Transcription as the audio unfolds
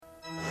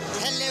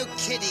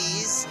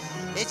guys.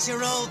 It's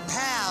your old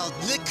pal,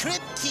 the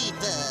Crypt Keeper.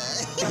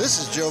 This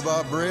is Joe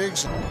Bob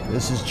Briggs.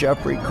 This is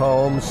Jeffrey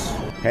Combs.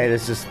 Hey,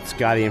 this is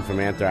Scotty in from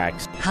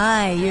Anthrax.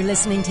 Hi, you're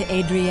listening to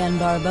Adrienne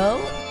Barbeau.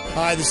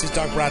 Hi, this is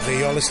Doug Bradley.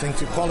 You're listening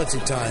to Quality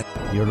Time.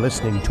 You're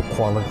listening to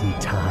Quality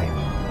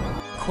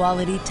Time.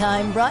 Quality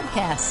Time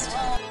broadcast.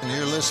 And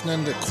you're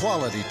listening to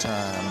Quality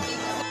Time.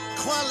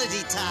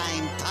 Quality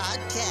Time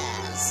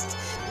Podcast.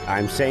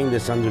 I'm saying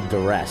this under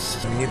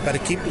duress. And you'd better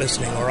keep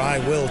listening or I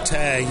will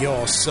tear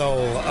your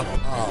soul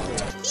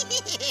apart.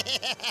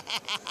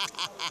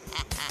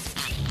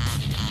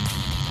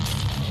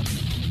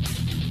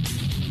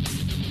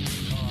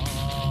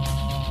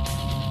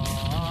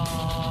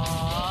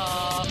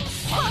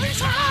 Quality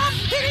Time,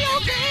 video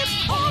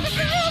games, all the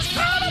films,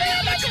 comedy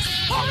and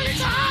bitches. Quality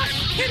Time,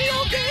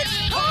 video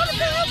games, all the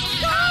films,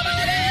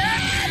 comedy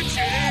and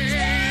bitches.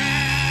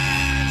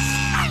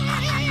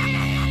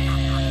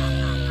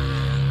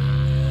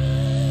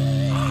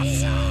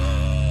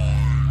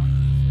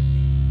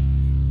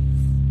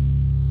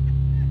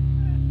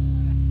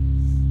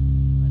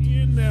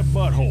 In that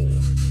butthole.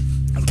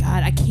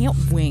 God, I can't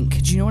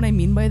wink. Do you know what I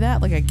mean by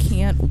that? Like, I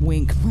can't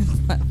wink my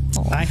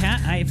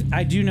butthole.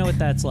 I do know what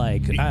that's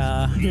like.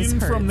 This in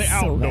from the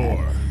hurts so outdoor.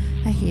 bad.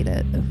 I hate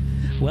it.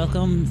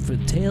 Welcome for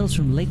Tales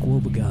from Lake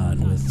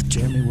Wobegon with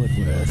Jeremy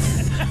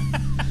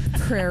Woodworth.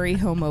 Prairie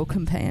homo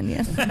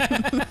companion.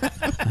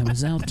 I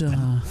was out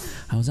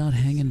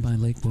hanging by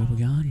Lake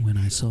Wobegon when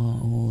I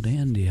saw old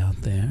Andy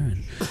out there,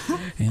 and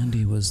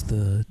Andy was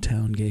the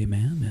town gay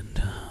man,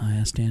 and I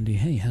asked Andy,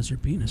 "Hey, how's your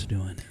penis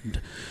doing?"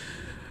 And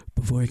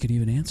before I could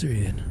even answer,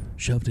 he had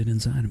shoved it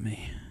inside of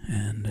me,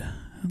 and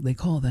they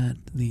call that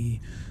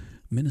the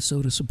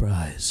Minnesota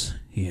surprise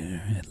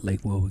here at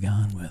Lake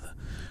Wobegon, where the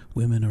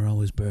women are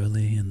always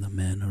burly and the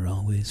men are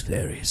always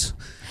fairies.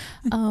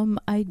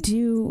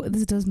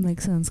 This does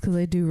make sense because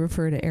I do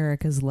refer to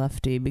Erik as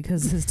lefty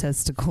because his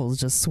testicles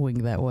just swing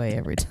that way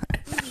every time.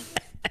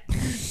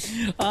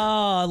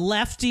 Oh,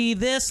 lefty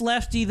this,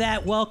 lefty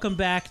that. Welcome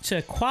back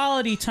to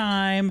Quality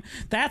Time.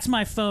 That's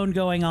my phone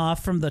going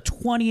off from the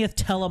 20th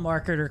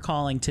telemarketer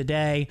calling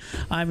today.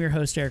 I'm your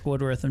host, Erik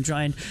Woodworth. I'm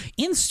joined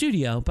in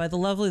studio by the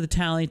lovely, the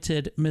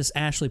talented Miss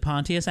Ashley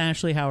Pontius.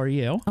 Ashley, how are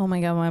you? Oh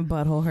my God, my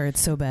butthole hurts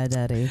so bad,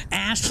 Daddy.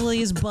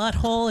 Ashley's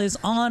butthole is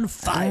on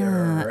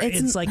fire.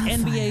 It's like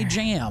NBA fire.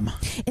 Jam.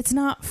 It's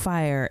not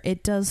fire.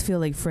 It does feel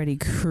like Freddy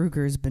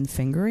Krueger's been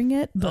fingering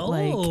it, but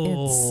like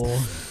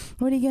it's...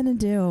 What are you gonna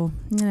do?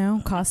 You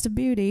know, cost of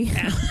beauty.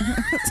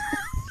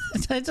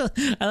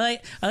 I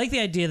like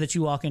the idea that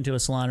you walk into a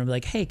salon and be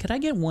like, "Hey, could I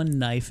get one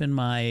knife in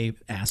my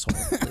asshole,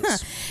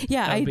 please?"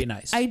 Yeah, that would be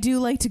nice. I do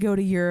like to go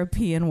to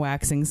European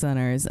waxing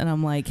centers, and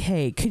I'm like,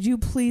 "Hey, could you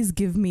please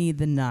give me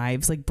the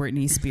knives, like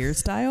Britney Spears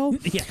style?"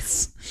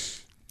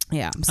 Yes.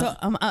 Yeah. So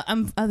I'm.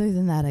 Other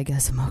than that, I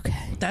guess I'm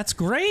okay. That's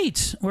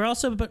great. We're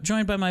also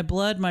joined by my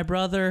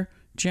brother.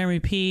 Jeremy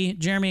P.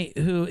 Jeremy,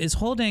 who is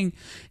holding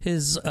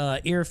his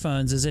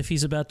earphones as if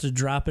he's about to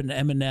drop an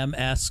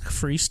Eminem-esque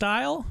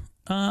freestyle.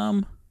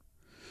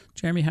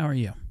 Jeremy, how are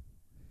you?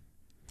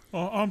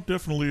 I'm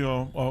definitely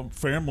a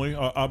family.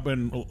 I've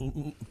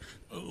been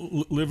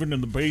living in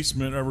the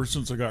basement ever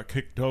since I got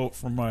kicked out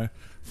from my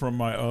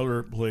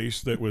other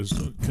place that was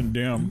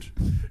condemned.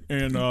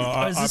 And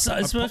is this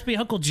supposed to be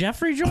Uncle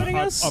Jeffrey joining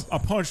us? I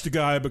punched a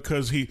guy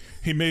because he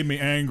made me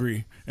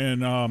angry,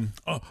 and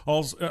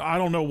also, I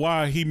don't know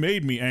why he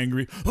made me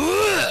angry.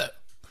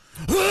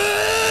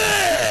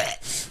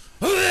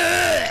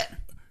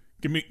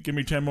 Give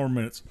me 10 more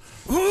minutes.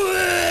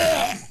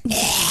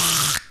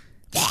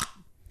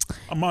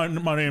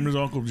 My name is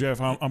Uncle Jeff.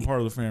 I'm part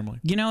of the family.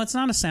 You know, it's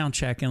not a sound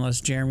check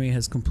unless Jeremy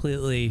has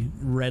completely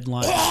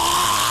redlined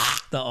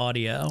the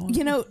audio.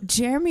 You know,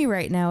 Jeremy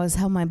right now is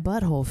how my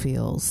butthole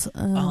feels.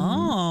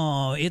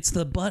 It's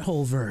the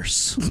butthole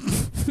verse.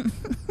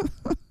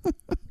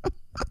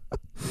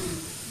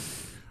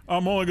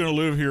 I'm only going to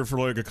live here for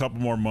like a couple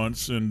more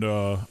months, and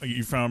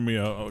you found me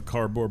a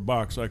cardboard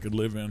box I could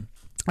live in.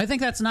 I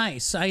think that's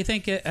nice. I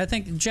think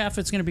Jeff,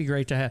 it's going to be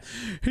great to have.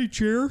 Hey,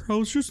 Jer, I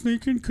was just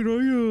thinking, could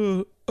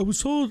I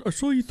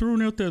saw you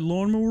throwing out that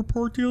lawnmower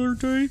part the other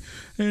day,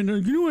 and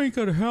you know I ain't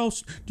got a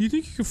house. Do you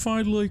think you could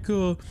find like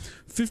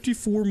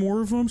 54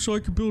 more of them so I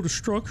could build a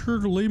structure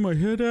to lay my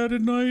head at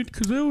night?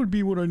 Because that would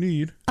be what I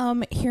need.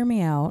 Hear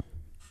me out.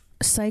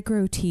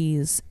 Psychro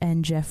Tease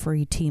and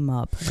Jeffrey team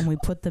up, and we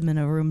put them in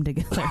a room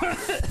together.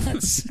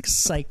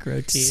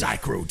 Psychro Tease.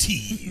 Psychro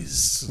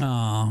Tease.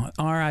 Oh,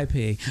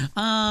 R.I.P.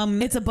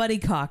 It's a buddy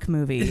cock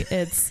movie.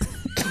 It's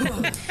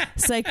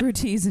Psychro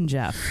Tease and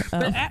Jeff.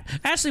 But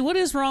Ashley, what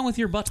is wrong with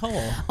your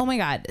butthole? Oh my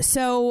God.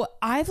 So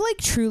I've like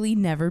truly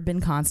never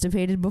been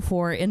constipated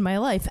before in my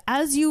life,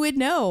 as you would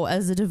know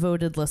as a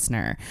devoted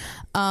listener.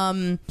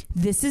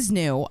 This is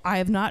new. I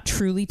have not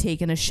truly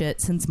taken a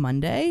shit since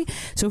Monday.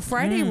 So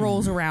Friday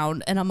rolls around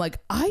and I'm like,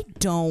 I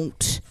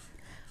don't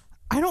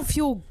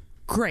feel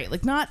great.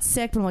 Like, not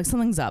sick, but I'm like,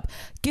 something's up.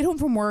 Get home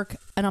from work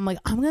and I'm like,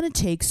 I'm going to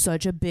take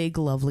such a big,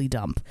 lovely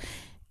dump.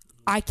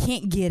 I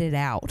can't get it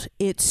out.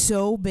 It's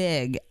so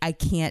big, I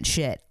can't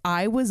shit.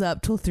 I was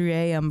up till 3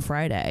 a.m.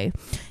 Friday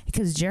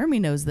because Jeremy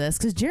knows this,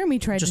 because Jeremy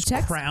tried just to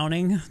text.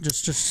 Crowning,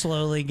 just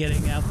slowly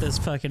getting out this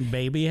fucking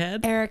baby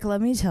head. Eric,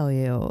 let me tell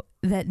you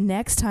that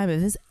next time, if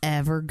this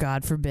ever,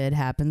 God forbid,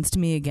 happens to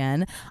me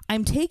again,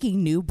 I'm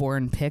taking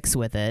newborn pics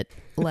with it.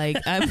 Like,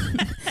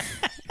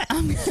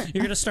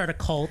 You're gonna start a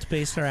cult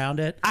based around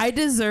it. I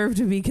deserve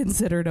to be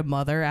considered a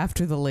mother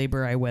after the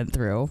labor I went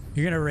through.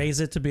 You're gonna raise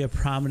it to be a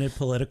prominent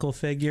political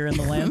figure in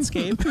the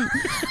landscape.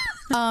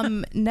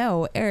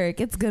 No, Eric,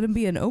 it's gonna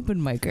be an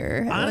open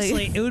micer.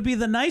 Honestly, it would be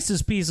the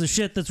nicest piece of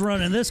shit that's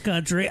running this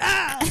country.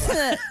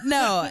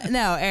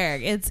 No,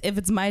 Eric, if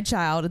it's my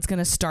child, it's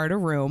gonna start a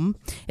room,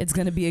 it's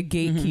gonna be a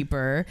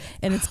gatekeeper,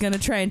 and it's gonna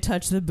try and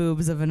touch the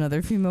boobs of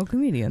another female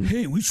comedian.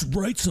 Hey, we should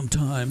write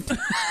sometime.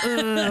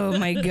 Oh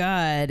my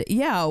God.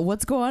 Yeah,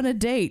 let's go on a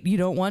date. You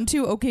don't want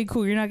to? Okay,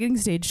 cool, you're not getting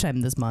stage time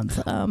this month.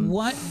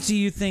 What do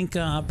you think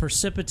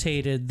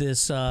precipitated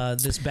this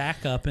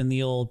backup in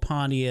the old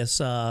Pontius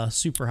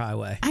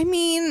superhighway? I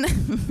mean,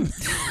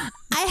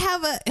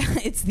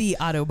 it's the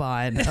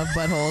Autobahn of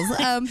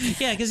buttholes.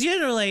 Yeah, because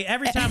usually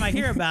every time I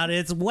hear about it,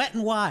 it's wet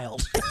and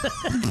wild.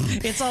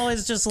 It's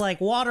always just like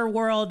water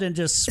world and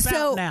just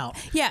spouting out.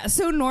 Yeah,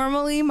 so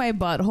normally my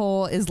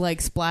butthole is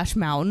like Splash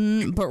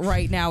Mountain, but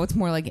right now it's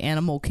more like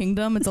Animal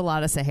Kingdom. It's a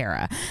lot of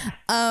Sahara.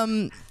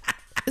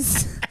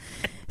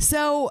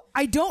 So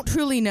I don't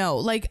truly know.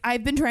 Like,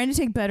 I've been trying to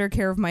take better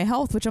care of my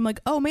health, which I'm like,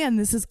 oh man,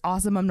 this is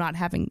awesome. I'm not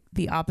having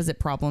the opposite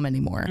problem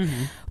anymore.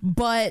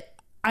 But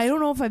I don't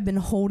know if I've been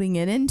holding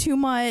it in too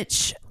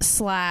much /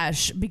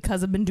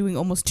 because I've been doing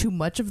almost too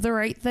much of the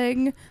right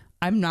thing.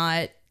 I'm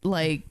not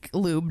like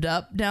lubed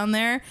up down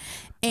there.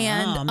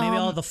 And maybe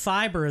all the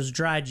fiber has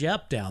dried you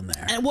up down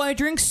there. And, well, I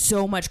drink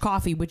so much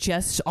coffee, which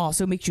yes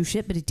also makes you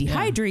shit, but it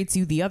dehydrates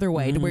you the other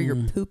way to where your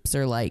poops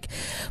are like,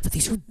 but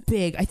these are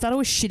big. I thought I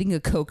was shitting a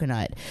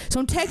coconut. So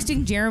I'm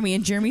texting Jeremy,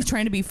 and Jeremy's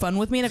trying to be fun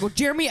with me, and I go,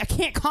 Jeremy, I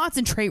can't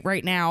concentrate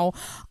right now.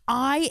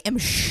 I am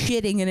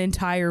shitting an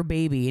entire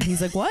baby. And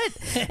he's like, what?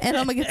 And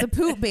I'm like, it's a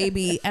poop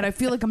baby, and I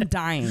feel like I'm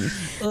dying.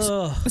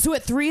 So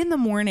at 3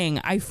 a.m,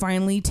 I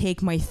finally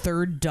take my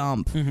third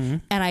dump,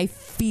 and I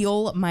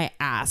feel my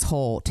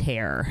asshole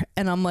tear.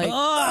 And I'm like,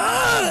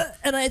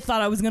 and I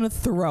thought I was going to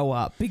throw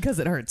up because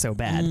it hurt so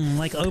bad.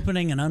 Like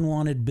opening an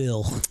unwanted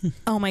bill.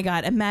 Oh my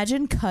God.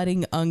 Imagine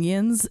cutting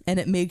onions and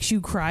it makes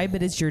you cry,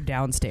 but it's your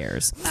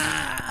downstairs.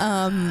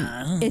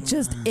 And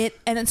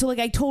so like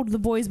I told the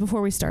boys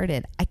before we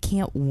started, I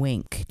can't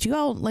wink. Do you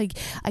all like,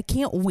 I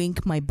can't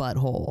wink my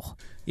butthole.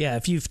 Yeah,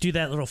 if you do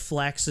that little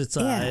flex, it's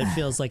it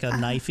feels like a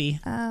knifey.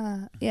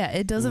 Yeah,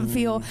 it doesn't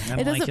feel.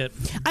 I don't like it.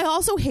 I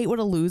also hate what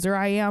a loser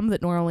I am.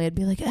 That normally I'd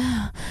be like,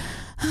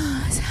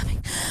 I was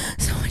having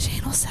so much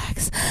anal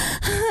sex,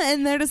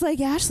 and they're just like,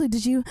 Ashley,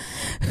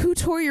 who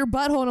tore your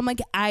butthole? And I'm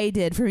like, I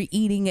did for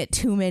eating at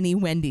too many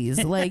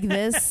Wendy's. Like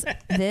this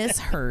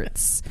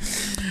hurts.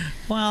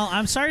 Well,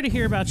 I'm sorry to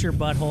hear about your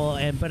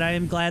butthole, but I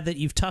am glad that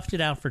you've toughed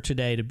it out for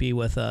today to be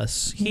with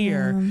us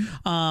here.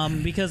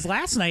 Because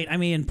last night, I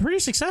mean, pretty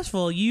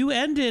successful. You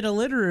ended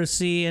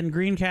illiteracy in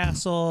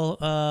Greencastle,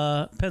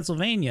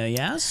 Pennsylvania,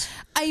 yes?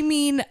 I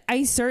mean,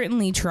 I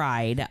certainly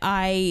tried.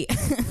 I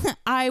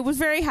was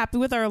very happy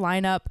with our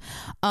lineup.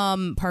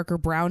 Parker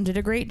Brown did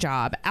a great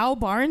job. Al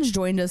Barnes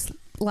joined us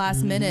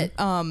last minute.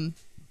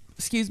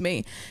 Excuse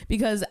me,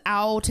 because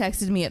Al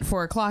texted me at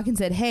 4:00 and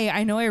said, hey,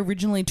 I know I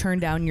originally turned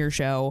down your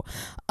show,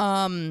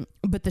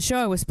 but the show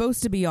I was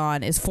supposed to be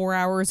on is 4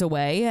 hours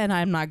away, and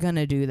I'm not going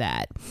to do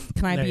that.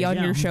 Can I be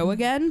on your show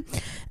again?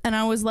 And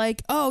I was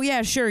like, oh,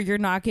 yeah, sure. You're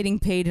not getting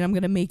paid, and I'm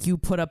going to make you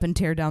put up and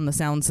tear down the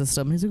sound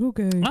system. He's like,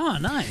 okay. Oh,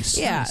 nice.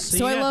 Yeah. Nice.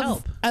 So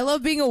I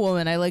love being a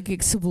woman. I like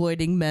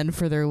exploiting men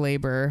for their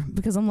labor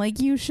because I'm like,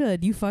 you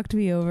should. You fucked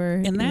me over.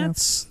 And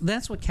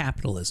that's what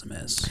capitalism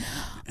is,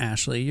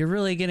 Ashley. You're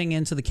really getting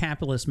into the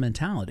capitalist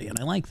mentality, and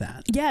I like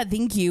that. Yeah,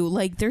 thank you.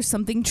 Like, there's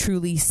something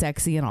truly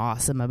sexy and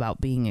awesome about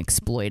being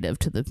exploitive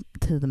to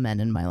the men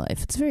in my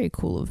life. It's very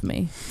cool of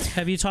me.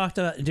 Have you talked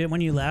about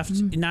when you left?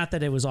 Not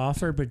that it was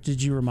offered, but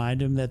did you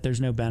remind him that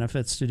there's no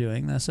benefits to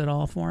doing this at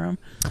all for him?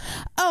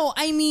 Oh,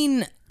 I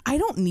mean, I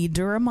don't need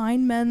to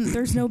remind men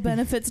there's no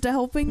benefits to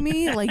helping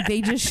me. Like,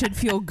 they just should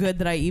feel good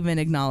that I even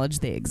acknowledge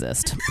they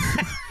exist.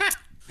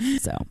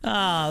 So,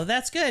 oh,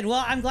 that's good.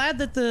 Well, I'm glad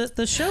that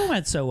the show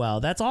went so well.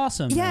 That's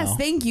awesome. Yes,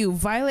 thank you.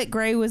 Violet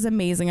Gray was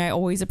amazing. I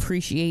always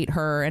appreciate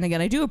her, and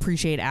again, I do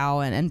appreciate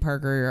Al and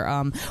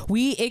Parker.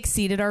 We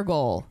exceeded our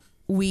goal.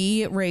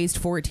 We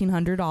raised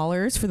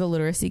 $1,400 for the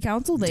Literacy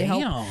Council. They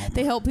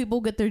help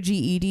people get their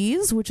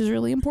GEDs, which is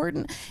really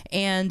important.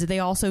 And they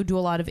also do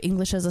a lot of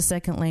English as a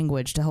second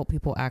language to help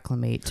people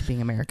acclimate to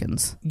being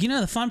Americans. You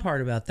know, the fun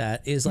part about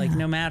that is like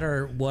no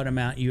matter what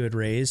amount you had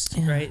raised,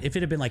 right? If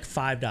it had been like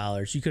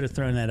 $5, you could have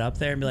thrown that up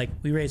there and be like,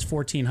 we raised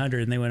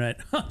 $1,400, and they went,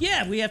 oh,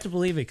 yeah, we have to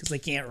believe it because they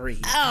can't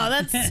read. Oh,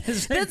 that's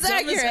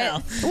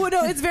accurate. Well,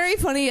 no, it's very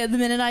funny. The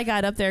minute I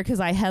got up there, because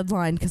I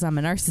headlined because I'm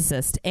a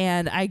narcissist,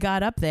 and I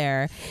got up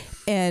there.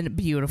 And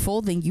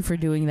beautiful. Thank you for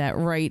doing that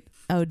right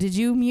Oh, did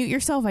you mute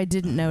yourself? I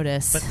didn't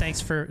notice. But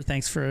thanks for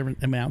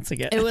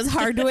announcing it. It was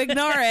hard to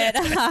ignore it.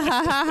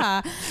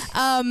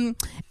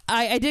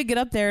 I did get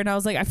up there and I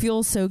was like, I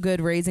feel so good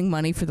raising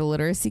money for the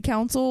Literacy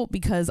Council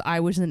because I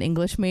was an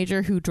English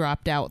major who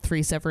dropped out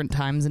 3 separate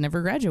times and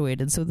never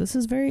graduated. So this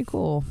is very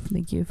cool.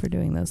 Thank you for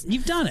doing this.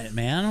 You've done it,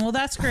 man. Well,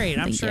 that's great.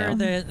 I'm sure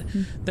that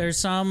there's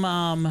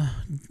some,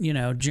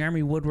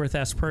 Jeremy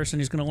Woodworth-esque person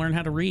who's going to learn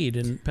how to read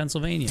in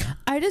Pennsylvania.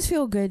 I just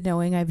feel good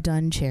knowing I've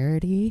done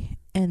charity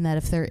and that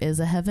if there is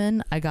a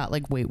heaven, I got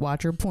like Weight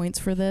Watcher points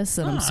for this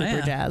and I'm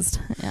super jazzed.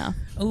 Yeah.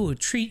 Oh,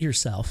 treat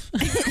yourself.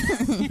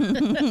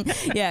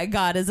 Yeah,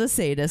 God is a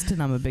sadist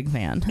and I'm a big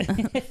fan.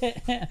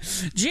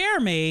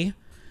 Jeremy,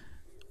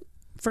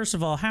 first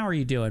of all, how are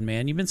you doing,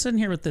 man? You've been sitting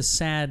here with this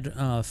sad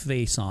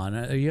face on.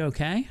 Are you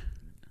okay?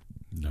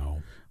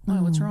 No.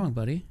 Why? What's wrong,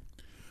 buddy?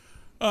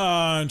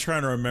 I'm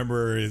trying to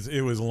remember.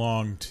 It was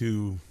long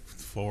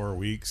 2-4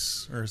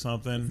 weeks or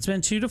something. It's been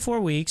 2 to 4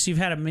 weeks. You've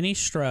had a mini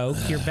stroke.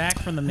 You're back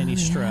from the mini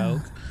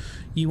stroke.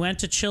 You went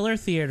to Chiller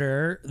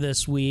Theater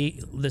this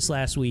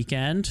last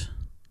weekend.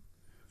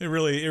 It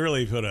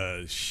really put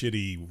a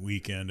shitty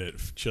weekend at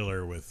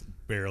Chiller with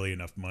barely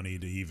enough money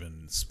to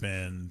even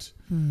spend.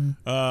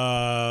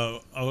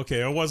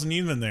 Okay, I wasn't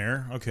even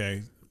there.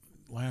 Okay,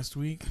 last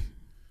week.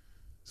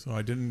 So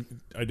I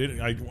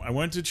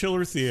went to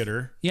Chiller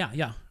Theater. Yeah.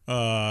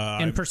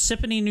 In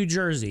Parsippany, New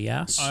Jersey.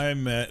 Yes. I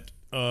met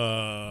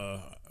Martin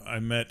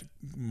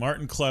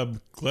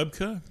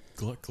Klebka.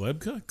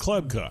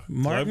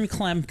 Martin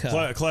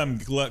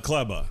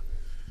Klemka.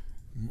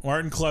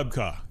 Martin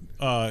Klebka.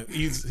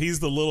 He's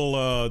the little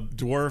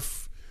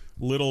dwarf,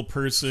 little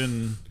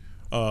person,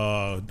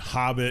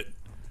 hobbit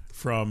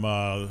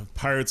from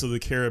Pirates of the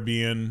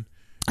Caribbean.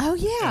 Oh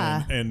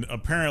yeah. And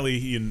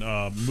apparently in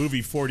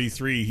movie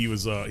 43 he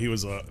was a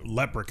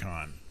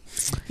leprechaun.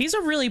 He's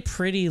a really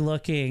pretty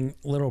looking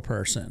little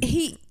person.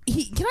 He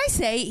can I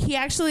say he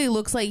actually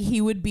looks like he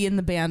would be in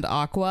the band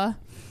Aqua.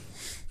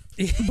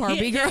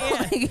 Barbie girl.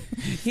 Yeah.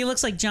 He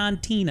looks like John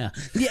Tina.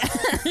 Yeah.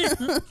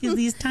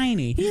 He's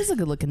tiny. He's a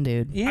good looking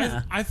dude.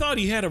 Yeah. I thought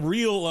he had a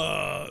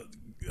real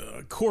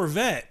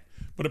Corvette,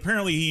 but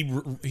apparently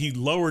he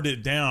lowered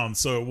it down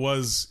so it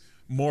was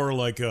more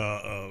like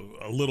a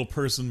little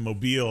person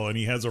mobile, and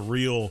he has a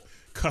real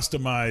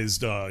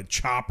customized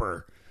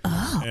chopper.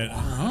 Oh. And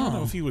I don't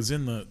know if he was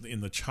in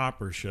the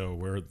chopper show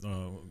where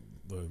the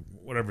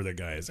whatever that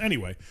guy is.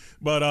 Anyway,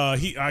 but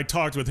I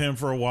talked with him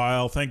for a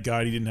while. Thank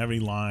God he didn't have any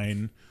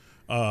line.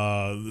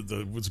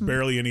 There was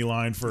barely any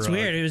line for. It's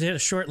weird. He had a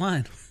short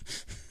line.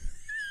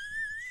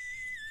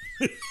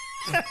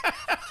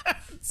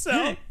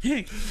 So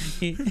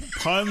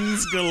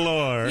puns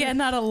galore. Yeah,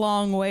 not a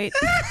long wait.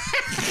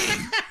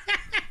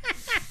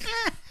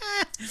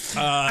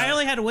 I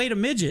only had to wait a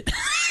midget.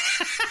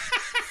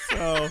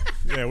 So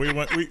yeah, we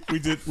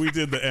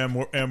did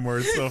the M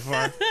word so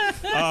far.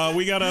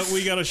 We got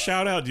a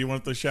shout out. Do you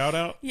want the shout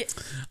out? Yeah.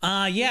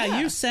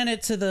 You sent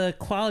it to the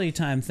Quality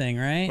Time thing,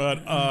 right?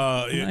 But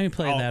let me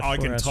play that. I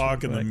can us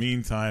talk real in the quick.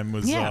 meantime.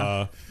 Was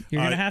you're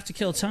gonna have to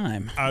kill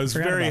time. I was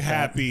Forgot very about that.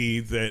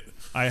 happy that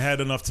I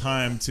had enough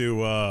time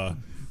to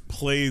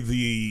play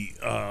the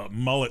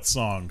mullet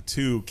song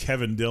to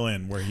Kevin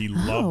Dillon, where he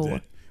loved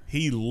it.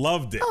 He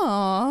loved it.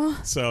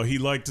 Aww. So he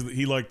liked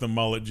the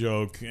mullet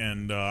joke,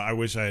 and I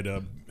wish I had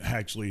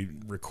actually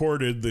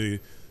recorded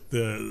the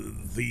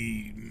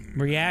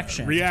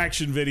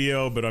reaction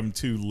video, but I'm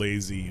too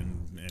lazy.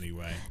 And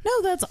anyway,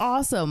 no, that's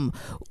awesome.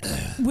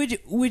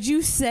 Would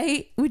you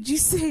say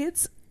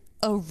it's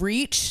a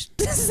reach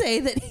to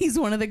say that he's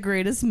one of the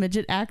greatest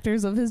midget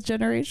actors of his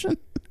generation?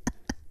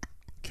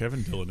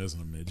 Kevin Dillon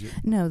isn't a midget.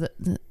 No,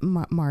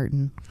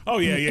 Martin. Oh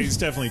yeah, he's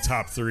definitely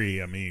top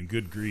 3. I mean,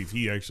 good grief,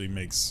 he actually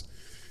makes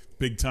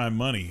big time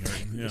money.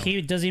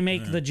 Does he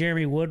make the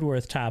Jeremy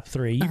Woodworth top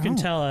 3? You can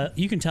tell.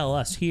 You can tell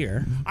us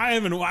here.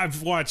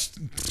 I've watched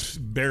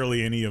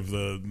barely any of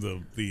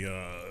the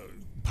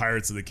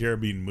Pirates of the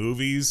Caribbean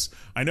movies.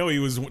 I know he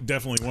was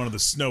definitely one of the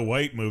Snow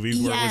White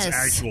movies where it was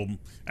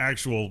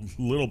actual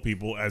little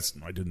people. I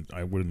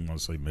wouldn't want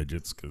to say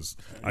midgets because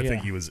I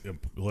think he was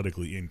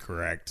politically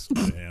incorrect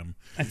to him.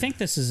 I think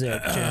this is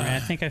it, Jeremy. I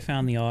think I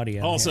found the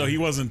audio. Also, here. he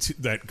wasn't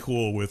that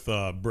cool with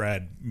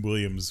Brad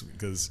Williams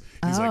because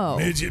he's like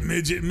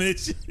midget.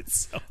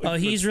 So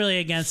he's really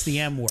against the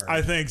M word.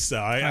 I think so.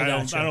 I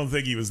don't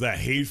think he was that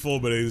hateful,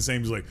 but at the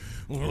same, he's like,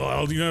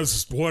 well,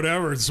 it's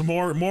whatever. It's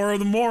more of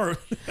the more.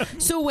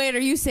 So wait, are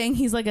you saying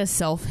he's like a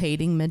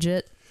self-hating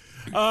midget?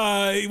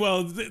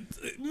 Well,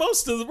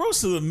 most of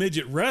the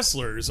midget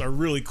wrestlers are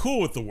really cool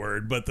with the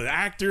word, but the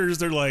actors,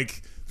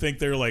 think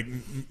they're like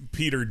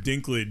Peter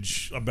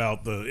Dinklage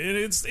about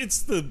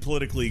it's the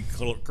politically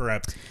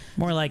correct,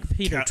 more like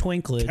Peter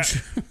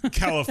Twinklage,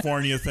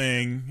 California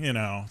thing,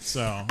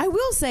 So I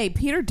will say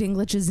Peter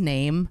Dinklage's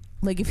name,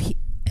 like if he,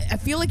 I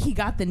feel like he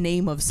got the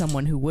name of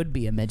someone who would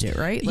be a midget,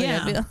 right? Like,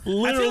 Yeah, I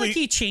feel like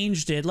he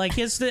changed it. Like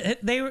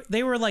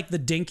they were like the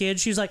Dinkage.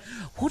 She's like,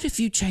 what if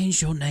you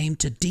change your name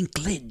to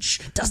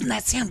Dinklage? Doesn't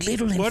that sound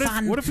little and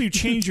fun? What if you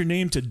change your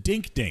name to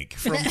Dink Dink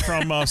from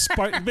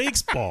Spartan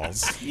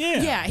Baseballs?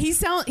 Yeah. Yeah,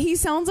 he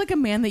sounds like a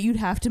man that you'd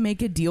have to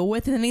make a deal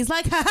with, and then he's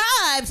like, "Ha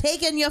ha! I've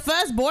taken your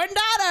firstborn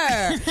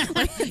daughter.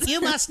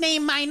 You must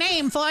name my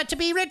name for it to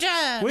be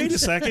returned." Wait a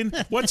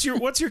second. What's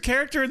your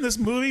character in this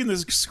movie, in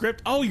this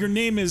script? Oh, your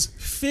name is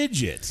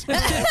Fidget.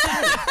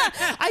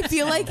 I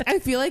feel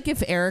like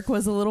if Erik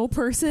was a little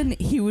person,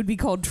 he would be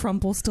called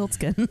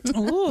Trumpelstiltskin.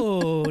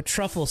 Ooh,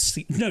 truffle.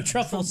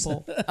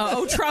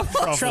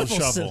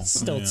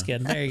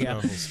 Stiltskin. There you go.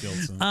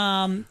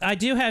 I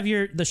do have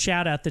the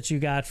shout out that you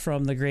got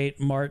from the great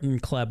Martin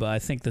Kleba. I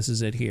think this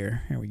is it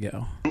here. Here we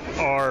go.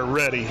 Are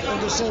ready.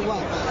 What you say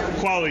what?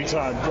 Quality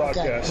Time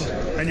broadcast.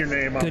 Okay. And your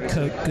name. Good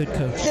coach.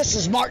 This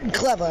is Martin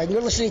Clever, and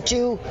you're listening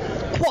to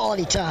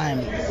Quality Time.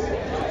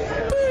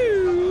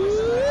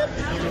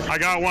 I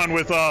got one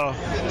with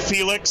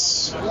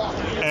Felix,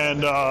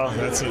 and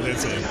that's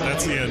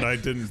the end. I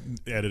didn't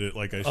edit it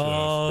like I should have.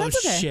 Oh,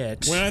 that's okay.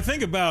 Shit! When I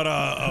think about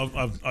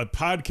a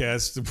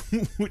podcast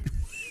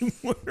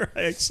where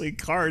I actually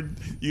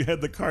you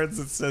had the cards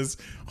that says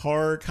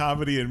horror,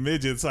 comedy, and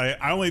midgets. I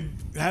only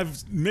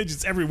have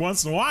midgets every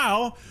once in a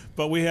while,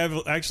 but we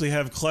actually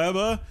have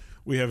Kleba.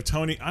 We have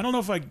Tony. I don't know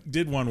if I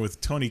did one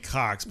with Tony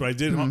Cox, but I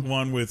did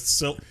one with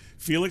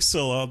Felix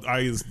Silla.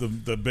 I is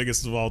the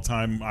biggest of all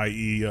time,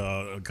 i.e.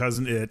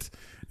 Cousin It.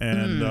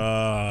 And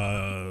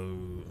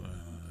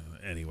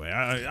anyway,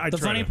 I the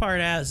funny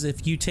part is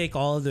if you take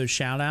all of those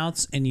shout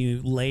outs and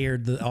you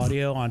layered the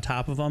audio on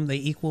top of them, they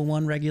equal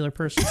one regular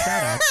person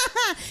shout out.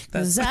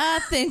 Because I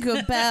think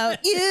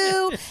about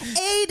you,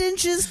 8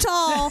 inches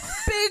tall,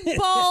 big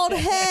bald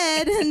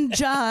head, and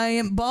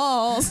giant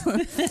balls.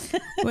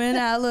 When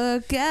I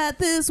look at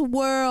this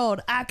world,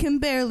 I can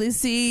barely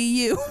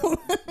see you.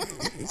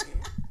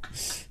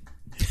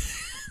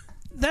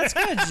 That's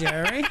good,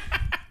 Jerry.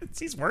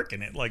 He's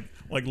working it like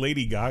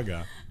Lady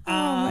Gaga. Oh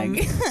my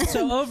God.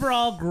 So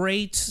overall,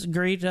 great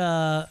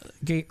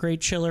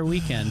chiller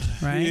weekend,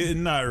 right? Yeah,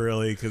 not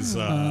really, because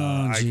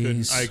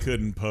I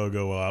couldn't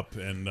pogo up,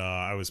 and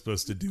I was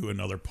supposed to do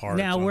another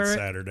part on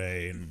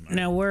Saturday.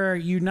 And were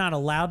you not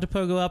allowed to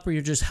pogo up, or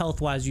you're just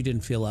health wise you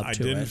didn't feel up to it?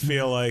 I didn't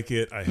feel like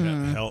it. I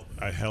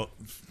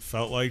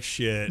felt like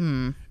shit,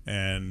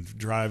 and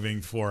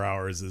driving 4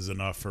 hours is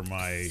enough for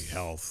my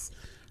health.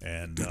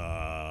 And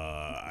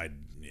anyway,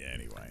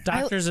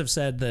 doctors have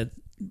said that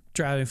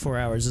driving 4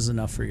 hours is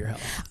enough for your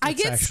health. I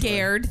get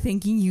scared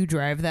thinking you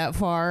drive that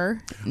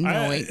far.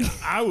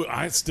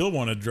 I still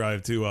want to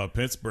drive to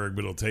Pittsburgh,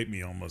 but it'll take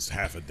me almost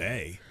half a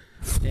day.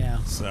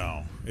 Yeah.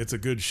 So it's a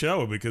good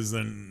show because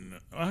then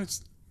I'm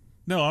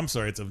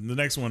sorry. The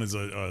next one is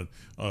a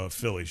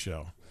Philly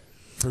show.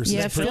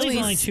 Philly's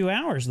only 2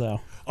 hours though.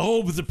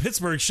 Oh, but the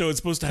Pittsburgh show is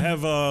supposed to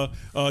have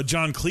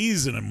John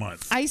Cleese in a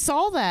month. I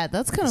saw that.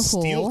 That's kind of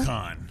cool.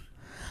 SteelCon.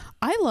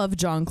 I love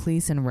John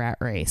Cleese in Rat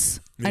Race.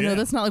 Yeah. I know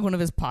that's not like one of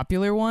his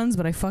popular ones,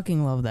 but I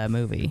fucking love that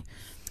movie.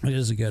 It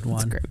is a good one.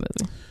 It's a great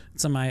movie.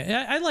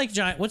 I like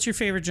John. What's your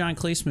favorite John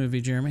Cleese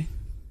movie, Jeremy?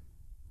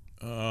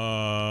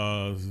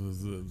 The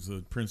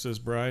Princess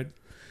Bride.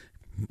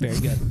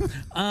 Very good.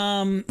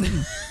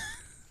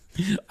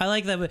 I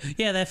like that.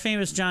 Yeah, that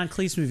famous John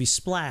Cleese movie,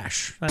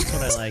 Splash. That's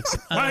what I like.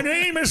 My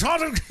name is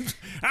Hunter.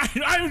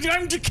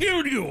 I'm to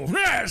kill you.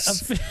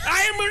 Yes,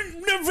 I am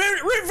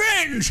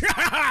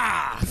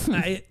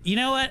revenge. You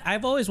know what?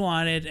 I've always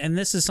wanted, and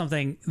this is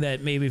something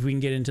that maybe if we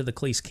can get into the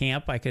Cleese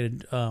camp, I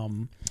could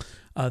throw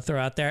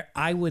out there.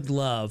 I would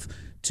love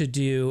to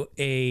do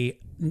a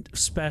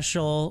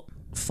special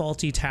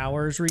Faulty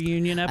Towers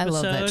reunion episode. I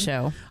love that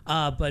show.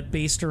 But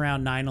based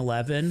around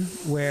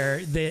 9/11,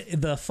 where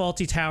the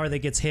faulty tower that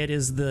gets hit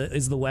is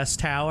the West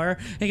Tower.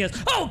 And he goes,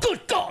 "Oh,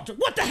 good God,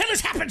 what the hell has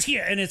happened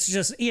here?" And it's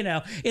just,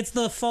 it's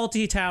the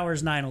Faulty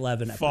Towers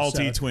 9/11 episode.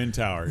 Faulty Twin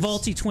Towers.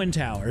 Faulty Twin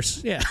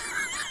Towers. Yeah.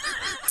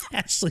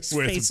 Ashley's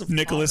face with of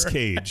Nicolas horror.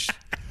 Cage.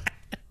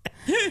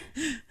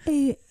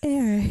 Hey,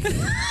 Erik.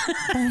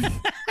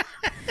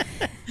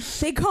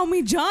 They call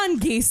me John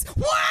Geese.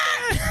 What?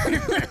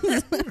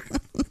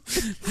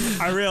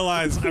 I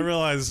realize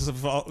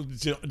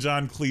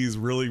John Cleese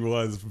really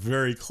was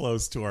very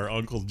close to our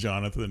Uncle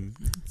Jonathan.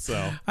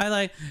 So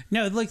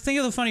think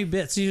of the funny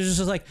bits. He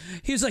was like,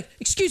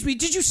 "Excuse me,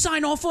 did you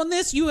sign off on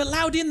this? You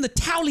allowed in the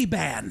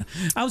Taliban."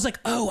 I was like,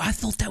 "Oh, I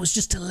thought that was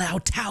just to allow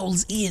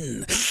towels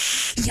in."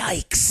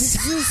 Yikes!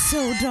 This is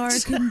so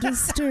dark and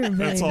disturbing.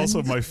 That's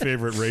also my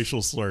favorite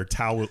racial slur,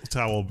 towel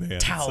ban.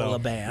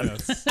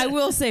 Taliban. So, yes. I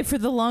will say, for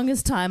the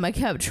longest time, I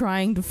kept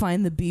trying to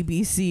find the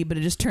BBC, but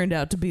it just turned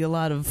out to be a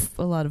lot of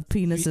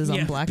penises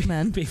on black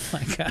men. Be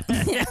like,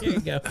 there you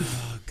go.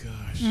 Oh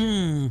gosh.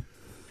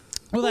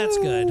 Well, that's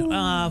good.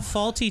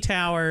 Faulty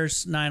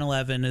Towers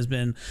 9/11 has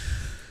been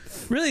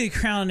really the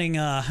crowning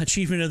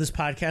achievement of this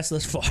podcast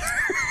thus far.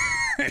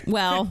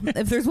 Well,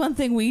 if there's one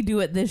thing we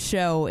do at this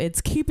show,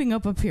 it's keeping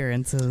up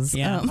appearances.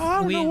 Yeah.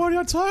 I don't know what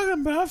you're talking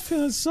about. I'm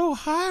feeling so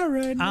high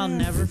right now. I'll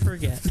never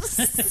forget.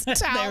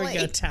 There we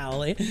go,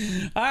 Tally.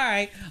 All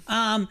right.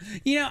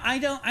 I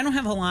don't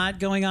have a lot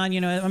going on.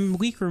 I'm a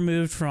week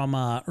removed from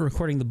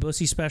recording the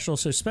Bussy special,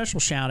 so special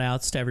shout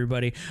outs to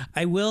everybody.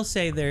 I will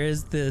say there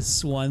is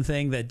this one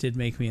thing that did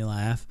make me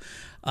laugh.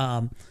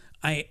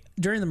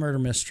 During the murder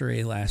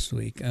mystery last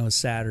week, it was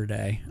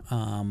Saturday.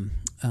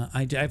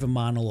 I have a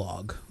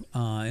monologue.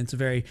 It's a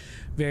very,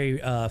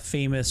 very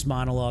famous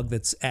monologue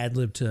that's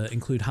ad-libbed to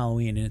include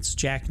Halloween, and it's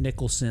Jack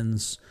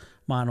Nicholson's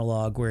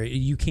monologue where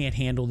you can't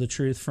handle the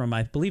truth from,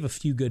 I believe, A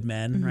Few Good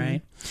Men,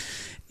 right?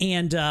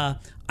 And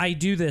I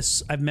do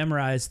this. I've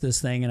memorized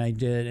this thing,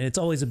 and it's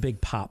always a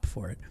big pop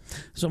for it.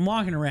 So I'm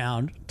walking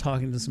around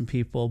talking to some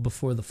people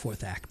before the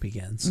fourth act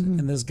begins,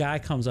 and this guy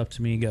comes up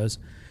to me and goes,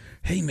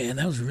 "Hey, man,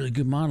 that was a really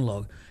good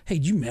monologue. Hey,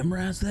 did you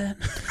memorize that?"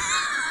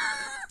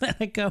 And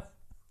I go,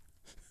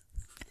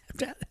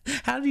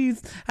 How do you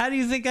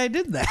think I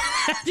did that?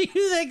 How do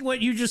you think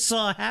what you just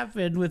saw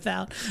happened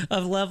without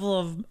a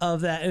level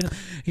of that? And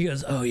he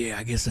goes, "Oh yeah,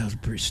 I guess that was a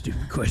pretty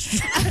stupid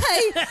question."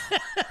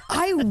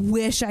 I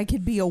wish I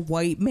could be a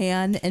white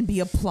man and be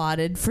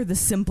applauded for the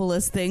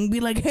simplest thing. Be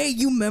like, "Hey,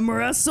 you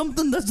memorized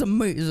something? That's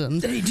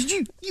amazing. Hey, did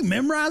you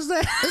memorize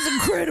that? That's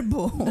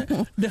incredible."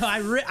 No,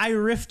 I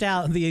riffed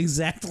out the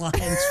exact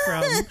lines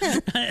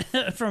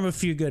from A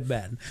Few Good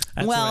Men.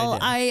 That's well,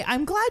 what I did.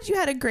 I'm glad you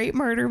had a great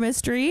murder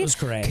mystery. It was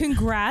great.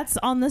 Congrats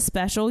on the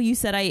special. You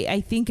said,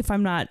 I think, if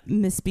I'm not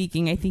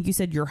misspeaking, I think you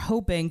said you're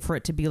hoping for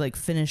it to be like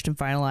finished and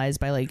finalized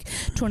by like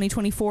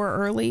 2024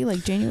 early,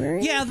 like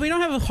January. Yeah, we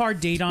don't have a hard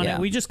date on it.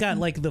 We just got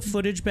like the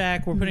footage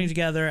back. We're putting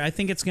together. I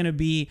think it's going to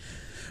be,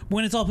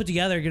 when it's all put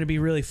together, going to be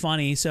really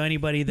funny. So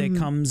anybody that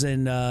comes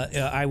and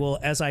I will,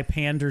 as I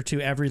pander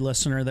to every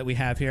listener that we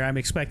have here, I'm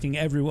expecting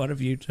every one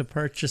of you to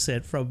purchase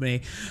it from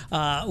me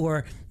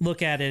or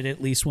look at it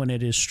at least when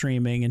it is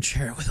streaming and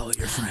share it with all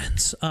your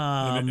friends.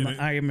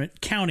 I'm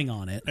counting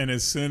on it. And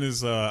as soon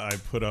as I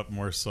put up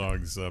more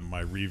songs,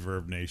 my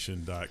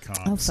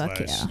ReverbNation.com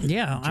 /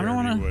 yeah, I don't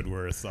want to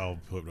Woodworth, I'll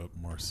put up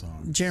more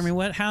songs.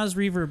 Jeremy, how's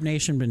Reverb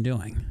Nation been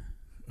doing?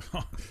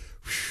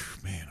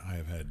 Man, I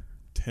have had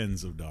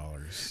tens of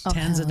dollars.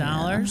 Tens of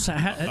dollars?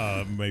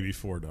 Maybe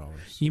 $4.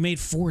 You made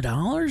 $4?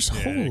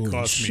 Yeah, Holy it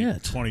cost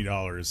shit. me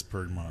 $20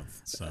 per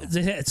month. So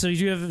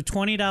you have a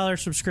 $20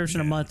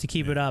 subscription a month to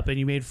keep it up, and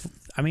you made.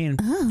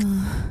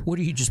 What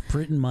are you, just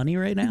printing money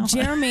right now?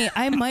 Jeremy,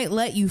 I might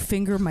let you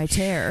finger my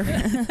tear.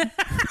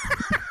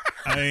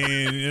 I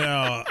mean,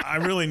 I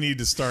really need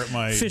to start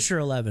my Fisher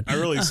 11. I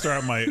really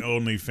start my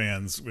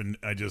OnlyFans when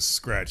I just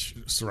scratch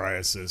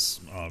psoriasis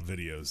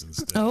videos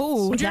instead.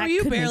 Oh, well, Jeremy,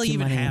 you could barely make you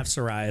even money. have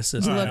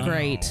psoriasis. You look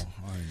great.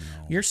 I know.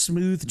 You're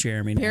smooth,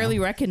 Jeremy. Now. Barely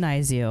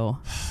recognize you.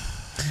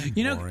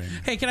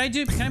 Hey, can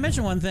I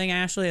mention one thing,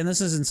 Ashley? And this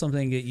isn't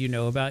something that you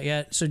know about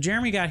yet. So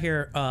Jeremy got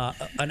here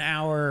an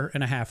hour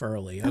and a half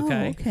early.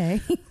 Okay. Oh,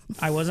 okay.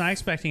 I was not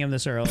expecting him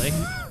this early.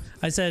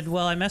 I said,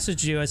 well, I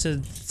messaged you. I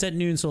said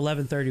noon, so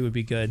 11:30 would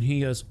be good. And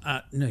he goes,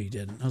 no, you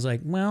didn't. I was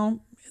like,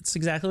 well, it's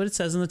exactly what it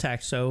says in the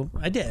text, so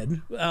I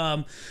did.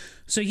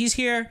 So he's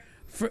here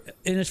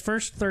in his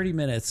first 30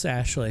 minutes,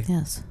 Ashley.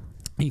 Yes.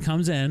 He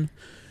comes in, and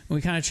we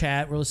kind of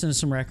chat. We're listening to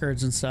some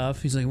records and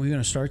stuff. He's like, we're going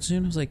to start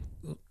soon? I was like,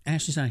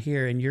 Ashley's not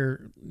here, and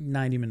you're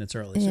 90 minutes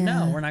early. So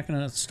no, we're not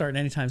going to start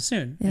anytime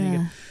soon. Yeah.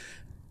 And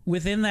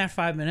within that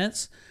 5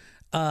 minutes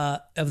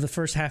of the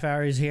first half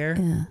hour he's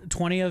here,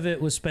 20 of it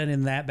was spent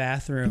in that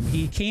bathroom.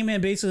 He came in,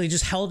 basically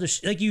just held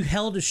you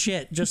held a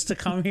shit just to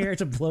come here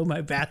to blow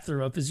my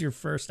bathroom up as your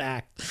first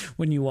act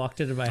when you walked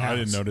into my house. I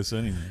didn't notice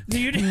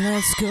anything.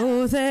 Let's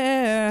go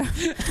there.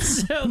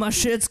 My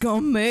shit's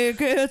gonna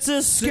make its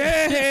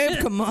escape.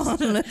 Come on,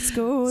 let's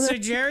go there. So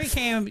Jerry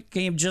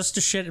came just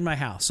to shit in my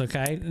house,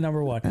 okay?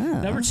 Number one.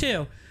 Number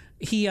two,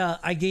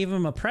 I gave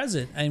him a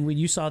present, and when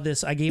you saw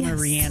this, I gave him a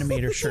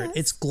Reanimator shirt.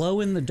 It's glow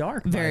in the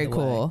dark. Very by the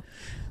cool. way.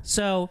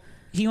 So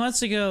he wants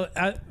to go.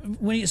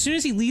 As soon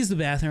as he leaves the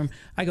bathroom,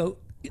 I go,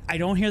 I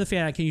don't hear the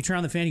fan. Can you turn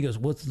on the fan? He goes,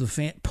 what's the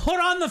fan? Put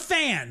on the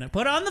fan.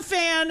 Put on the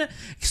fan.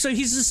 So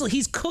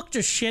he's cooked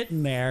a shit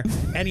in there,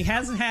 and he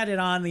hasn't had it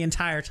on the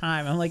entire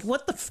time. I'm like,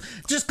 what the?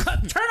 Just turn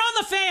on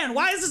the fan.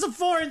 Why is this a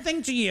foreign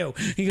thing to you?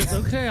 He goes,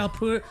 okay, I'll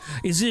put it.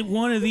 Is it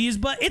one of these?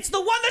 But it's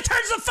the one that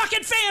turns the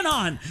fucking fan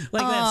on.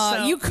 Like that.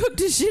 So, you cooked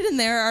a shit in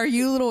there. Are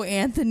you little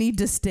Anthony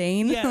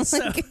Disdain? Yeah.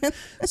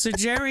 So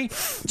Jerry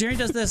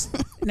does this.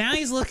 Now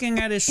he's looking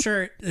at his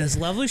shirt, this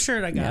lovely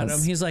shirt I got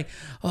him. He's like,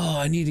 oh,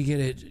 I need to get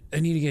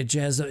it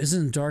jazzed up. It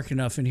isn't dark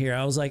enough in here.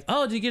 I was like,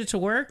 oh, did you get it to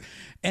work?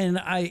 And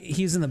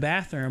he's in the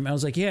bathroom. I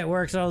was like, yeah, it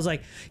works. So I was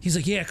like, he's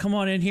like, yeah, come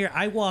on in here.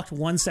 I walked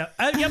one step.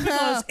 Yep,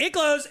 it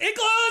closed. Close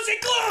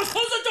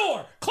the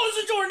door. Close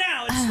the door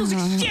now. It smells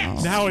like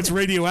shit. Now it's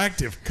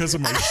radioactive because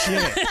of my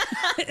shit.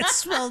 It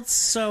smelled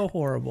so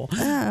horrible.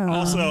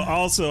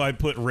 Also, I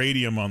put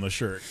radium on the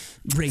shirt.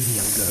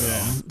 Radium girl.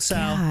 Yeah. So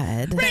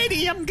God.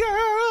 Radium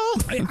girl.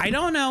 I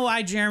don't know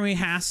why Jeremy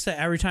has to,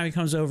 every time he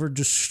comes over,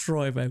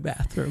 destroy my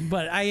bathroom,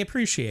 but I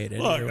appreciate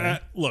it.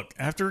 Look,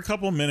 after a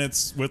couple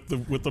minutes with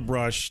the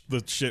brush,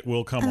 the shit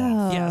will come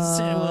off. Yes,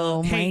 it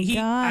will. my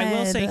God. I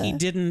will say he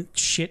didn't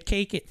shit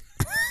cake it.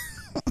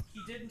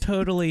 He didn't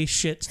totally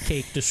shit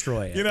cake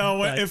destroy it. You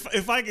know,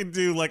 if I could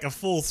do like a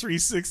full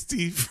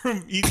 360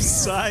 from each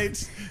side,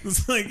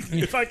 it's like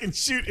if I can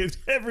shoot at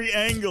every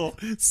angle.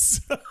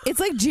 So. It's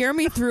like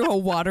Jeremy threw a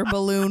water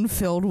balloon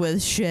filled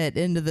with shit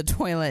into the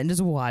toilet and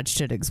just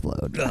watched it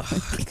explode.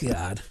 Oh,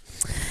 God.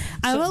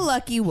 I'm a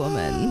lucky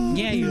woman.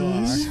 Yeah, you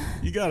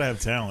are. You gotta have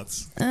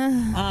talents.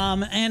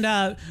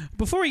 And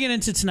before we get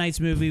into tonight's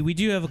movie, we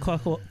do have a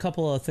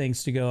couple of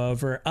things to go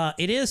over.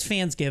 It is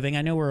Fansgiving.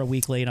 I know we're a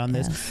week late on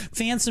this.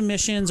 Fan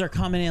submissions are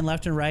coming in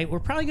left and right. We're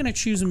probably going to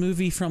choose a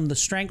movie from the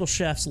Strangle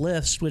Chef's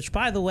list, which,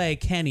 by the way,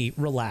 Kenny,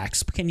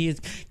 relax.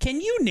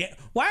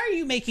 Why are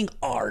you making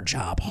our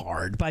job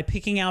hard by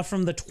picking out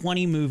from the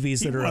 20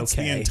 movies that are wants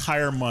okay? The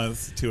entire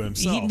month to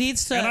himself. He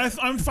needs to. And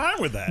I'm fine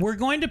with that. We're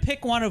going to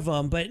pick one of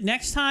them, but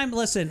next time,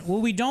 listen,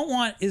 what we don't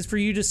want is for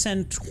you to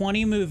send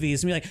 20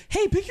 movies and be like,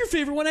 hey, pick your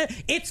favorite one.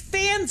 It's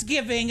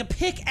Fansgiving.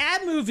 Pick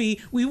a movie.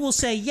 We will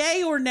say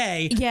yay or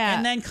nay,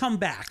 and then come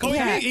back. Oh,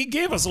 yeah. He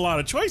gave us a lot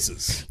of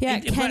choices.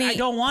 Yeah, but I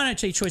don't want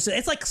to take choices.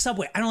 It's like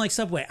Subway. I don't like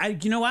Subway.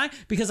 You know why?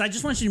 Because I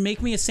just want you to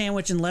make me a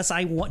sandwich unless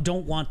I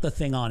don't want the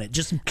thing on it.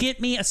 Just get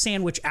me a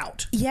sandwich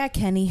out. Yeah,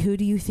 Kenny, who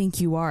do you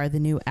think you are? The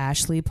new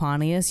Ashley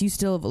Pontius? You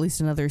still have at least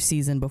another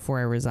season before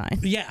I resign.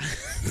 Yeah,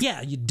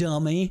 you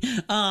dummy.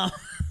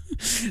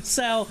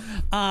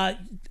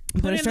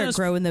 Better start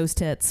growing those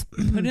tits.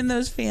 Put in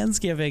those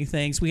Fansgiving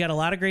things. We got a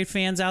lot of great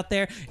fans out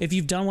there. If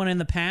you've done one in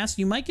the past,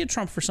 you might get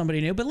trumped for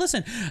somebody new. But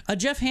listen,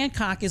 Jeff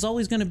Hancock is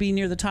always going to be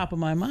near the top of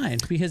my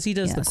mind because he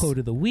does the quote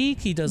of the week.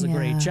 He does a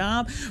great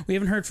job. We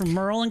haven't heard from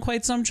Merle in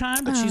quite some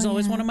time, but she's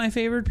always one of my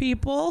favorite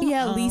people.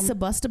 Yeah, Lisa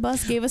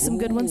Bustabus gave us some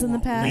good ones in the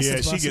past.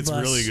 Yeah, she gets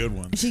really good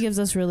ones. She gives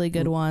us really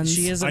good ones.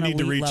 She is. I need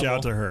to reach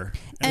out to her.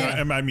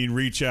 I mean,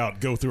 reach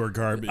out, go through her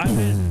garbage.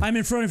 I'm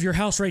in front of your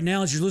house right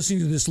now as you're listening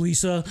to this,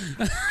 Lisa.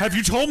 Have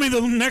you told me the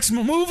next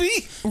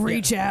movie?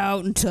 Reach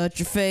out and touch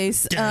your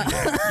face. And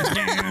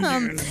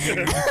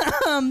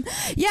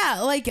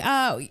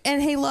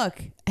hey, look,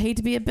 I hate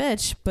to be a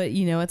bitch, but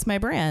you know it's my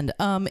brand.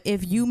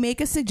 If you make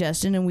a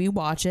suggestion and we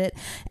watch it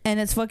and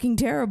it's fucking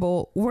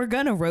terrible, we're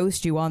gonna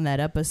roast you on that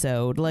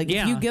episode. Like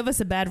if you give us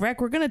a bad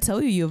rec, we're gonna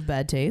tell you have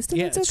bad taste,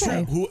 and it's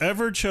okay.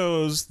 Whoever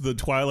chose the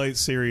Twilight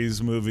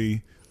series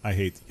movie, I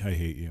hate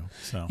you.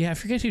 So yeah, I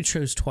forget who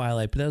chose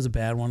Twilight, but that was a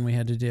bad one we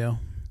had to do.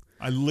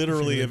 I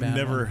literally have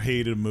never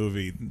hated a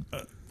movie.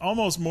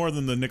 Almost more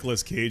than the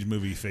Nicolas Cage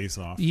movie Face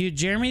Off.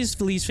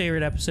 Jeremy's least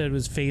favorite episode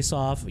was Face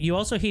Off. You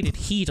also hated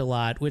Heat a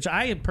lot, which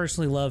I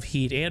personally love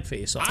Heat and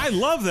Face Off. I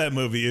love that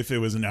movie if it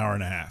was an hour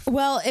and a half.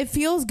 Well, it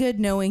feels good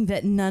knowing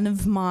that none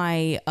of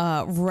my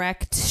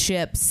wrecked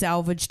ship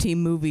salvage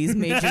team movies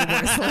made your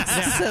worst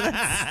list. So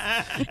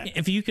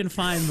if you can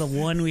find the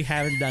one we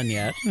haven't done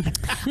yet.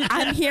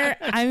 I'm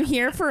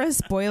here for a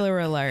spoiler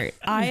alert.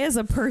 I, as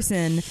a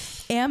person,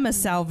 am a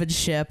salvage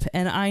ship,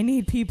 and I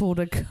need people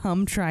to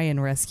come try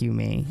and rescue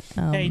me.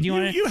 Hey, do you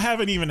want to? You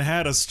haven't even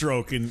had a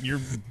stroke, and you're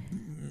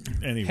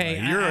anyway.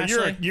 Hey, you're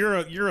Ashley, you're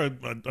a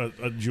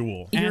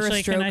jewel. You're Ashley,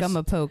 a stroke. I'm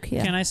a poke.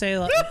 Yeah. Can I say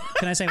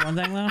one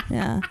thing though?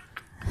 Yeah.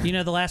 You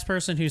know, the last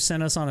person who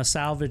sent us on a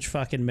salvage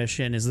fucking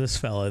mission is this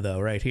fellow though,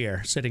 right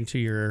here, sitting to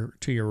your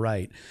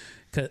right.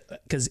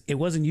 Because it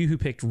wasn't you who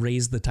picked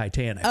Raise the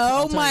Titanic.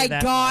 Oh my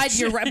God,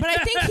 you're right. But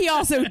I think he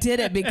also did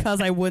it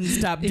because I wouldn't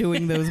stop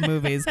doing those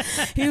movies.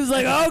 He was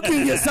like, "I'll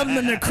give you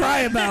something to cry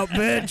about,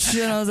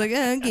 bitch." And I was like,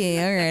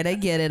 "Okay, all right, I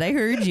get it. I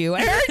heard you.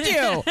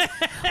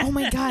 Oh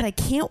my God, I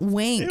can't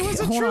wink.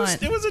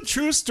 It was a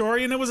true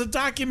story, and it was a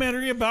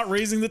documentary about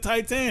raising the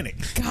Titanic.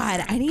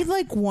 God, I need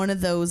like one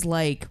of those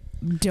like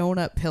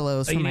donut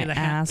pillows for my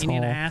asshole. You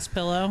need an ass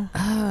pillow?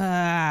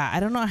 I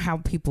don't know how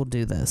people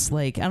do this.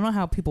 Like, I don't know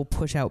how people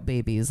push out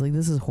babies. Like,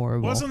 this is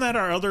horrible. Wasn't that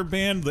our other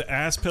band, the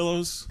Ass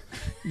Pillows?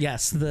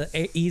 Yes,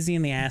 the Easy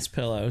and the Ass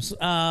Pillows.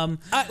 Well,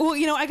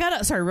 you know,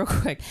 sorry, real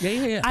quick.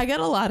 Yeah. I got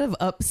a lot of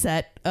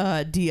upset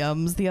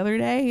DMs the other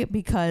day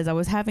because I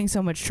was having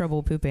so much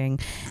trouble pooping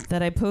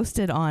that I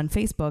posted on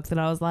Facebook that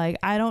I was like,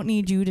 I don't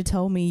need you to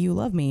tell me you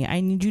love me.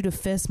 I need you to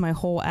fist my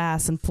whole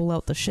ass and pull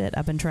out the shit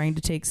I've been trying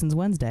to take since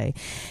Wednesday.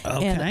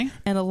 Okay.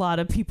 And a lot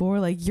of people were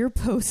like, your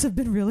posts have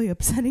been really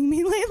upsetting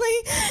me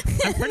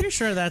lately. I'm pretty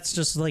sure that's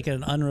just like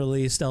an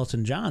unreleased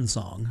Elton John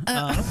song.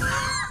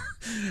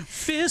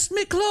 Fist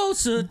me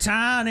closer,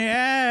 tiny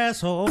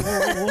asshole.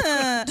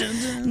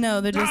 No,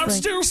 they're just I'm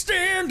still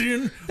standing,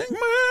 man,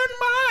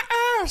 my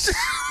ass.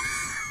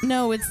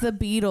 No, it's the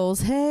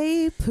Beatles.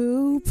 Hey,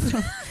 poop.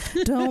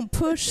 Don't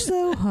push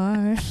so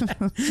hard.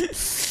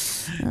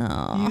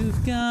 Oh.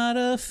 You've got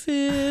a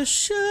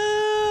Fisher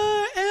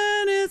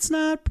and it's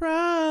not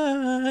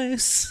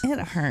Price. It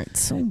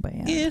hurts so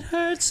bad. It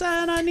hurts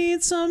and I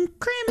need some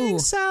creaming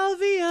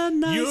salvia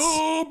nice.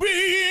 You'll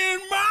be in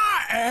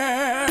my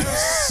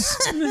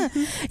ass.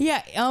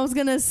 Yeah, I was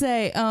gonna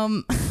say,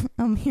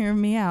 hear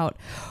me out.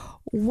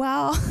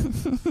 While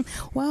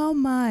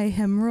my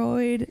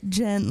hemorrhoid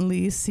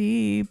gently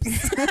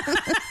seeps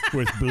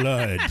with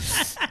blood.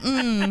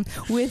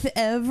 With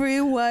every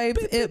wipe,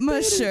 it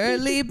must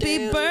surely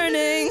be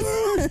burning.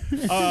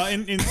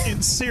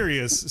 In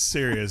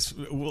serious,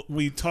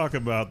 we talk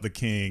about the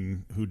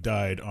king who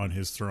died on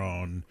his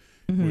throne,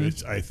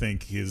 which I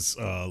think his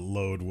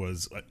load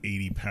was an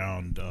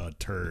 80-pound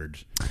turd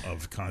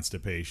of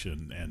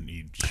constipation, and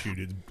he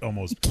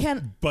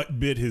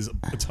bit his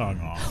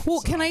tongue off.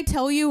 Well, can I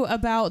tell you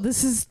about,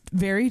 this is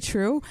very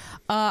true.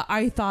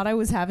 I thought I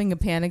was having a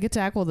panic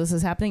attack while this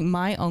is happening.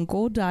 My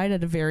uncle died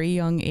at a very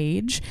young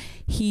age.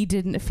 He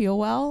didn't feel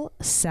well,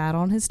 sat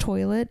on his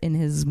toilet in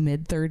his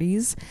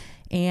mid-30s,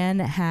 and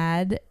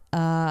had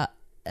a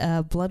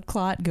blood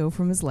clot go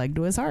from his leg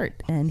to his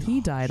heart, and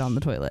he died on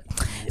the toilet.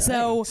 Yikes.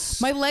 So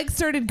my leg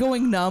started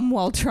going numb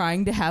while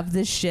trying to have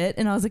this shit,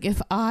 and I was like,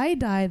 if I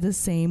die the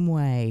same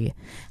way,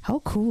 how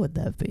cool would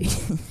that be?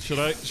 Should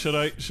I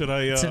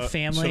it's a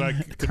family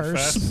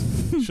curse.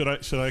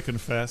 Should I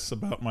confess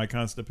about my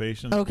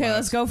constipation? Okay,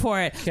 let's go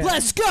for it. Okay.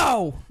 Let's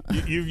go.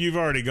 You've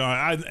already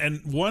gone.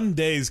 And one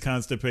day's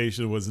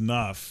constipation was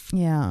enough.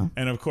 Yeah.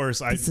 And of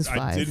course, I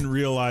didn't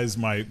realize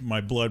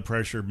my blood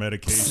pressure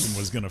medication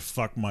was going to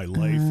fuck my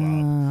life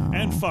up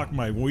and fuck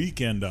my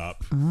weekend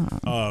up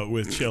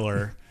with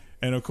Chiller.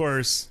 And of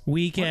course,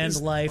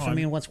 weekend life. I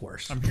mean, what's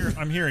worse?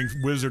 I'm hearing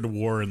Wizard of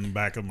War in the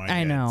back of my head.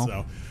 I know.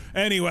 So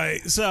anyway,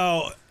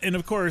 and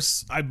of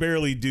course, I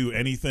barely do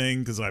anything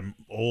because I'm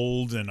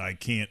old and I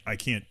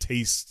can't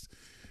taste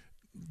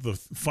the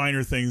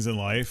finer things in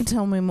life.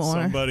 Tell me more.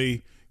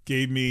 Somebody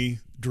gave me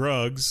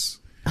drugs,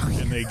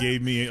 and they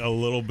gave me a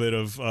little bit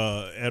of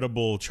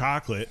edible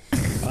chocolate.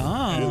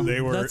 Oh,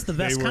 that's the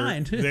best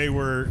kind. They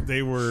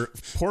were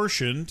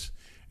portioned,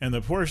 and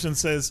the portion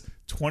says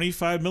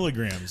 25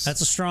 milligrams.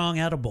 That's a strong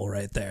edible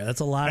right there. That's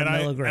a lot of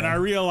milligrams. And I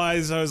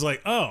realized, I was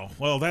like, oh,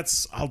 well,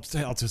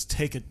 I'll just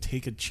take a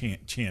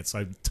chance.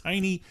 I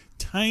tiny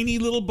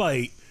little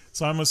bite.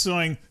 So I'm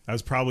assuming that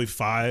was probably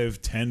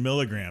 5-10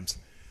 milligrams.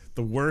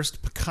 The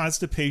worst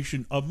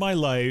constipation of my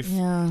life.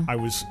 Yeah. I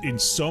was in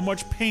so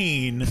much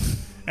pain,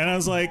 and I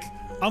was like,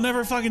 I'll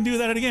never fucking do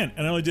that again.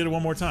 And I only did it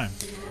one more time.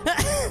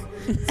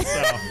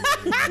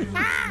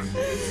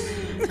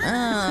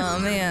 Oh,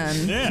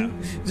 man. Yeah.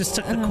 Just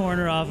took the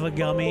corner off a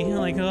gummy.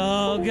 Like,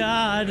 oh,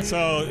 God.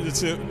 So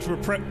to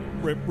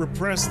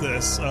rephrase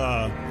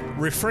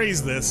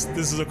this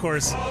is, of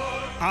course,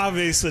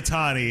 Ave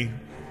Satani,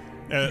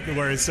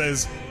 where it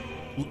says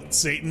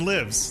Satan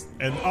lives.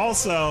 And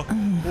also,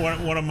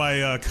 one of my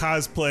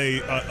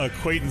cosplay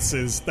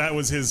acquaintances, that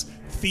was his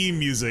theme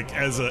music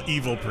as an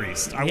evil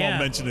priest. I won't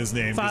mention his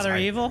name. Father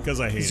Evil?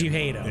 Because I hate him. You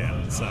hate him.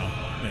 Yeah, so...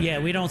 Yeah,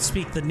 we don't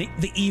speak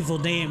the evil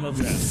name of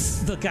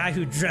the guy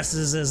who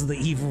dresses as the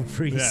evil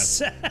priest.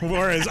 Yes.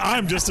 Whereas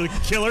I'm just a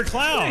killer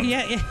clown.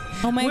 Yeah.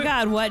 Oh my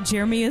God, what?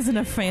 Jeremy isn't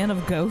a fan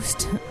of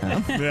Ghost?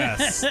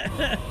 Yes.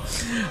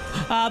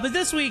 But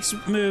this week's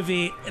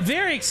movie,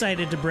 very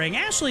excited to bring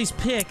Ashley's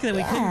pick that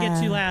we couldn't get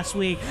to last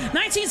week.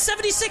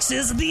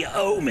 1976's The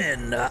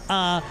Omen.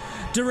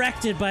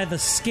 Directed by the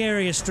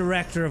scariest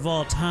director of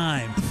all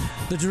time,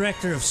 the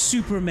director of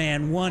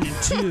Superman 1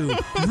 and 2,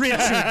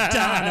 Richard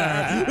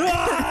Donner.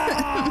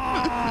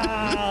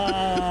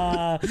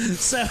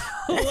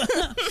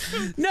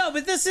 No,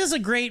 but this is a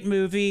great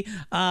movie,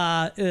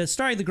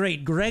 starring the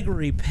great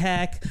Gregory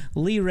Peck,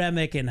 Lee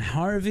Remick, and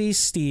Harvey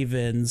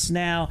Stevens.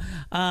 Now,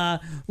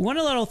 one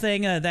little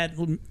thing that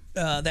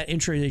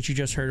intro that you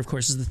just heard, of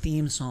course, is the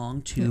theme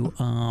song to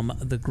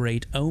the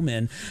great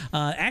Omen,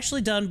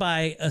 actually done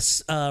by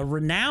a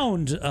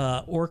renowned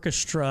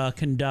orchestra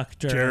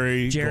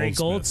conductor, Jerry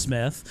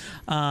Goldsmith,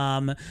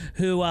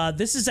 who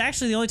this is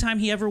actually the only time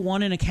he ever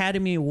won an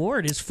Academy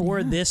Award is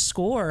for this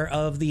score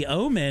of the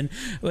Omen,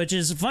 which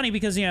is funny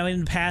because, in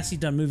the past he'd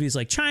done movies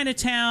like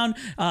Chinatown,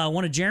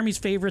 one of Jeremy's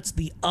favorites,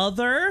 The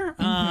Other,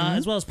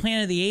 as well as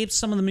Planet of the Apes,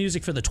 some of the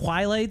music for The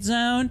Twilight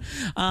Zone,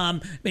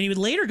 and he would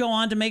later go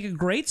on to make a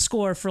great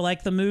score for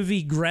like the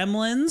movie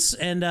Gremlins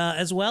and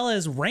as well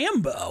as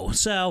Rambo.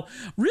 So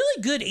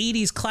really good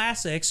 80s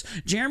classics.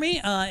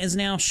 Jeremy is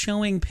now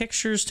showing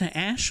pictures to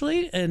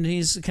Ashley, and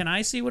can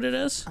I see what it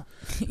is?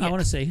 Yeah. I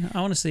want to see.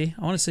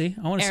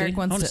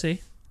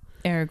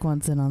 Erik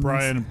wants in on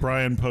this.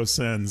 Brian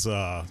Posen's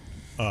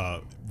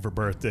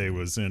birthday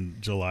was in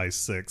July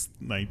 6th,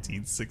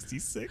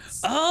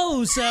 1966.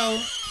 Oh, so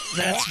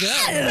that's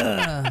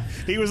good.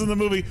 He was in the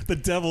movie The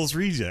Devil's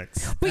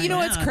Rejects. But you know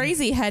what's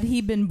crazy? Had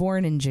he been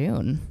born in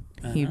June,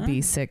 he'd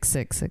be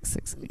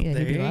 666. Yeah,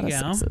 there he'd be a lot you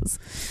of go.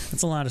 sixes.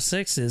 That's a lot of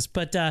sixes.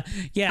 But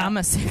yeah, I'm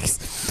a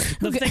 6.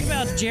 The thing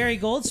about Jerry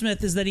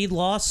Goldsmith is that he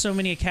lost so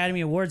many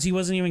Academy Awards. He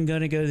wasn't even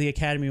going to go to the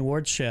Academy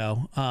Awards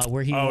show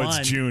where he won. Oh,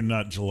 it's June,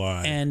 not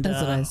July. And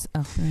That's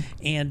what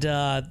and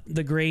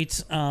the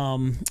great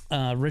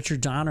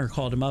Richard Donner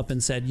called him up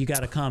and said, "You got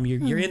to come.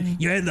 You're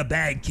in the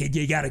bag, kid.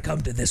 You got to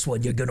come to this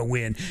one. You're going to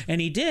win."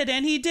 And he did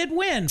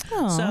win.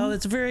 Aww. So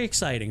it's very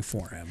exciting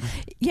for him.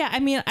 Yeah, I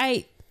mean,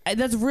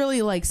 that's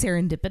really like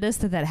serendipitous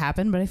that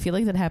happened, but I feel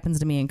like that happens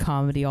to me in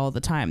comedy all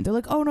the time. They're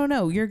like, oh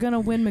no, you're gonna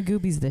win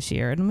Magoobies this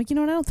year, and I'm like, I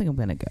don't think I'm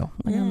gonna go.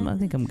 I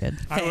think I'm good.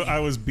 I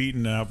was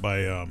beaten out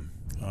by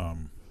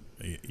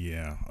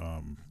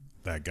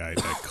that guy,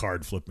 that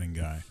card flipping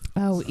guy.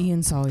 Oh,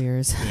 Ian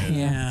Salyers.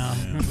 Yeah.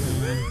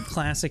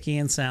 Classic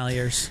Ian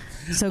Salyers.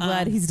 So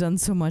glad he's done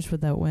so much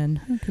with that win.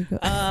 Okay, go.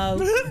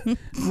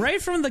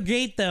 Right from the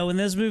gate, though, when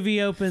this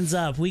movie opens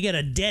up, we get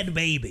a dead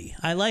baby.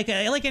 I like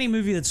any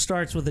movie that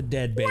starts with a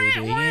dead baby,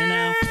 you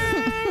know?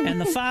 And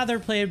the father,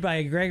 played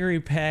by Gregory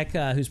Peck,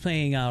 who's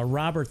playing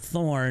Robert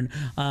Thorne,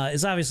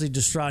 is obviously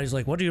distraught. He's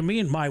like, what do you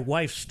mean, my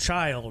wife's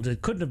child?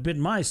 It couldn't have been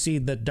my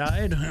seed that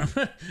died.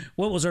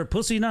 What, was her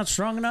pussy not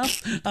strong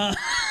enough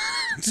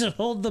to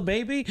hold the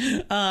baby?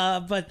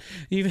 But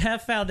you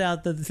have found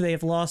out that they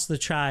have lost the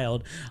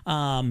child.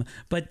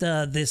 But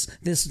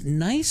this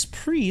nice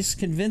priest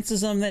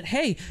convinces them that,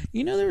 hey,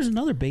 you know, there was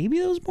another baby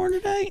that was born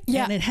today,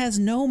 and it has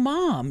no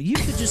mom. You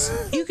could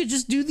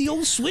just do the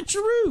old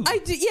switcheroo.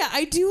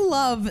 I do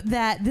love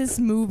that this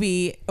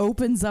movie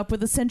opens up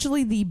with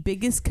essentially the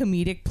biggest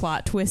comedic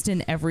plot twist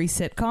in every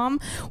sitcom,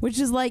 which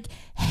is like,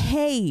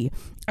 hey,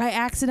 I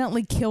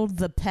accidentally killed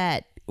the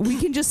pet. We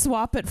can just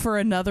swap it for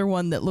another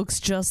one that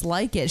looks just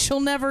like it. She'll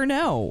never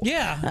know.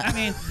 Yeah, I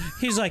mean,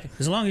 he's like,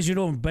 as long as you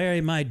don't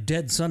bury my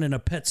dead son in a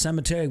pet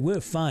cemetery,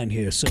 we're fine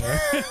here, sir.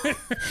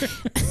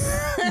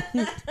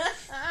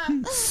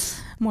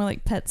 More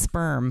like pet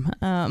sperm.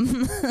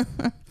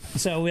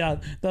 So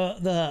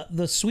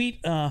the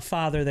sweet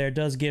father there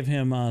does give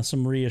him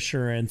some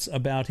reassurance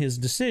about his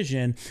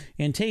decision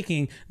in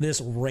taking this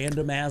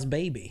random ass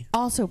baby.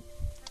 Also,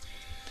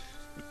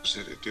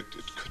 said it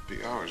could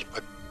be ours,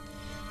 but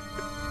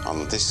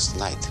on this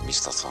night,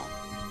 Mr. Thorne,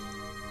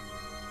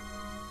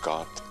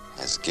 God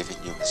has given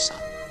you a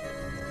son.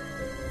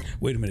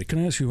 Wait a minute, can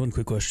I ask you one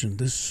quick question?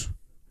 This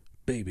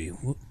baby,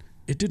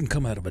 it didn't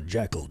come out of a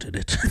jackal, did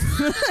it?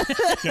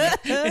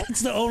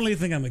 It's the only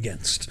thing I'm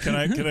against. Can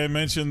I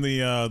mention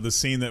the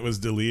scene that was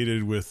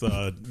deleted with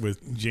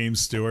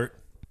James Stewart?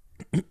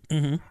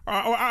 Mm-hmm.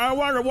 I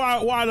wonder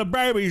why the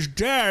baby's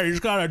dead.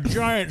 He's got a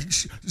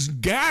giant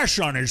gash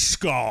on his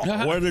skull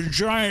with a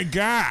giant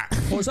gash.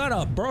 Was that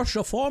a birth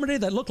deformity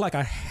that looked like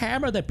a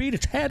hammer that beat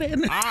its head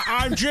in?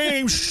 I'm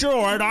James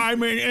Stewart.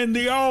 I'm in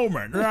the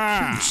Omen.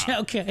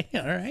 Okay,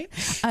 all right.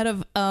 Out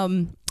of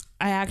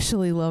I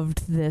actually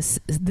loved this.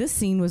 This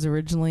scene was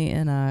originally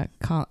in the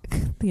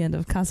end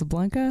of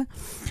Casablanca.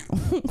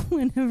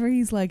 Whenever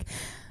he's like,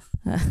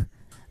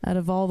 out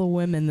of all the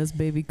women this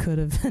baby could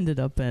have ended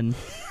up in.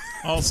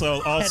 Also,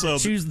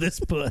 choose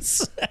this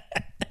puss.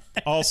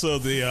 Also,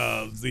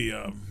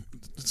 the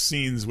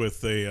scenes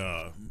with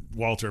the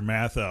Walter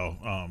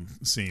Matthau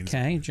scenes.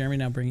 Okay, Jeremy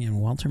now bringing in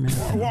Walter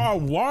Matthau.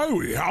 Why do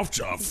we have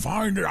to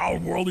find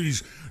out all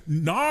these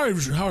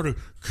knives and how to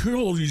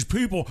kill these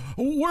people?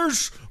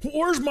 Where's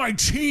my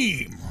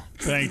team?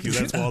 Thank you.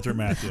 That's Walter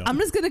Matthau. I'm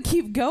just gonna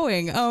keep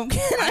going.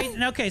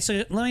 Okay,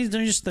 so let me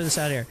just throw this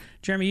out here,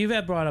 Jeremy.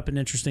 You've brought up an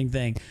interesting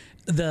thing.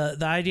 The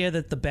idea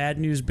that the Bad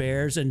News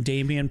Bears and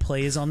Damien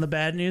plays on the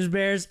Bad News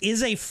Bears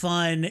is a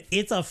fun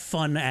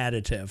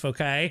additive.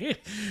 Okay,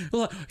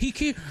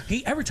 he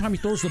every time he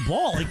throws the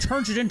ball, he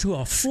turns it into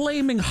a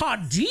flaming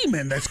hot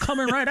demon that's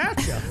coming right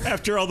at you.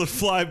 After all the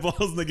fly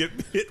balls, and they get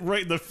hit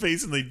right in the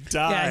face and they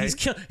die.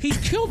 Yeah, he's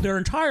killed their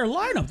entire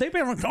lineup. They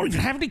don't even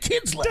have any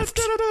kids left.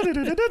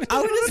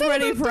 I was just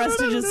ready for us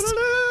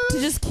to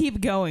just keep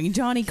going.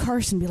 Johnny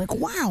Carson be like,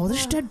 "Wow,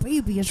 this dead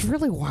baby is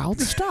really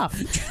wild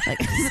stuff." Like,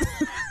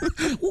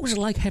 what was it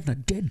like having a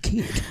dead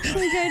kid? Like,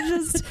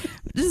 I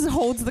just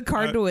holds the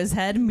card to his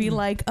head and be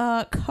like,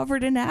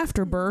 covered in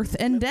afterbirth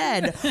and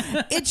dead.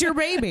 It's your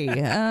baby.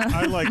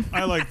 I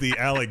like the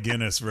Alec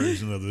Guinness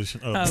version of this.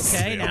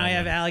 Okay, now I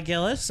have Alec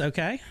Gillis.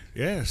 Okay.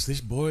 Yes,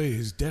 this boy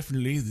is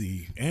definitely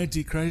the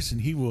Antichrist,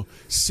 and he will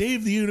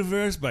save the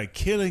universe by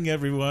killing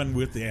everyone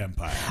with the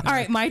Empire. All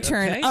right, my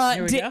turn.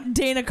 Okay,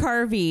 Dana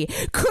Carvey.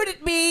 Could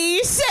it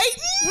be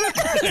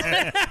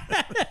Satan?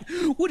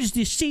 What is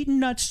this, Satan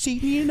not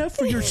Satan enough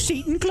for your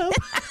Satan club?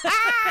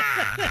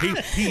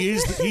 he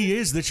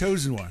is the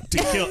chosen one to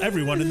kill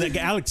everyone in the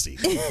galaxy.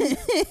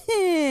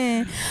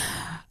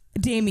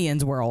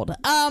 Damien's World.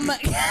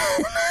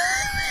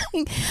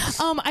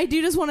 I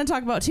do just want to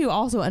talk about too.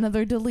 Also,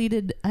 another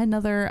deleted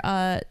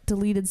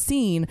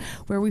scene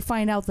where we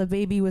find out the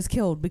baby was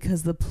killed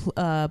because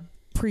the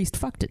priest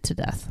fucked it to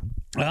death.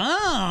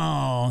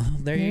 Oh,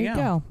 there you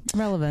go.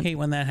 Relevant. Hate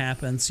when that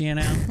happens. You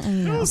know,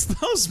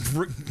 those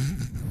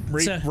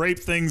rape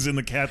things in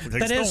the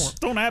Catholic things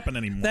don't happen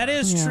anymore. That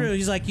is true.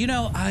 He's like,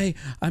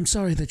 I'm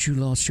sorry that you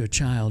lost your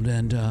child,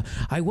 and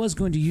I was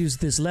going to use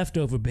this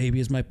leftover baby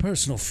as my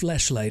personal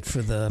fleshlight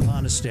for the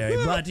monastery.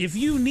 But if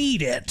you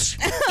need it,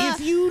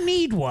 if you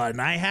need one,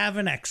 I have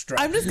an extra.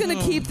 I'm just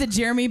gonna keep the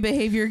Jeremy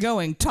behavior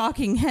going.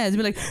 Talking heads,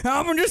 be like,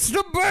 I'm just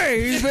a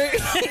baby.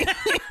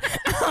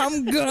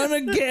 I'm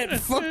gonna get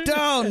fucked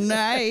all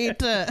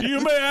night.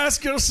 You may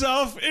ask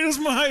yourself, is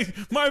my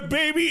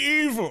baby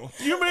evil?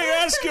 You may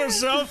ask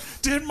yourself,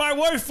 did my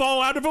wife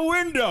fall out of a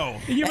window?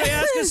 You may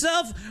ask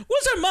yourself,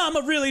 was her mom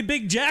a really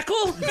big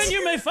jackal? And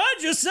you may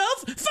find yourself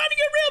finding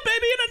a real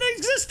baby in an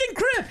existing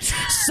crypt.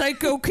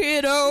 Psycho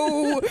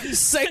kiddo,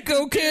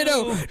 psycho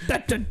kiddo.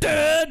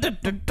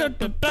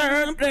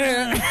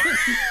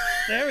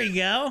 There we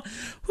go.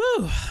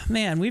 Whew,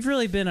 man, we've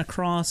really been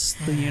across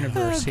the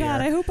universe here. Oh, God,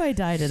 I hope I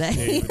die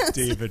today.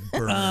 David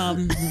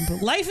Byrne.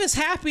 Life is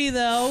happy,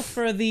 though,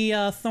 for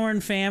the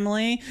Thorne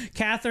family.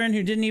 Catherine,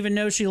 who didn't even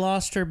know she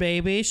lost her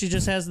baby, she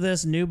just has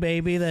this new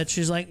baby that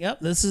she's like,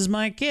 yep, this is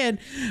my kid.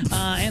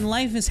 And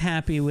life is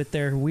happy with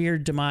their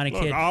weird demonic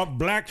kid. Our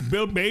black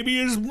baby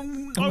is oh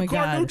my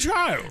God. New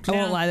child. I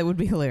won't lie, that would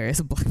be hilarious.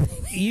 A black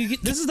baby.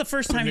 This is the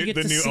first time you get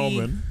to see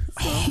Omen.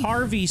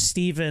 Harvey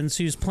Stevens,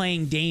 who's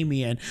playing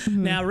Damien.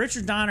 Mm-hmm. Now,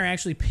 Richard Donner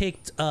actually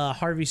picked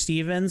Harvey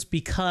Stevens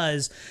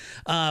because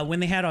when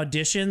they had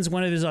auditions,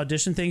 one of his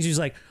audition things, he was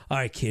like, all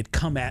right, kid,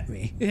 come at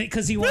me.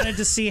 Because he wanted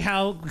to see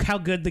how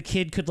good the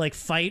kid could, like,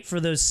 fight for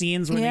those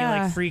scenes when he,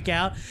 like, freak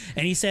out.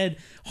 And he said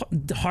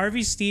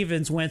Harvey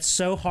Stevens went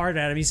so hard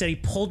at him. He said he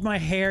pulled my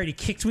hair and he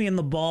kicked me in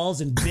the balls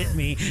and bit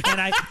me.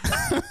 And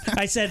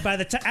I said,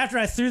 after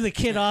I threw the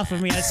kid off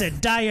of me, I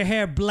said, dye your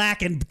hair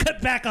black and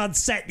cut back on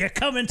set. You're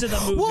coming to the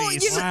movies. Well,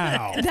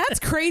 wow.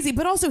 That's crazy.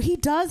 But also, he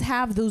does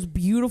have those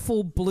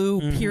beautiful blue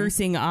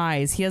piercing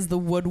eyes. He has the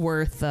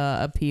Woodworth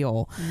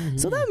appeal.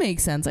 So that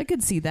makes sense. I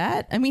could see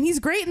that. I mean, he's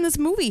great in this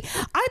movie.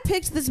 I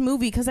picked this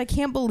movie because I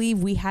can't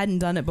believe we hadn't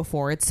done it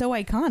before. It's so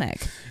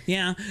iconic.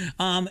 Yeah.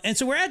 And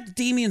so we're at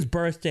Damien's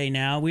birthday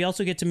now. We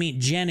also get to meet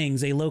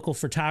Jennings, a local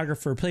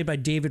photographer played by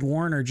David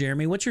Warner.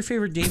 Jeremy, what's your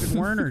favorite David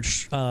Warner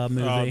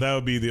movie? That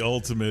would be the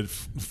ultimate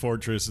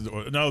fortress.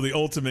 No, the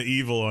ultimate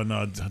evil on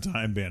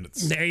Time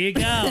Bandits. There you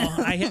go.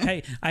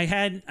 I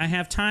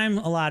have time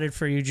allotted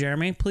for you,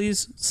 Jeremy.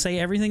 Please say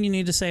everything you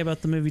need to say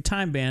about the movie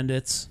Time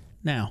Bandits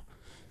now.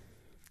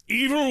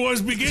 Evil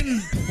was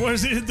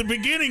at the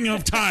beginning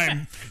of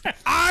time.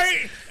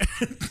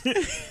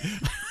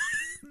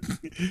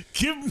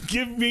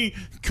 Give me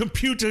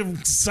computer. Now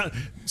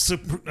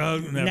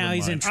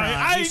he's in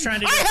Tron. He's trying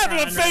to do I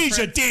have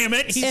aphasia, damn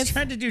it! He's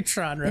trying to do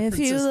Tron references.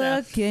 If you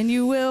look and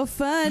you will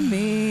find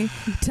me,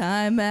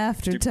 time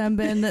after time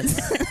bandits.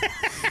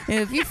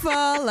 If you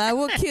fall, I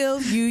will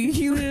kill you.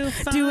 You will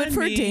do it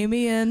for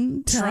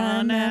Damien.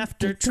 Tron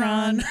after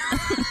Tron.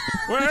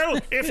 Well,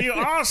 if you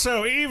are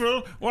so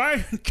evil,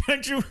 why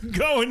can't you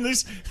go in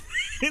this?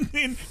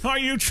 Are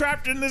you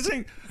trapped in this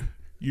thing?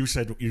 You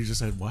just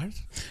said what?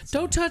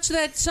 Don't touch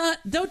that son.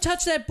 Don't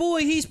touch that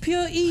boy. He's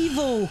pure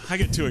evil. I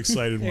get too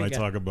excited when I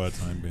talk about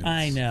Time Bandits.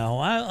 I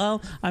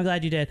know. I'm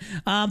glad you did.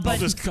 But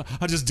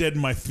I'll just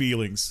deaden my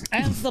feelings.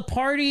 As the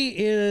party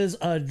is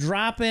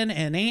dropping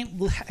and I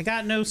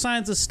got no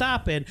signs of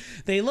stopping,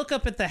 they look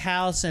up at the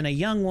house and a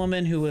young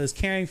woman who was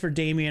caring for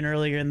Damien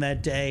earlier in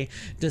that day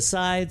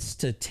decides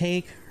to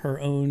take her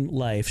own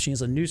life. She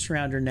has a noose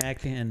around her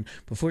neck, and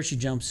before she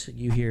jumps,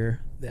 you hear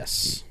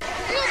this.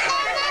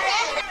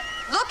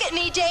 Look at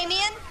me,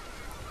 Damien.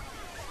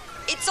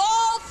 It's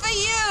all for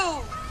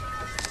you.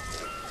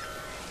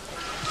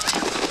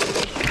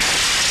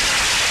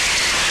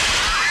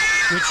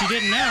 Which you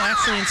didn't know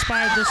actually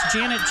inspired this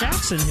Janet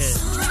Jackson hit.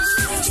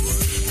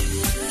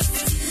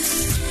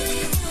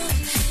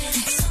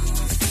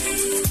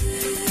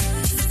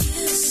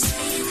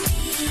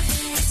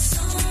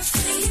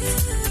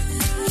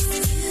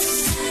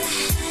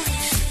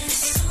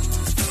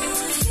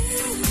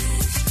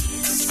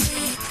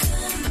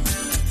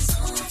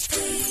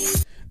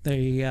 There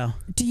you go.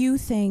 Do you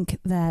think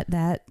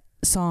that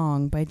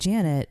song by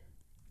Janet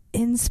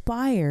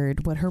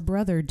inspired what her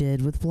brother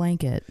did with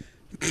Blanket?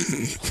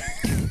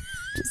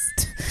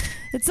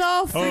 It's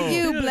all for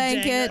you,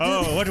 Blanket.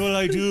 Oh, what will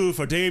I do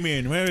for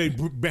Damien? Where I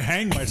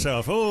hang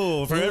myself?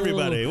 Oh, for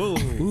everybody.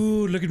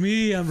 Ooh, look at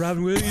me. I'm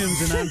Robin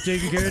Williams, and I'm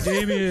taking care of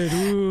Damien.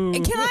 Ooh.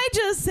 Can I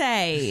just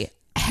say,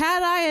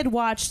 had I had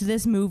watched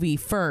this movie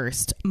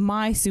first,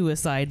 my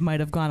suicide might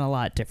have gone a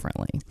lot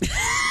differently.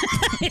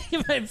 You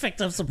might have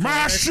picked up some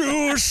my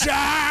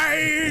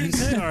suicide.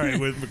 All right,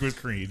 with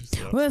Creed.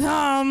 So. With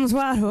arms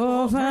wide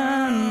open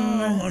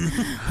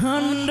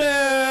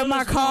under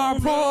my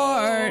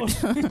carport.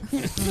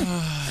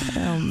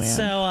 Oh man!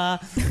 So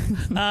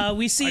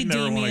we see I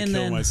never Damien. want to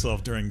kill then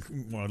myself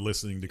while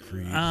listening to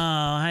Creed. Oh,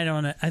 I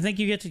don't know. I think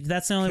you get to.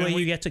 That's the only way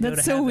you get to go to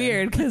That's heaven. so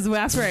weird because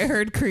after I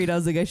heard Creed, I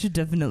was like, I should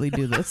definitely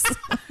do this.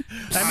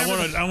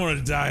 I want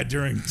to die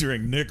during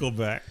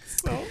Nickelback.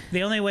 So.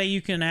 The only way you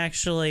can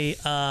actually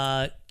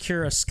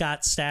cure a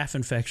Scott staph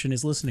infection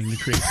is listening to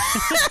Creed.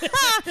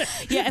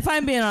 Yeah, if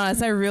I'm being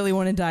honest, I really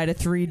want to die to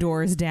 3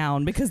 Doors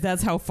Down because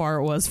that's how far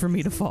it was for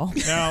me to fall.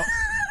 Now,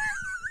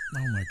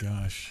 oh my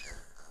gosh.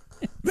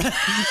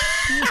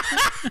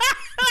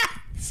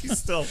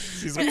 She's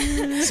like,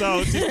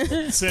 so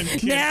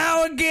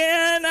now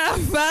again I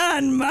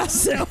find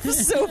myself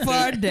so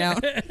far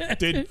down.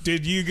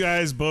 Did you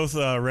guys both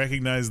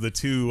recognize the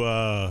two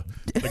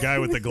The guy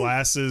with the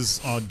glasses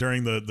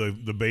during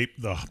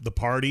the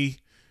party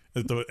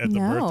at the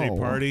birthday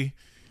party.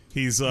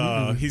 He's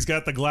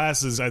got the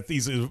glasses.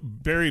 He's a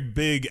very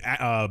big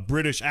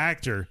British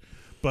actor,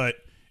 but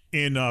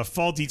in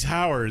Fawlty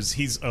Towers,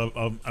 he's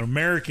an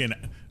American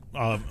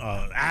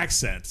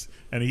accent,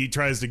 and he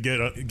tries to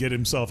get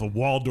himself a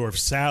Waldorf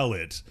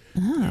salad.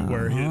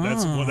 Where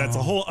that's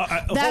a whole.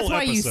 That's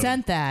why you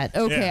sent that.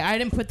 Okay, I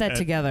didn't put that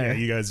together. Yeah,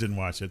 you guys didn't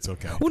watch it. It's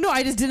okay. Well, no,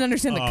 I just didn't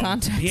understand the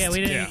context. Yeah, we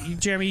didn't. Yeah.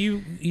 Jeremy,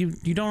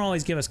 you don't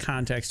always give us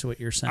context to what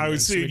you're saying. I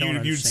would say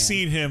you'd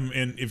seen him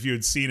if you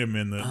had seen him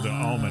in the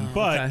Omen,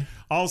 but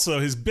also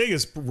his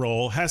biggest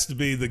role has to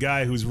be the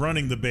guy who's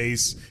running the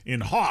base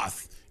in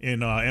Hoth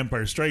in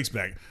Empire Strikes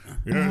Back.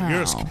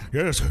 Yes.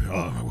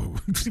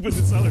 With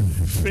this other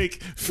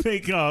fake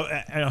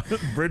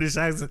British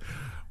accent.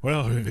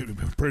 Well,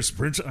 Prince,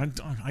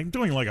 I'm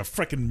doing like a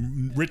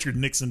freaking Richard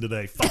Nixon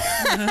today. Fuck.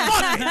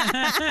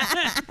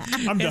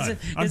 I'm done.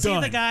 Is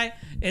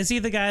he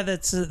the guy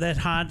that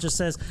Han just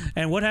says,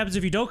 and what happens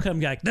if you don't come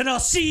back? Then I'll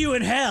see you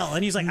in hell.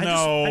 And he's like, I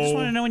just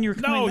want to know when you're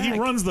coming back. No, he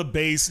runs the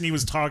base, and he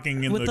was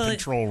talking in the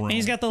control room. And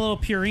he's got the little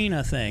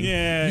Purina thing.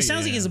 Yeah, he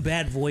sounds like he has a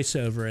bad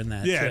voiceover in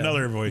that. Yeah, too.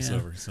 Another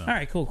voiceover. Yeah. So. All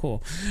right,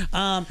 cool.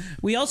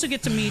 We also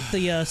get to meet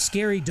the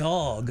scary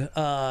dog,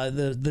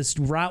 this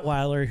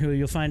Rottweiler, who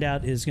you'll find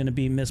out is going to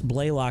be Miss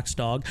Blaylock's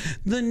dog,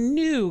 the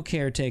new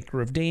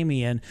caretaker of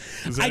Damien.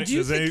 Does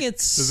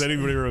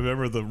anybody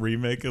remember the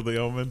remake of The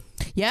Omen?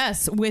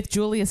 Yes, with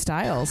Julia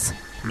Stiles.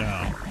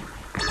 No,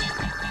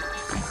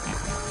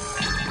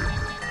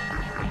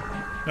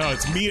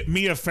 it's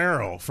Mia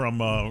Farrow from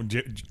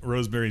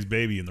Rosemary's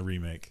Baby in the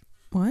remake.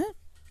 What?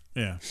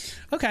 Yeah.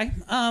 Okay.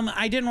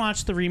 I didn't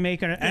watch the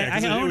remake.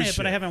 I own it,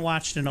 but I haven't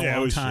watched it in a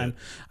long time. Shit.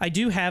 I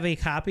do have a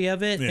copy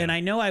of it, and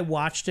I know I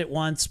watched it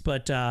once,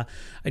 but I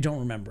don't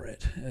remember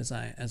it as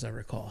I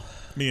recall.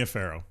 Mia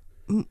Farrow,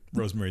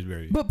 Rosemary's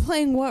Baby. But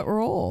playing what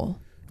role?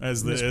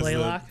 As the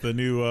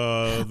new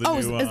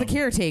as the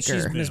caretaker.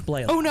 She's Miss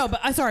Blaylock. Oh no, but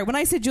I'm sorry. When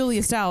I said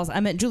Julia Stiles, I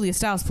meant Julia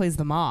Stiles plays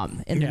the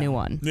mom in the new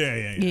one.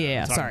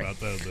 Yeah. Sorry about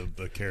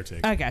the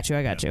caretaker. I got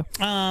you.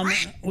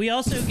 We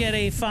also get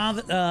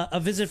a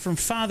visit from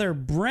Father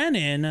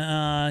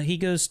Brennan. He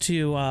goes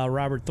to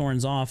Robert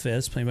Thorne's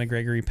office, played by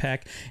Gregory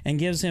Peck, and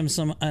gives him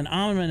an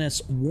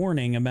ominous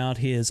warning about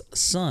his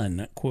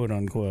son, quote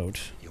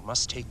unquote. You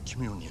must take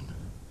communion,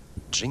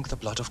 drink the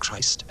blood of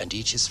Christ, and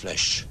eat his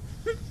flesh.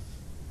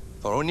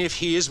 For only if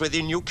he is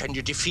within you can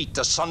you defeat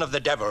the son of the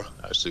devil.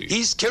 I see.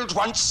 He's killed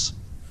once.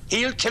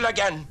 He'll kill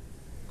again.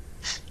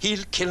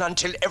 He'll kill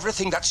until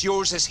everything that's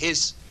yours is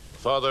his.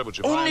 Father, would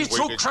you Only mind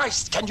through waiting?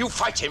 Christ can you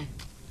fight him.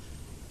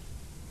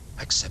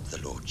 Accept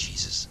the Lord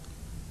Jesus.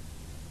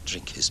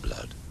 Drink his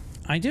blood.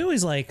 I do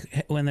always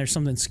like when there's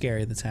something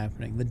scary that's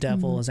happening. The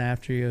devil is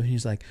after you. And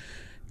he's like,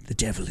 the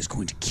devil is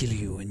going to kill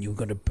you and you're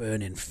going to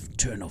burn in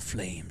eternal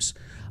flames.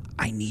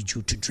 I need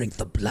you to drink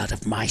the blood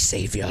of my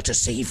Savior to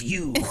save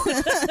you.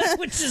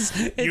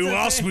 You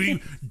must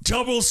be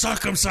double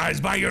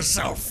circumcised by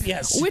yourself.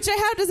 Yes. Which I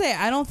have to say,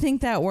 I don't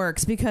think that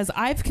works because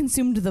I've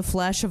consumed the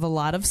flesh of a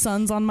lot of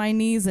sons on my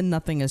knees and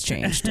nothing has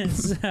changed.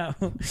 So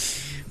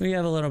we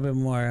have a little bit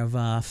more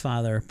of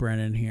Father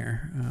Brennan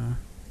here.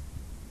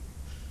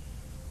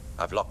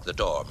 I've locked the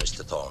door,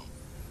 Mr. Thorne.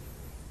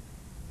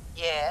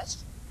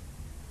 Yes?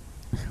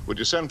 Would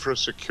you send for a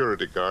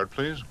security guard,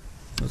 please?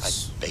 I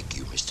beg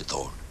you, Mr.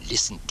 Thorne,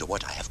 listen to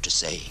what I have to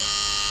say.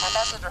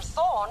 Ambassador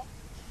Thorne?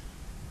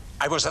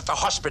 I was at the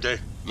hospital,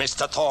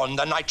 Mr. Thorne,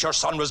 the night your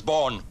son was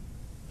born.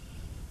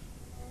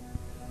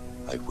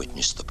 I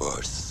witnessed the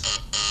birth.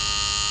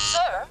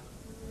 Sir?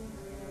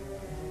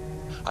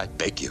 I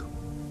beg you.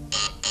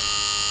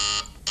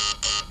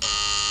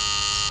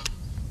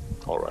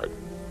 All right.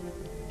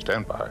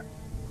 Stand by.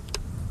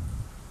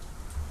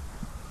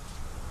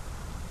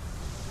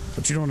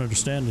 What you don't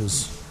understand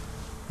is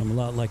I'm a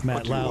lot like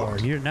Matt Lauer.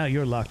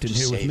 You're locked in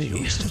here with me.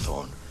 Mr.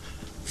 Thorne.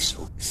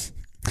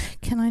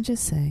 Can I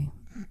just say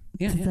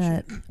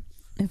that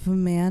if a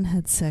man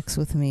had sex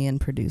with me and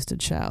produced a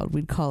child,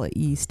 we'd call it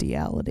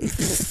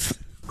yeastiality.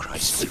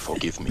 Christ will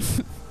forgive me.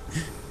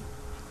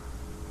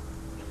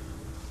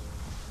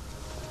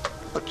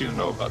 What do you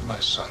know about my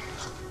son?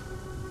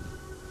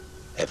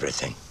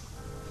 Everything.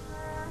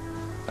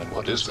 And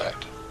what is that?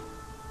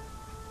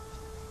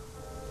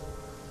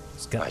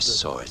 I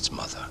saw its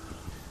mother.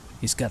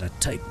 He's got a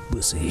tight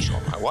pussy. You saw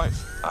my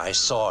wife. I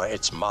saw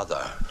its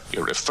mother.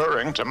 You're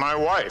referring to my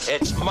wife.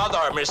 Its mother,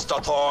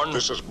 Mr. Thorne.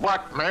 This is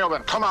blackmail,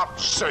 then come out and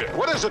say it.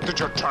 What is it that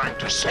you're trying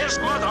to say? His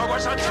mother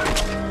was a...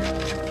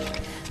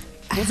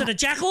 Was it a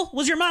jackal?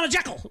 Was your mom a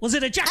jackal? Was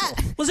it a jackal?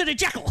 Was it a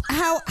jackal?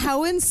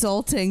 How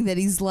insulting that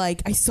he's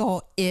like, I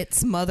saw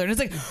its mother. And it's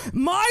like,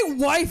 my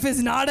wife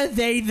is not a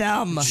they,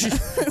 them.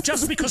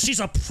 Just because she's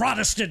a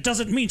Protestant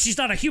doesn't mean she's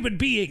not a human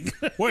being.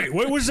 Wait,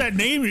 what was that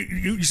name?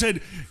 You said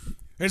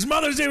his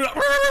mother's name.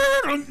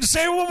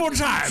 Say it one more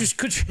time.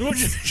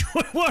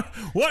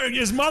 What?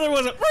 His mother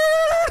was a.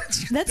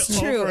 That's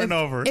true. Over and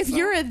over. If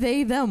you're a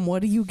they, them,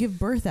 what do you give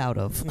birth out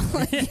of?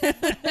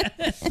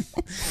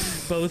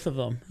 both of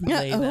them.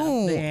 They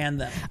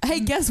and them. Hey,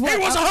 guess what? He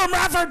was a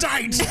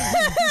hermaphrodite.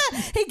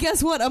 Hey,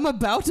 guess what? I'm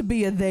about to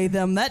be a they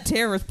them. That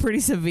tear was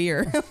pretty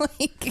severe.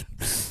 Like,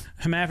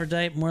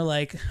 hermaphrodite, more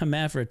like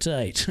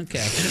hermaphrodite.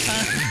 Okay.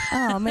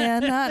 Oh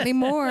man, not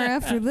anymore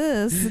after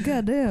this.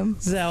 Goddamn.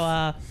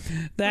 So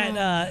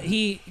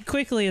he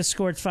quickly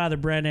escorts Father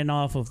Brennan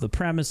off of the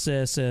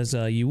premises, as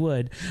you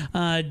would.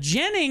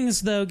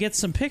 Jennings, though, gets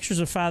some pictures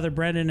of Father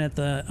Brennan at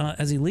the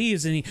as he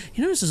leaves, and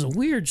he notices a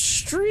weird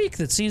streak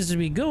that seems to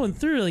be going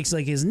through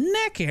like his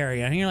neck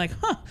area, and you're like,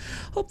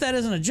 hope that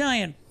isn't a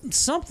giant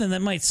something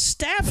that might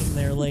stab him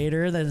there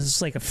later. That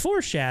is like a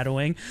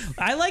foreshadowing.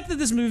 I like that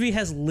this movie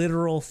has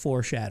literal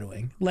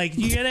foreshadowing. Like,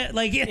 you get it?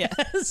 Like, it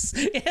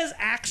has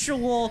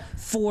actual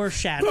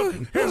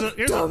foreshadowing. Here's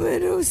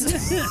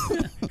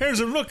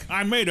a look.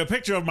 I made a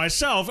picture of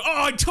myself.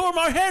 Oh, I tore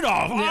my head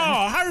off. Yeah.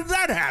 Oh, how did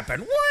that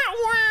happen?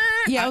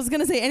 Yeah, I was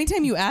gonna say,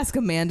 anytime you ask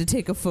a man to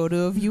take a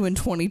photo of you in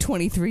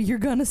 2023, you're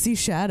gonna see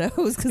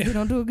shadows because they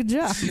don't do a good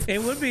job.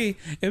 It would be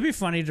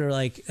funny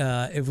to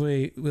if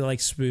we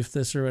like spoof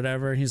this or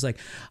whatever. And he's like,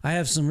 I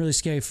have some really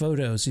scary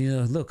photos.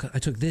 Look, I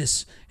took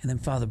this, and then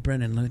Father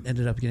Brennan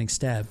ended up getting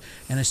stabbed,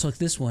 and I took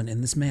this one,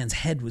 and this man's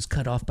head was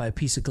cut off by a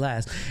piece of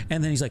glass.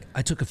 And then he's like,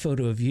 I took a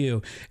photo of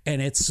you,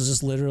 and it's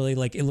just literally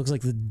like it looks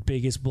like the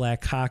biggest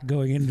black cock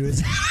going into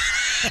his.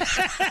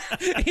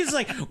 He's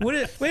like,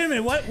 wait a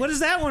minute, what does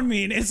that one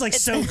mean? It's like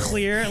so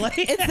clear. Like,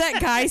 it's that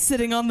guy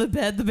sitting on the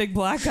bed, the big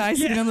black guy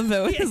sitting on the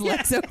bed with his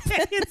legs open.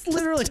 It's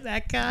literally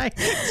that guy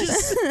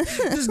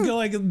just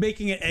going,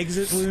 making an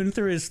exit wound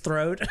through his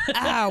throat.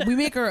 Ow, we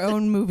make our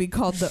own movie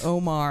called The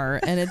Omar,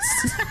 and it's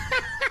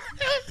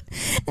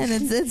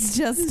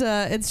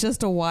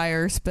just a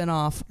Wire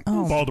spinoff.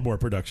 Oh. Baltimore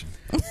production.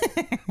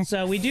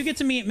 So we do get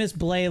to meet Miss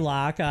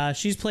Blaylock.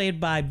 She's played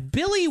by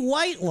Billy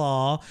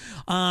Whitelaw,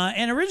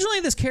 and originally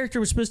this character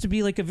was supposed to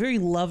be like a very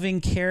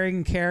loving,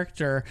 caring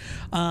character,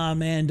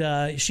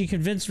 and she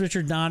convinced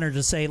Richard Donner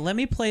to say, let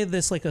me play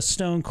this like a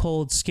stone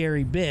cold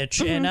scary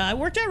bitch, and it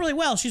worked out really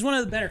well. She's one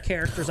of the better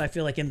characters, I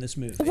feel like, in this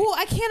movie. Well,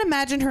 I can't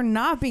imagine her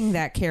not being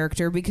that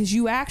character, because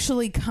you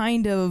actually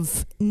kind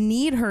of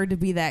need her to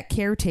be that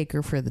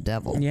caretaker for the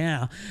devil.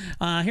 Yeah.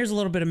 Here's a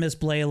little bit of Miss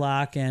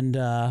Blaylock, and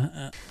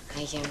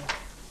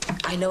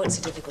I know it's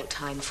a difficult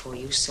time for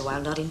you, so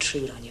I'll not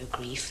intrude on your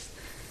grief.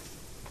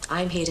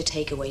 I'm here to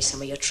take away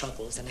some of your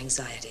troubles and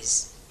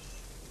anxieties.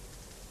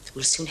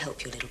 We'll soon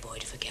help your little boy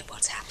to forget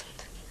what's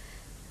happened.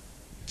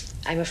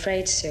 I'm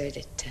afraid, sir,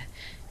 that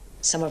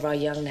some of our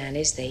young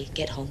nannies, they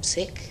get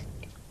homesick.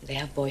 They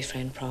have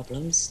boyfriend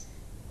problems.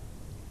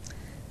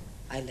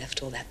 I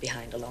left all that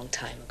behind a long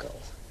time ago.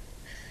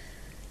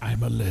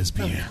 I'm a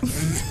lesbian.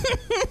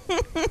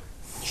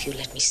 If you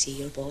let me see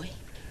your boy.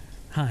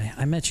 Hi,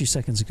 I met you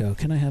seconds ago.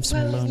 Can I have some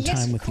alone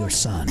time with your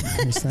son?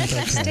 Is that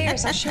okay?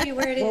 Upstairs, I'll show you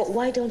where it is. Well,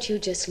 why don't you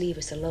just leave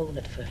us alone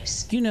at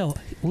first? You know,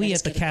 we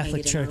at the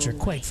Catholic Church are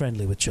quite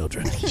friendly with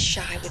children. He's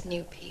shy with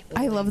new people.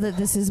 I love that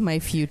this is my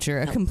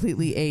future, a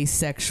completely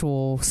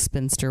asexual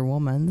spinster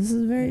woman. This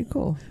is very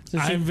cool.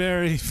 I'm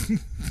very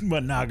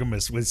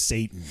monogamous with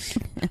Satan.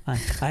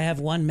 I have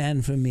one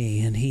man for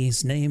me, and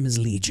his name is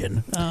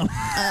Legion.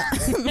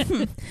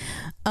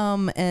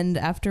 And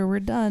after we're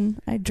done,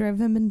 I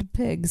drive him into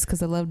pigs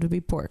because I love to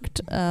be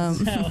porked.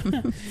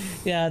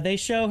 Yeah, they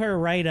show her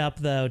right up,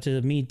 though,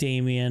 to meet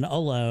Damien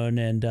alone,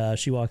 and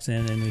she walks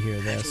in, and we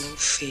hear this. Have no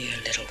fear,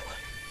 little one.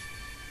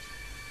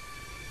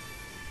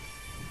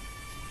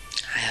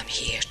 I am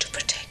here to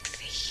protect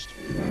thee.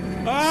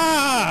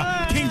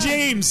 King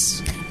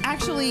James!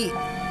 Actually,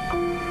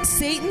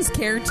 Satan's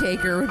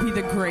Caretaker would be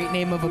the great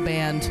name of a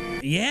band.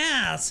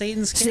 Yeah,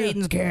 Satan's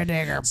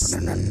Caretaker.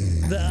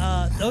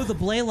 The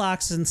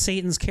Blaylocks and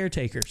Satan's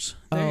Caretakers.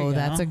 There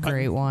that's a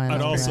great one.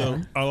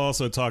 I'll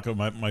also talk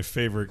about my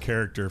favorite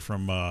character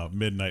from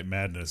Midnight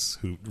Madness,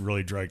 who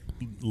really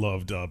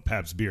loved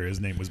Pabst beer. His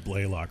name was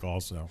Blaylock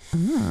also.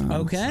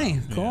 Okay,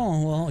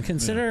 cool. Well,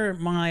 consider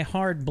my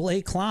hard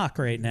Blaylock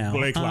right now.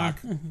 Blaylock.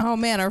 Oh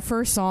man, our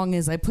first song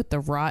is "I Put the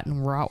Rot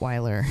in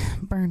Rottweiler."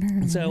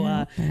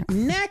 So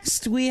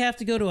next we have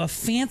to go to a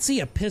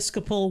fancy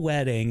Episcopal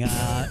wedding,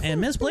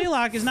 and Miss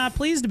Blaylock is not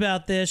pleased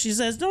about this. She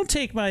says, "Don't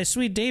take my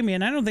sweet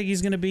Damien. I don't think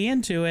he's going to be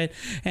into it."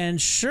 And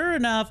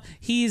sure enough,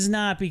 he's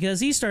not,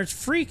 because he starts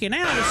freaking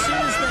out as soon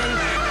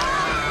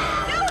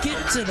as they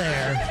get to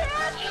there.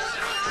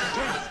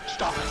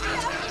 Stop it.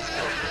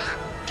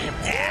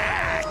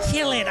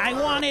 Kill it. I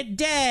want it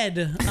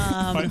dead.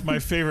 My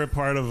favorite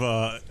part of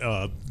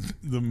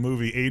the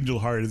movie Angel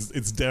Heart is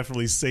it's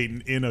definitely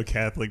Satan in a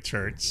Catholic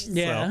church.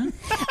 Yeah.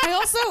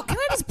 So. Can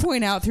I just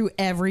point out through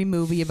every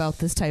movie about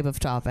this type of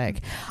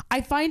topic,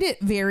 I find it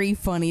very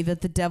funny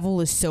that the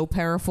devil is so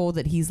powerful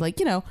that he's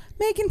like,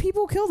 making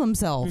people kill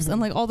themselves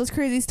and like all this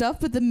crazy stuff.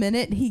 But the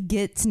minute he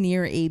gets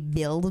near a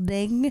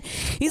building,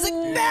 he's like,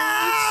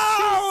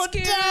 no,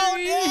 don't.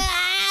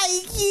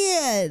 I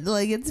can't.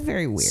 Like, it's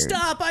very weird.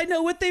 Stop. I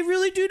know what they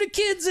really do to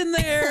kids in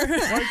there.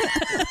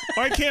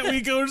 Why can't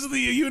we go to the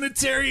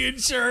Unitarian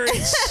church?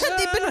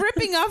 They've been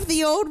ripping off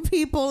the old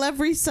people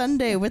every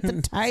Sunday with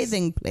the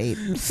tithing plate.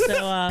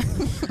 So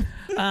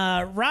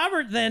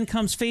Robert then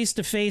comes face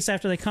to face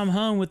after they come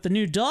home with the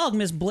new dog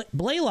Miss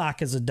Blaylock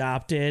has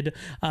adopted.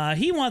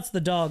 He wants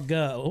the dog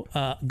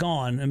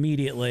gone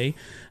immediately.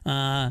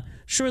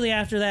 Shortly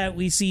after that,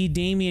 we see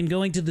Damien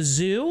going to the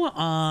zoo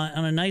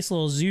on a nice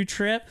little zoo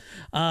trip.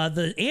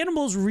 The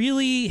animals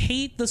really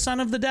hate the son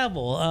of the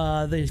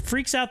devil. They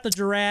freaks out the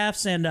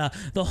giraffes and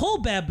the whole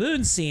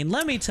baboon scene.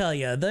 Let me tell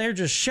you, they're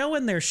just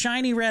showing their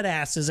shiny red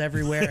asses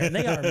everywhere, and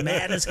they are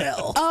mad as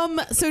hell.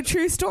 So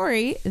true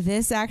story.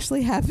 This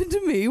actually happened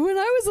to me when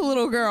I was a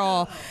little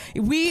girl.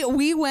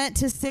 We went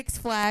to Six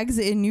Flags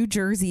in New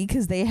Jersey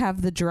because they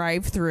have the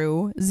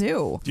drive-through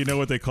zoo. Do you know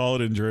what they call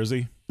it in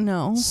Jersey?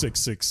 No.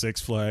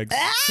 666 flags.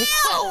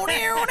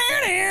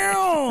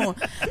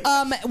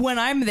 When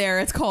I'm there,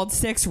 it's called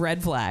Six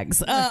Red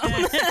Flags.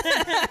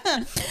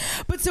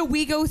 But so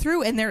we go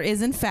through, and there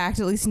is, in fact,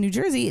 at least in New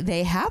Jersey,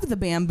 they have the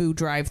baboon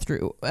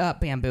drive-through.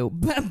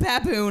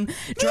 Baboon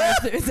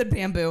drive-through. It's a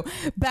bamboo.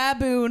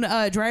 Baboon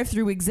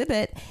drive-through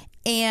exhibit.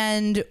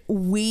 And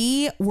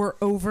we were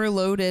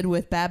overloaded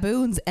with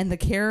baboons, and the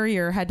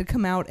carrier had to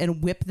come out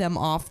and whip them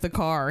off the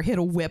car, hit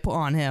a whip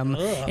on him.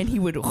 Ugh. And he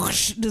would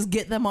whoosh, just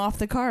get them off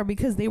the car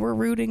because they were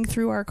rooting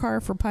through our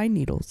car for pine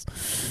needles.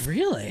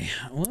 Really?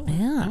 Well,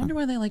 yeah. I wonder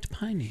why they liked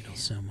pine needles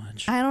so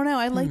much. I don't know.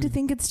 I'd like to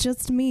think it's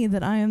just me,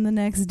 that I am the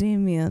next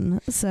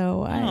Damien.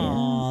 So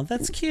Aw,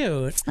 that's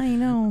cute. I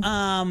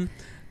know.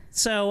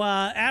 So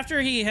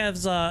after he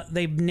has,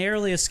 they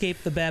narrowly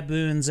escaped the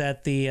baboons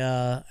at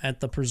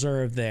the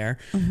preserve there.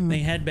 Mm-hmm. They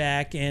head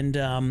back, and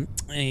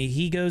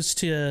he goes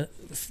to.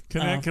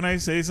 Can I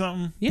say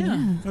something?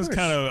 Yeah, it was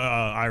kind of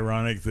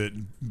ironic that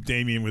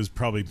Damien was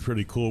probably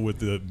pretty cool with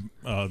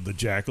the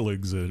jackal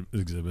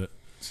exhibit.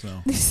 So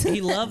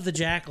he loved the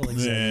jackal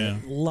exhibit. Yeah.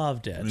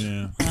 Loved it.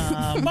 Yeah.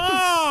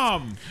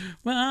 Mom!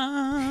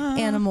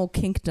 Animal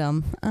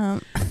kinkdom.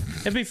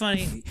 It'd be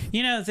funny.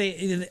 You know,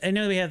 I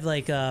know we have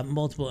like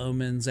multiple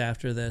Omens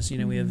after this. You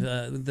know, we have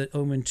the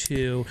Omen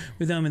 2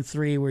 with Omen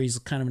 3 where he's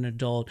kind of an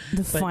adult.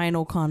 The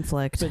final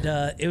conflict.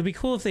 But it would be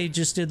cool if they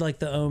just did like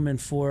the Omen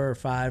 4 or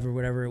 5 or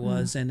whatever it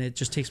was, and it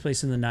just takes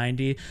place in the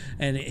 90s,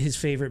 and his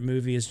favorite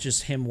movie is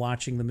just him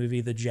watching the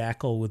movie The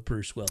Jackal with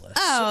Bruce Willis.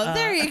 Oh,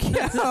 there you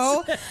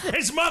go.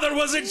 His mother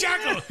was a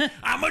jackal.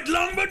 I'm a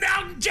lumber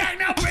dog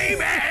jackal,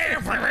 baby.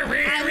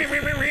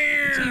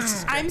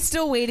 I'm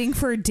still waiting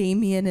for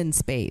Damien in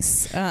space.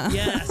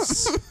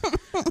 Yes.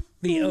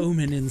 The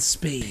Omen in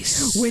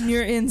space. When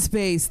you're in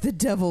space, the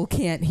devil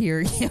can't hear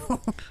you.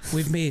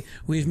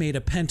 We've made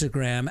a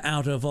pentagram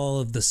out of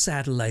all of the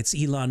satellites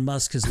Elon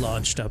Musk has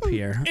launched up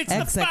here.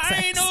 It's the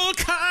final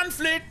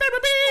conflict.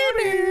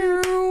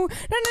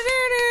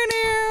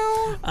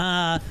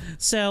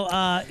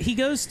 So he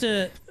goes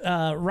to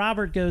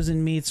Robert goes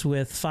and meets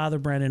with Father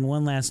Brennan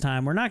one last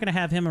time. We're not going to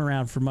have him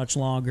around for much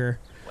longer.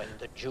 When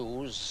the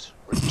Jews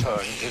return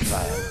to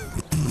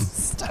Zion,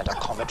 and a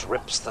comet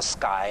rips the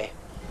sky,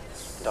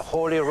 the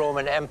Holy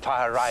Roman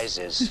Empire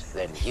rises,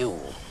 then you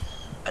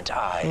and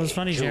I, Well, it's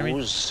funny, Jeremy.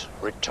 Jews,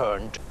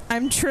 returned.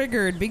 I'm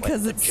triggered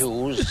because When the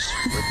Jews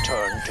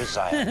return to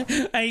Zion.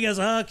 And he goes,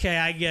 okay,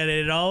 I get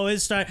it. It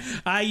always starts.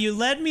 You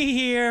led me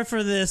here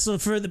for this,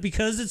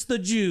 because it's the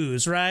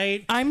Jews,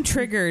 right? I'm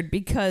triggered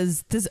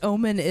because this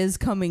omen is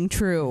coming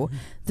true.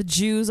 The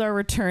Jews are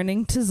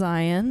returning to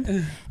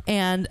Zion,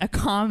 and a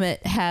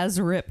comet has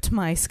ripped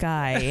my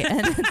sky,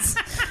 and it's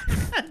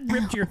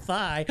ripped your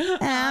thigh.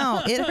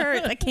 Ow! It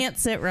hurts. I can't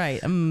sit right.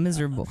 I'm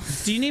miserable.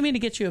 Do you need me to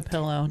get you a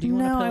pillow? Do you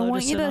want a pillow I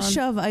want you to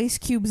shove ice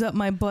cubes up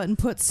my butt and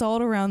put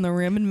salt around the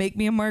rim and make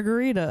me a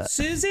margarita.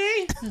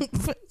 Susie?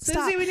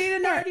 Susie, we need a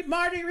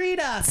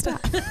margarita.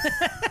 Stop.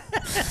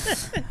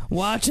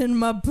 Watching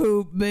my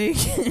poop,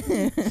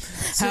 bacon.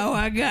 How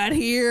I got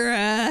here,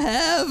 I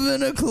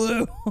haven't a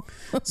clue.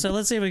 So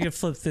let's see if we can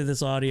flip through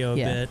this audio a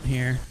bit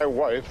here. My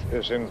wife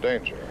is in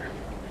danger.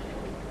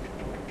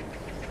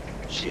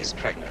 She is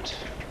pregnant.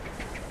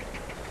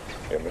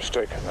 You're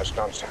mistaken. That's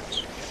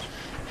nonsense.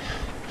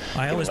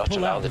 I always will not pull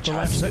allow out the at the child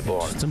last to be second.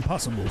 born. It's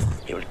impossible.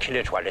 He will kill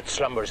it while it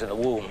slumbers in the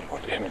womb.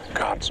 What in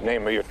God's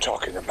name are you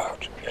talking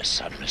about? Your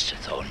son, Mr.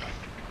 Thorne.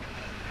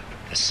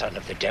 The son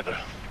of the devil.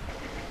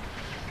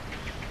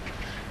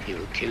 He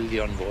will kill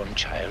the unborn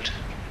child.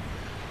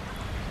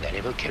 Then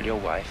he will kill your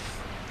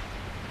wife.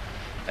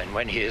 And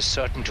when he is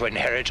certain to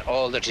inherit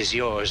all that is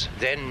yours,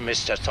 then,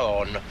 Mr.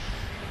 Thorne,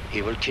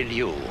 he will kill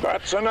you.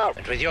 That's enough.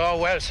 And with your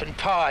wealth and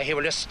power, he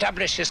will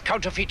establish his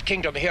counterfeit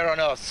kingdom here on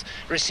Earth,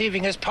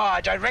 receiving his power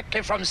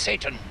directly from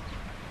Satan.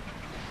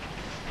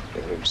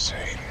 You're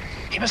insane.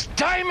 He must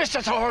die,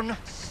 Mr. Thorne.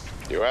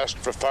 You asked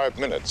for 5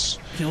 minutes.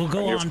 He'll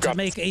go on to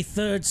make a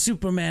third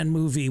Superman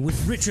movie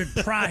with Richard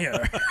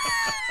Pryor.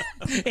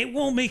 It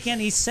won't make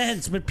any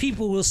sense, but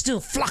people will still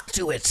flock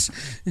to it.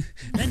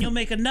 Then you'll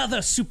make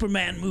another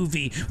Superman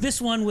movie. This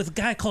one with a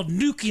guy called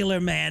Nuclear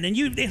Man, and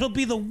it'll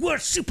be the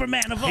worst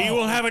Superman of all. He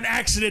will have an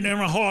accident in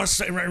a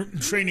horse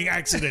training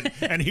accident,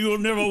 and he will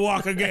never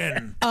walk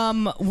again.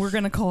 We're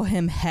gonna call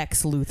him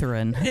Hex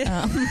Lutheran.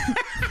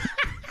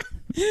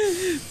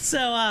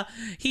 So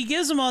he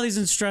gives him all these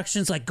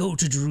instructions, like go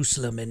to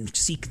Jerusalem and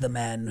seek the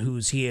man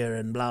who's here,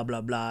 and blah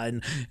blah blah,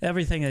 and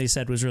everything that he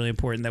said was really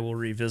important. That we'll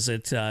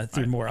revisit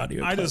through more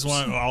audio. I just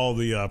want all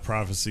the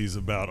prophecies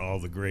about all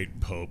the great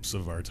popes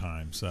of our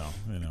time. So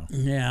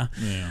Yeah.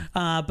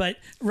 But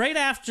right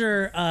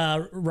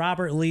after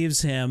Robert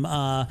leaves him,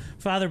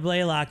 Father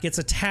Blaylock gets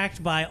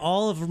attacked by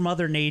all of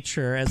Mother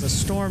Nature as a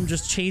storm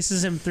just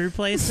chases him through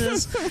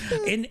places.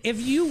 And if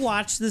you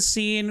watch the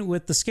scene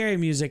with the scary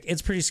music,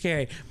 it's pretty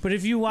scary. But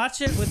if you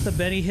watch it with the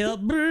Benny Hill,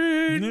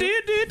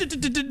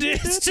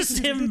 it's just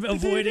him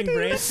avoiding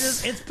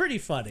branches. It's pretty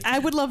funny. I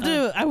would love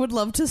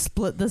to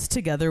split this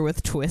together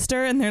with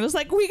Twister, and they're just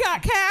like, we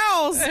got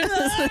cows.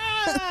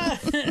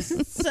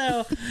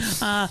 So,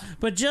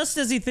 but just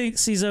as he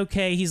thinks he's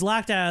okay, he's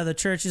locked out of the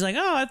church. He's like,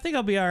 oh, I think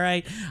I'll be all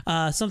right.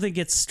 Something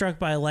gets struck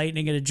by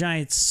lightning, and a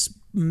giant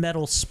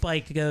metal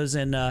spike goes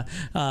and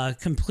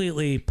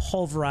completely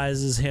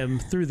pulverizes him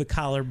through the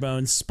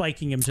collarbone,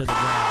 spiking him to the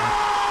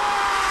ground.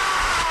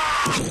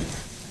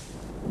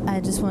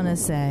 I just want to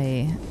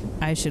say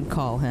I should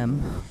call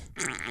him.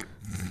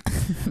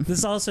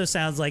 This also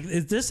sounds like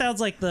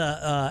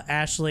the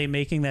Ashley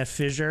making that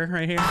fissure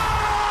right here.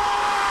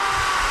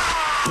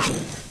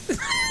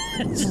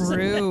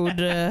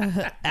 Rude.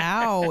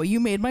 Ow, you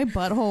made my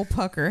butthole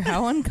pucker.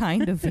 How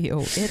unkind of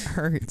you. It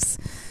hurts.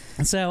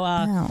 So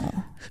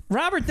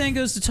Robert then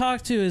goes to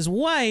talk to his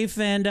wife,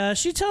 and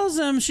she tells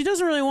him she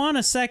doesn't really want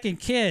a second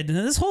kid. And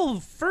this whole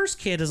first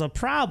kid is a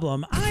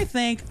problem.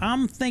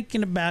 I'm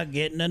thinking about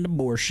getting an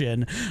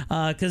abortion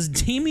because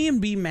Damien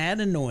be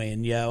mad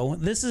annoying, yo.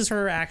 This is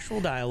her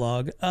actual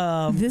dialogue.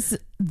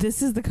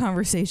 This is the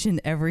conversation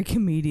every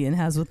comedian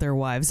has with their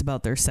wives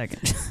about their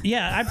second child.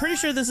 Yeah, I'm pretty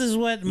sure this is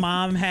what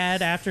Mom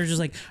had after, just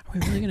like, are we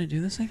really going to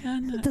do this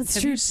again? That's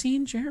Have true. you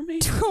seen Jeremy?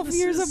 12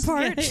 years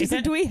apart. Yeah, She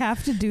said, do we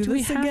have to do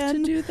this again? Do we have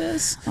to do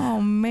this? Oh,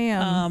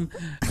 man.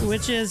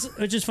 Which is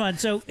fun.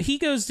 So he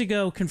goes to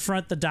go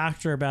confront the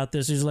doctor about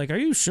this. He's like, are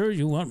you sure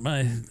you want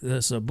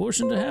this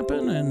abortion to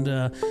happen? And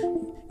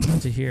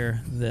to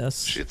hear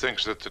this. She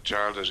thinks that the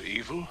child is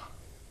evil?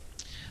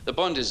 The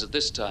point is, at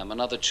this time,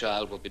 another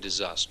child will be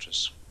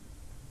disastrous.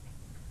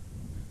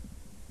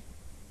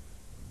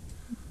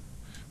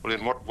 Well,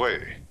 in what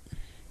way?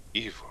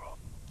 Evil.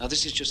 Now,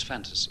 this is just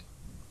fantasy.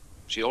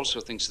 She also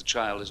thinks the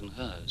child isn't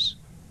hers.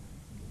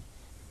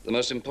 The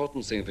most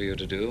important thing for you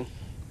to do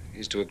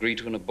is to agree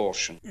to an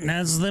abortion.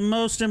 That's the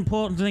most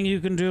important thing you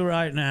can do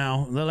right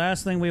now. The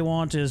last thing we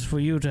want is for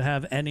you to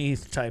have any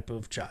type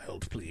of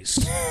child, please.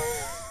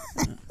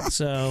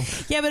 So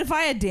yeah, but if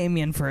I had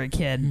Damien for a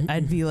kid,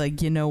 I'd be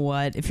like, you know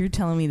what? If you're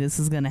telling me this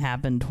is going to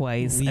happen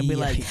twice, I'd be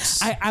like,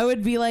 I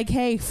would be like,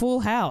 hey,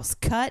 Full House,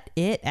 cut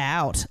it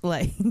out.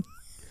 Like.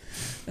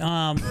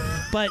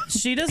 But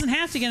she doesn't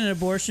have to get an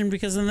abortion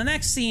because in the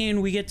next scene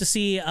we get to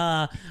see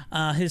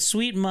his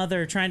sweet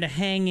mother trying to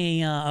hang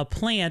a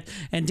plant,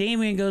 and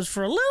Damien goes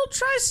for a little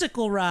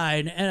tricycle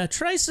ride, and a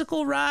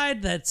tricycle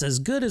ride that's as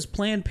good as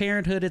Planned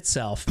Parenthood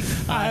itself.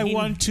 I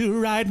want to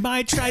ride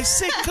my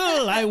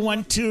tricycle. I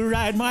want to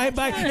ride my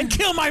bike and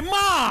kill my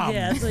mom.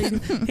 Yeah, so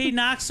he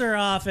knocks her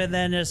off and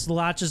then just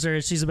launches her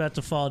as she's about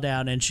to fall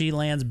down, and she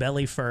lands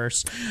belly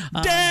first.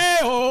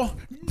 Deo!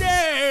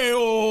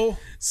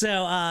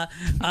 So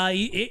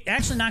it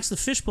actually knocks the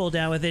fishbowl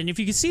down with it. And if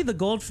you can see the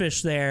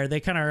goldfish there, they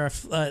kind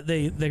of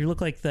they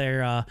look like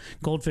they're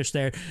goldfish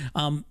there.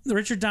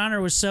 Richard Donner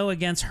was so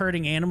against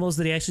hurting animals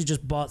that he actually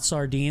just bought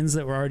sardines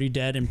that were already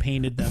dead and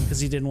painted them because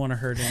he didn't want to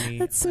hurt any.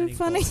 That's so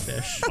funny.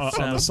 Goldfish.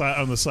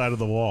 On the side of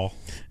the wall.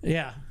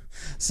 Yeah.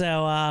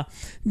 So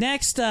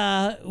next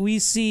we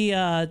see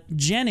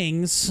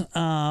Jennings.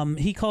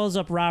 He calls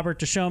up Robert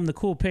to show him the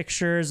cool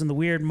pictures and the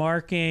weird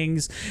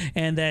markings,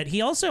 and that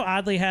he also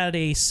oddly had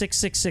a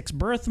 666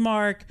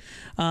 birthmark.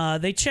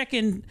 They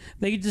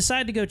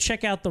decide to go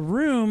check out the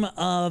room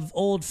of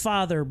old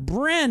Father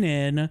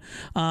Brennan,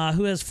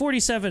 who has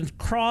 47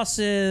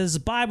 crosses,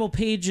 Bible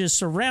pages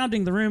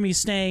surrounding the room he's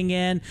staying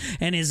in,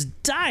 and his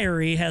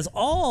diary has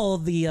all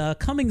the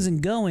comings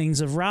and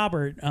goings of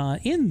Robert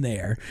in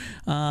there.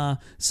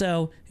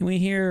 So we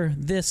hear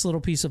this little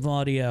piece of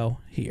audio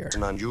here. It's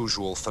an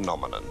unusual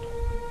phenomenon.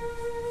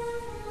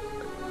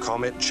 A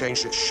comet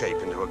changed its shape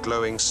into a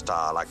glowing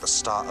star like the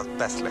Star of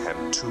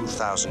Bethlehem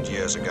 2,000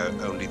 years ago,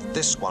 only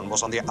this one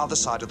was on the other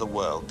side of the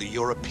world, the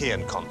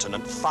European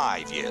continent,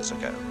 5 years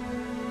ago.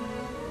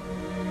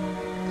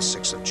 The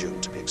 6th of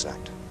June, to be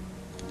exact.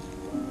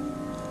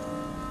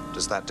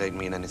 Does that date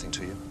mean anything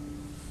to you?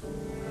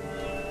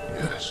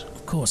 Yes.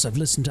 Of course, I've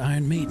listened to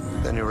Iron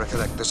Maiden. Then you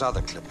recollect this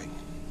other clipping.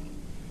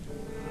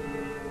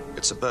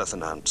 It's a birth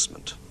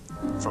announcement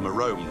from a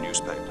Rome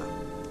newspaper,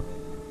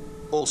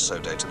 also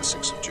dated the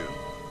 6th of June,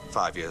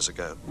 5 years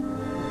ago.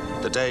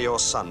 The day your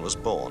son was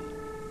born.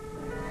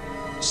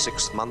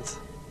 6th month,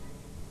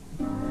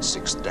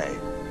 6th day.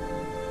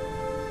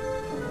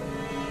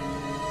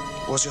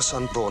 Was your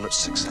son born at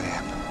 6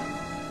 a.m.?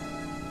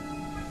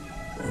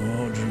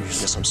 Oh, jeez.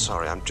 Yes, I'm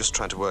sorry. I'm just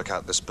trying to work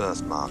out this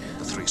birthmark,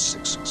 the 3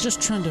 6s.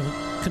 Just trying to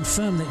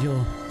confirm that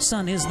your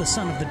son is the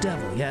son of the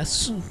devil,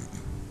 yes?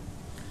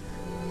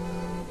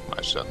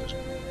 My son is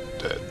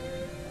dead.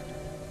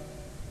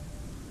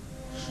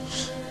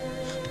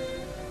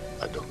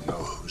 I don't know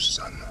whose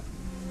son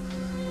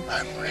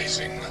I'm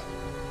raising.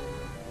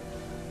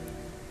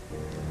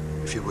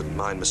 If you wouldn't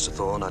mind, Mr.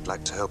 Thorne, I'd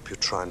like to help you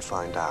try and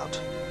find out.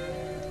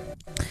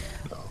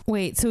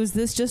 Wait, so is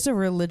this just a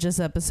religious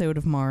episode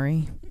of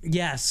Maury?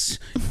 Yes,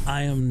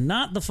 I am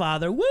not the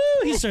father. Woo!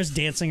 He starts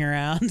dancing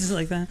around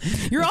like that.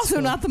 You're also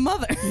not the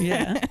mother.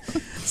 Yeah.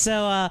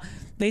 So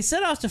they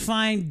set off to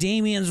find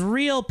Damien's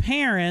real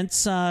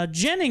parents.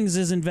 Jennings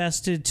is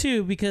invested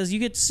too because you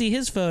get to see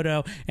his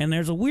photo, and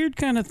there's a weird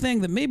kind of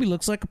thing that maybe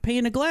looks like a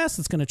pane of glass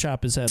that's going to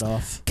chop his head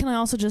off. Can I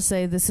also just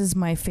say this is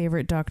my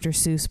favorite Dr.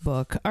 Seuss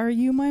book? Are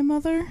You My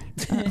Mother?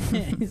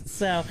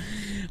 So,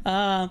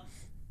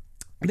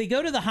 they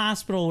go to the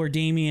hospital where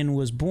Damien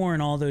was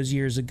born all those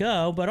years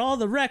ago, but all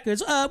the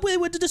records we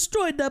were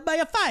destroyed by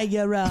a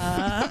fire.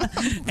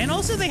 And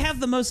also they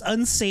have the most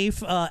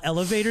unsafe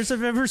elevators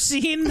I've ever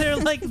seen. They're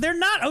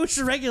not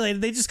OSHA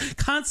regulated. They just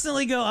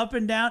constantly go up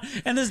and down.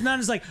 And this nun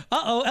is like,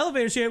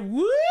 elevators here.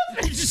 Whoop!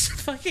 And just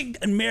fucking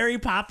Mary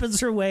Poppins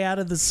her way out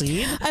of the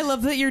scene. I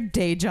love that your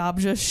day job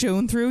just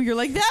shone through. You're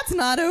like, that's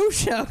not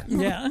OSHA.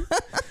 Yeah.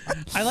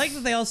 I like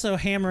that they also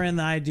hammer in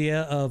the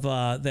idea of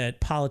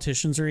that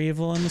politicians are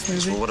evil in this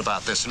movie. Well, what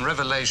about this? In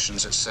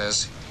Revelations it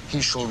says,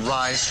 he shall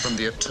rise from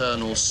the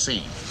eternal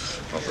sea.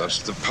 Well,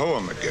 that's the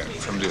poem again.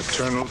 From the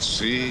eternal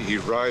sea, he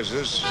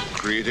rises,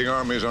 creating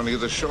armies on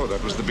either shore.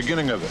 That was the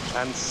beginning of it.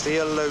 And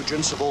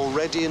theologians have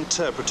already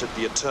interpreted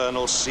the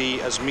eternal sea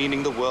as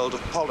meaning the world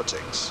of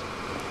politics.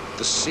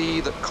 The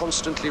sea that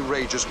constantly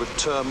rages with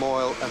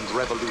turmoil and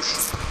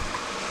revolution.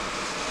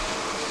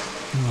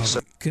 Oh,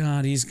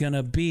 God, he's going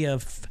to be a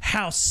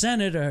House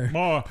Senator.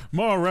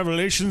 More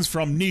revelations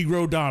from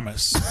Negro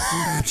Damas.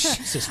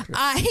 Jesus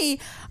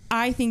Christ.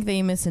 I think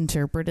they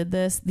misinterpreted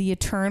this. The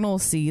eternal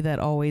sea that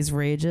always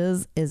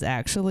rages is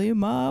actually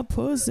my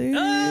pussy.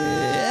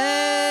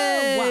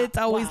 It's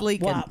always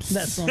leaking. Wop.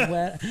 That's so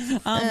wet.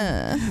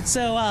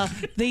 So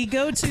they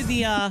go to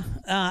the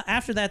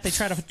after that they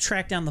try to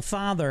track down the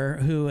father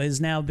who has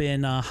now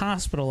been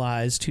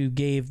hospitalized, who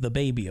gave the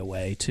baby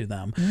away to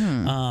them.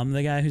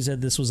 The guy who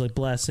said this was a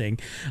blessing.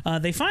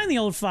 They find the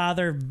old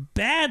father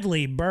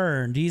badly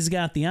burned. He's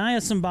got the eye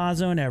of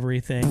Sambazo and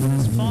everything.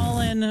 He's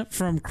fallen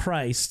from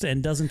Christ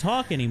and doesn't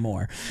talk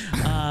anymore.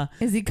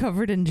 Is he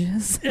covered in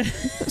jizz?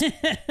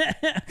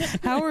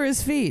 How are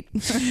his feet?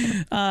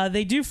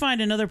 They do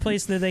find another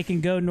place that they can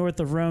go north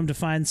of Rome to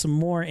find some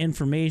more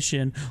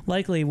information,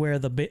 likely where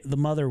the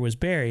mother was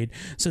buried.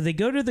 So they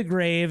go to the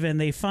grave and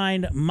they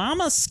find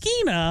Mama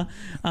Skina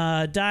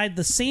died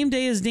the same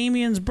day as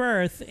Damien's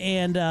birth,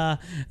 and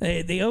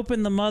they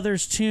open the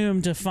mother's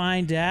tomb to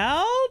find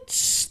out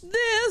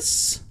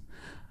this.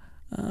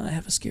 I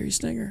have a scary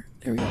stinger.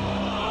 There we go. Oh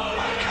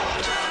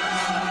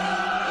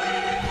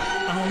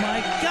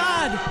my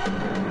God!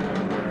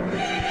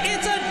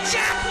 It's a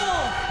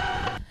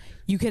jackal!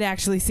 You could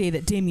actually say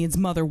that Damien's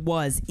mother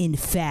was, in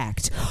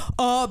fact,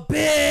 a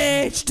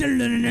bitch.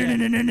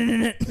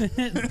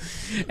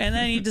 And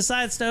then he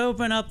decides to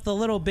open up the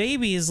little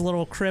baby's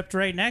little crypt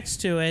right next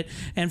to it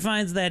and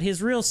finds that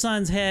his real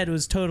son's head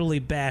was totally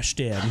bashed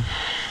in.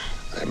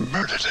 They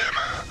murdered him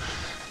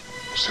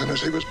as soon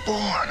as he was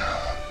born.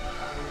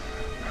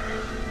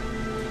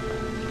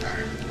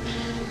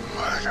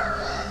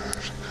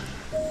 Murderers.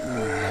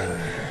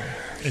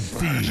 And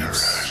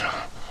thieves.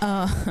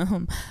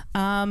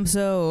 I'm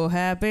so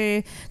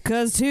happy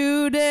 'cause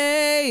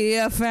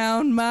today I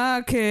found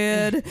my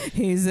kid.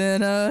 He's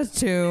in a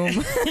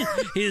tomb.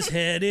 His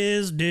head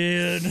is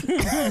dead.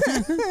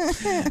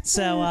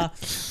 So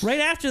right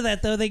after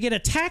that, though, they get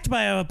attacked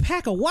by a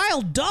pack of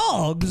wild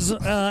dogs,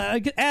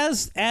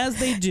 as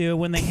they do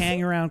when they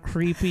hang around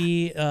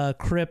creepy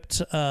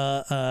crypt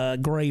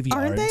graveyards.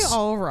 Aren't they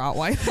all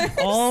Rottweilers?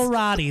 All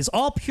Rotties,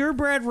 all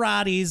purebred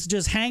Rotties,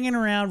 just hanging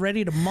around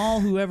ready to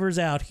maul whoever's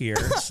out here.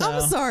 So.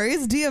 I'm sorry,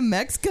 is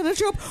DMX gonna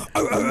show up?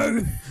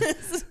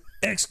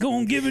 X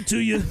gonna give it to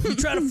you. You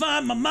try to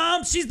find my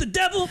mom, she's the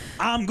devil.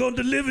 I'm gonna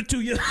deliver it to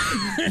you.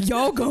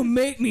 Y'all gonna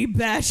make me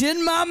bash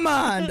in my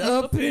mind.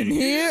 Up in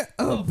here,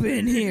 up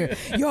in here.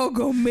 Y'all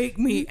gonna make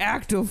me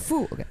act a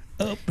fool. Okay.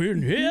 Up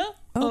in here.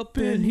 Up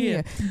in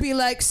here. Be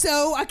like,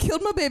 so I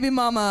killed my baby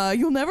mama.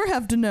 You'll never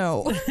have to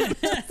know.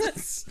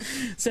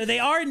 So they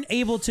are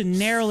able to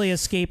narrowly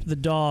escape the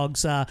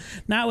dogs,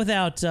 not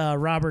without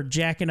Robert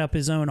jacking up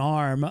his own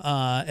arm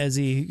as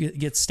he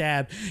gets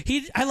stabbed.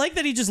 I like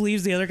that he just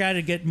leaves the other guy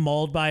to get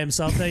mauled by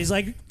himself. That he's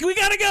like, we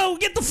gotta go.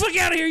 Get the fuck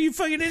out of here, you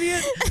fucking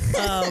idiot.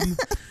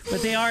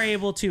 But they are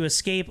able to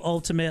escape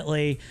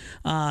ultimately.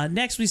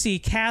 Next, we see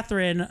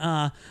Catherine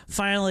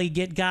finally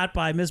get got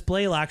by Miss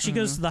Blaylock. She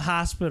goes to the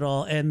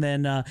hospital and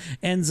then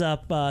ends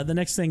up. The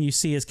next thing you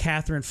see is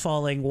Catherine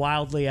falling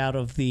wildly out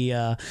of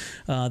the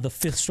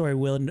fifth-story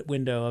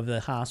window of the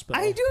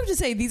hospital. I do have to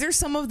say, these are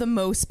some of the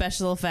most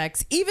special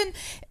effects. Even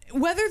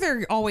whether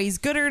they're always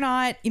good or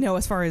not,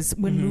 as far as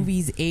when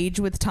movies age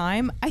with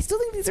time, I still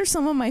think these are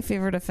some of my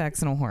favorite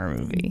effects in a horror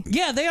movie.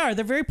 Yeah, they are.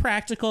 They're very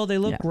practical. They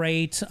look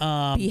great.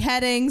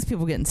 Beheadings,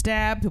 people getting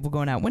stabbed, people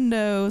going out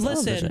windows.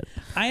 Listen,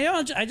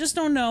 I just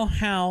don't know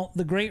how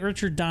the great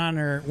Richard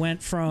Donner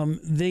went from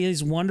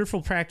these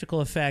wonderful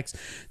practical effects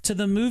to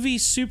the movie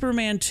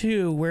Superman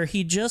 2, where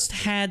he just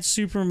had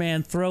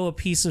Superman throw a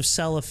piece of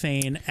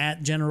cellophane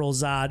at General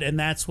Zod, and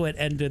that's what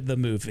ended the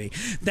movie.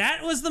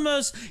 That was the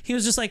most. He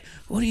was just like,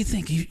 "What do you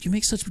think? You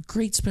make such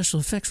great special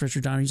effects,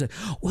 Richard Donner." He's like,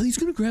 "Well, he's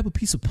going to grab a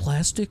piece of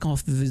plastic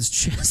off of his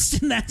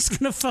chest, and that's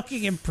going to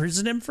fucking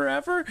imprison him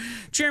forever."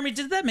 Jeremy,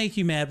 did that make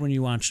you mad when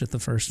you watched it the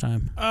first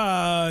time?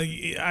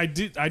 I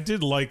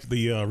did like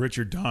the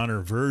Richard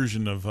Donner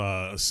version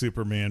of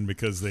Superman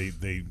because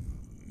they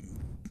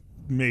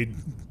made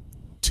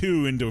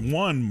two into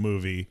one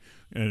movie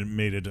and it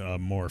made it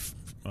more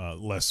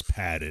less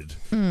padded.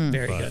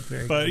 Very good.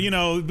 But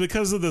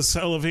because of the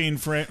cellophane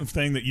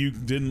thing that you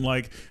didn't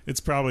like, it's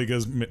probably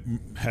because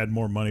had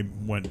more money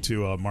went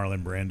to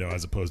Marlon Brando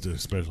as opposed to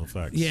special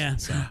effects. Yeah,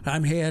 so.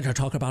 I'm here to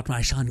talk about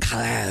my son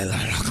Khalil.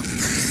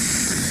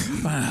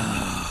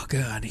 Oh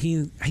God, was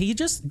he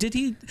just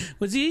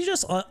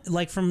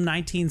like from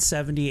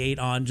 1978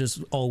 on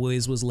just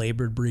always was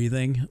labored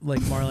breathing like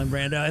Marlon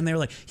Brando, and they were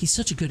like, he's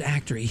such a good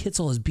actor, he hits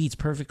all his beats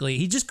perfectly,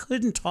 he just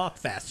couldn't talk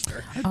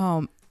faster.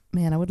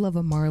 Man, I would love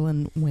a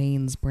Marlon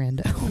Wayans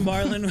Brando.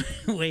 Marlon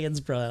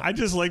Wayans Brando. I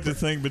just like to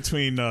think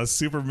between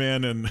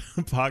Superman and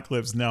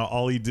Apocalypse now,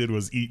 all he did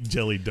was eat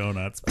jelly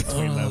donuts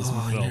between those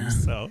films. Yeah.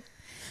 So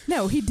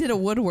no, he did a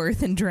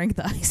Woodworth and drank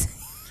the ice.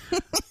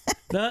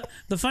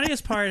 The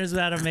funniest part is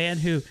about a man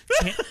who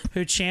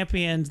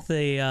championed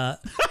the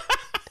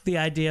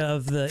idea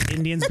of the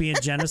Indians being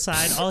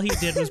genocide. All he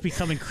did was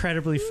become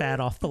incredibly fat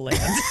off the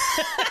land.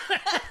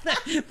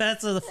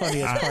 That's the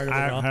funniest part of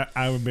it all.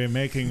 I would be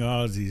making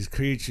all these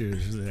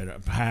creatures that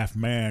are half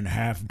man,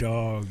 half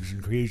dogs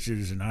and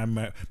creatures, and I'm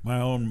at my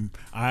own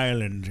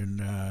island,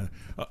 and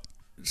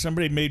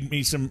somebody made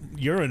me some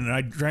urine, and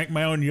I drank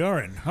my own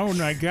urine. Oh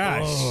my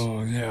gosh!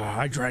 Oh yeah,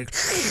 I drank.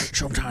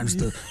 Sometimes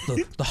the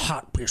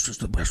hot piss is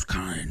the best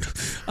kind.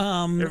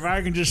 If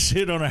I can just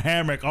sit on a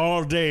hammock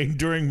all day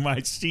during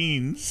my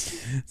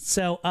scenes.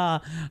 So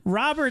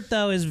Robert,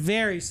 though, is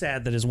very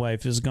sad that his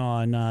wife is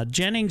gone.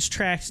 Jennings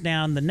tracks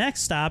down the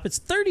next stop. It's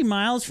 30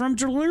 miles from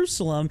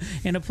Jerusalem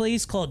in a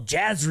place called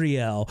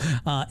Jazreel,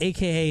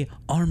 a.k.a.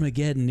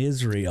 Armageddon,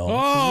 Israel.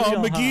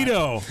 Oh,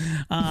 Megiddo!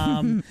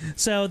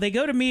 So they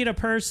go to meet a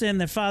person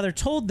their father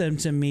told them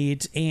to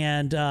meet,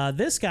 and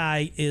this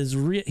guy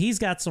he's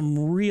got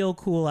some real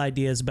cool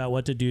ideas about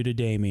what to do to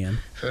Damien.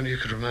 If only you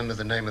could remember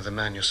the name of the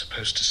man you're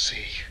supposed to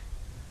see.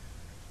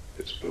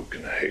 It's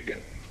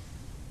Copenhagen.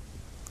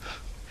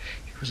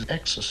 He was an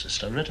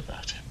exorcist. I read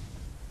about him.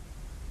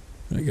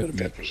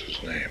 That was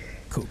his name.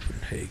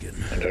 Copenhagen.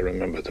 And I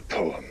remember the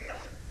poem.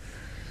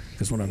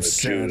 Because when I'm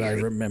sad, I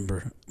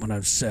remember. When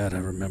I'm sad, I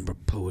remember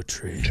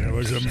poetry. There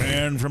was a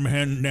man from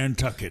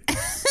Nantucket.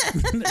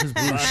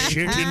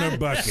 Shit in a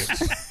bucket.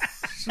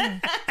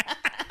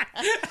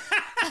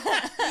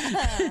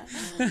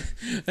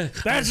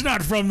 That's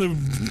not from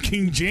the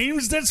King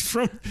James. That's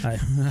from.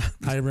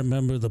 I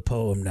remember the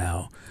poem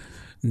now.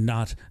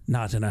 Not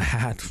in a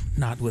hat,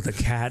 not with a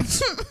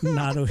cat,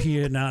 not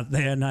here, not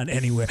there, not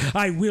anywhere.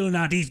 I will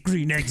not eat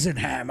green eggs and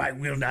ham. I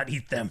will not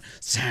eat them.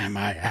 Sam,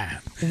 I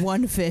am.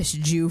 One fish,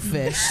 Jew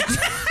fish.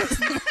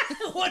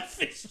 One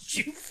fish,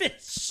 Jew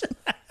fish.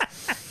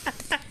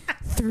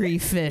 3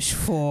 fish,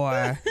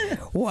 4.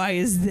 Why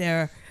is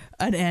there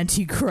an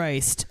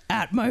antichrist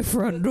at my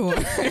front door?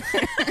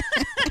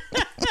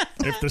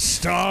 If the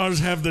stars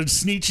have the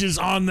sneeches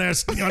on their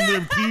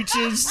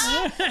peaches.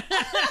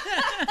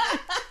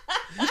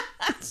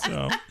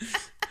 So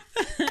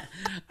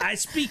I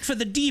speak for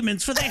the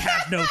demons, for they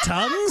have no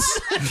tongues.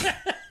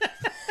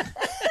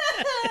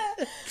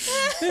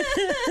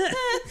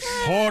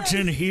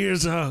 Horton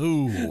hears a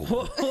who.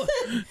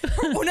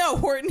 Oh no,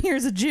 Horton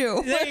hears a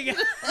Jew. There you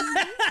go.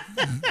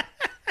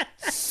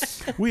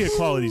 We at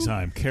Quality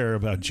Time care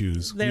about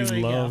Jews. There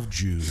we love go.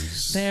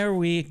 Jews. There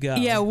we go.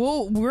 Yeah,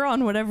 we're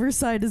on whatever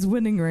side is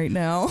winning right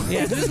now.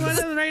 Yeah, who's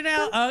winning right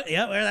now? Oh,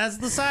 yeah, that's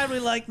the side we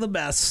like the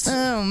best.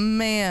 Oh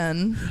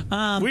man,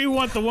 we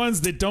want the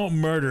ones that don't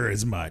murder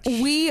as much.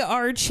 We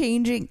are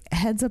changing.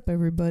 Heads up,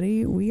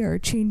 everybody! We are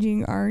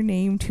changing our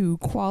name to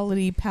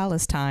Quality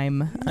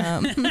Palestine.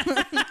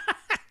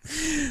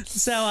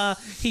 So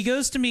he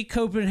goes to meet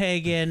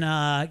Copenhagen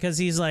because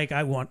he's like,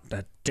 I want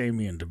that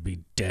Damien to be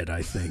dead,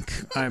 I think.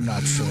 I'm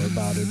not sure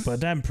about it,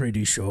 but I'm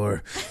pretty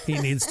sure he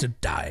needs to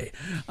die.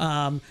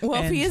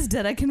 If he is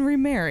dead, I can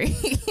remarry.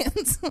 He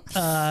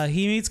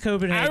meets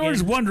Copenhagen. I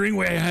was wondering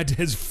where he had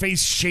his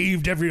face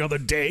shaved every other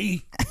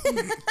day.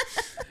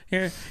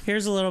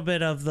 Here's a little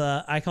bit of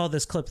I call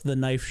this clip the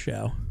knife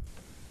show.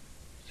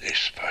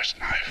 This first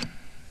knife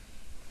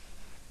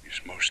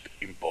is most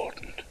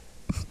important.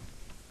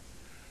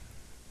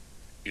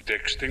 It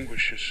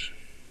extinguishes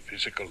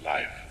physical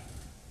life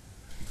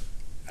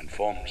and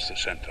forms the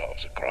center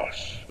of the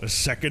cross. The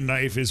second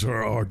knife is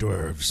for hors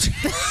d'oeuvres.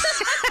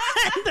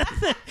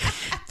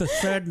 The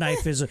third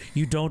knife is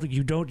you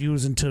don't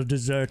use until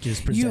dessert is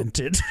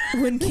presented.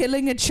 When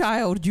killing a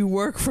child, you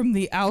work from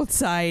the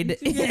outside.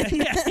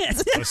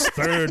 The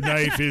third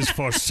knife is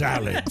for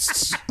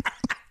salads.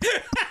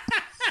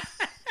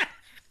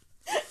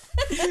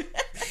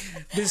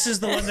 This is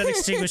the one that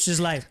extinguishes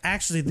life.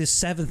 Actually, this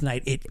seventh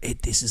knife,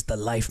 this is the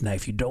life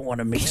knife. You don't want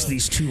to mix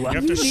these two up.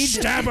 You have to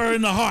stab her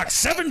in the heart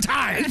 7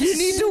 times. You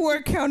need to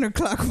work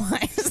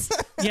counterclockwise.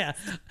 Yeah.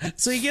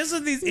 So he gives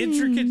them these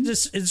intricate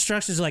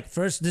instructions like,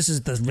 first, this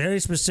is the very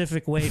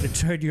specific way to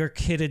turn your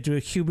kid into a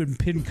human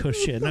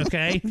pincushion,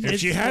 okay? If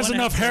she has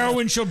enough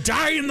heroin, she'll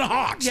die in the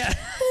heart. Yeah.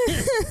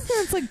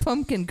 It's like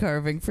pumpkin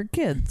carving for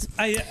kids.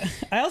 I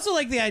also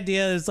like the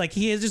idea is like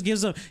he just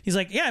gives them, he's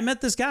like, yeah, I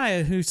met this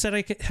guy who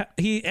said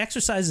he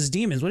exercises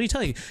demons. What did he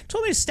tell you? He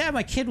told me to stab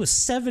my kid with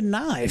 7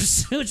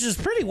 knives, which is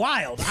pretty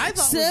wild. I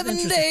thought 7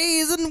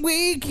 days a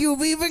week,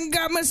 you've even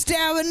got me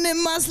stabbing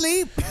in my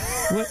sleep.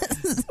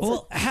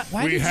 Well,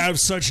 why we have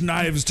such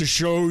knives to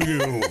show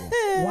you.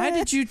 Why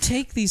did you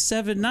take these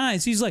 7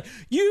 knives? He's like,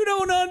 you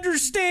don't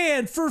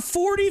understand. For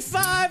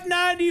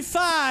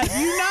 $45.95,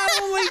 you not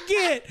only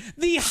get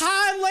the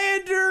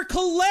Highlander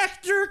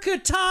Collector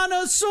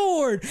Katana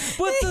sword,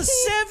 but the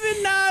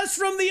 7 knives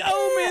from the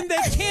Omen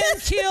that can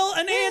kill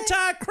an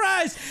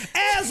Antichrist,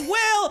 as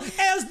well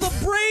as the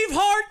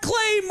Braveheart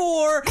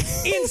Claymore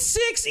in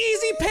 6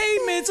 easy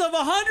payments of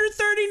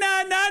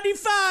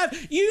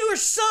 $139.95. Your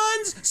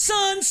sons'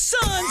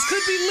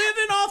 could be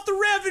living off the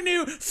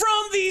revenue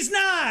from these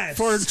knives.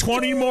 For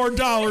 $20 more,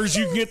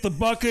 you can get the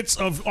buckets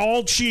of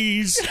all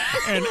cheese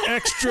and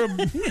extra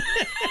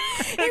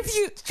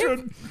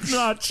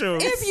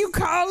nachos. If you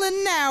call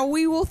in now,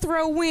 we will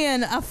throw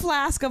in a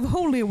flask of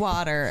holy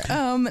water.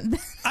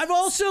 I've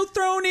also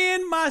thrown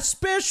in my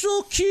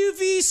special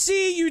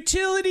QVC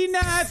utility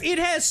knife. It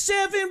has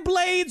 7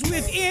 blades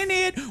within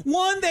it.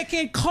 One that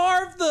can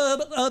carve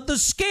the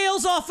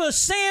scales off a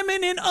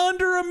salmon in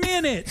under a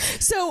minute.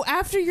 So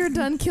after you're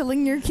done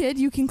killing your kid,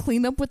 you can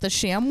clean up with a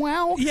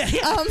ShamWow. Yeah.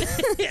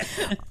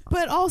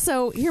 But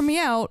also, hear me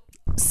out.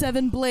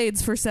 7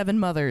 blades for 7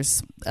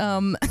 mothers.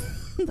 7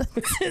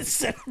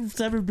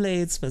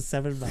 blades for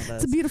 7 mothers.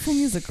 It's a beautiful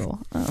musical.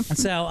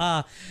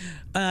 So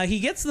he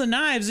gets the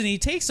knives and he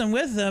takes them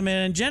with him,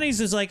 and Jennings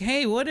is like,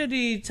 hey, what did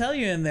he tell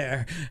you in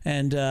there?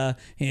 And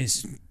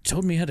he's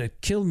told me how to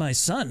kill my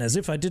son, as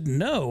if I didn't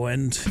know.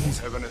 And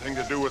Have anything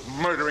to do with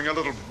murdering a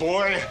little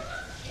boy?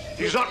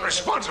 He's not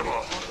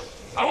responsible.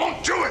 I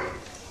won't do it.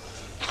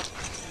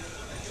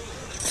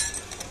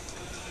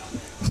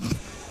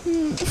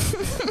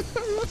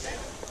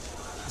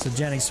 So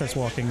Jennings starts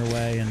walking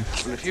away, and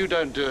if you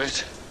don't do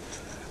it,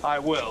 I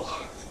will.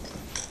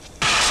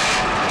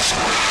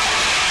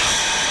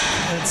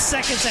 And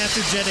seconds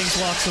after Jennings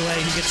walks away,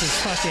 he gets his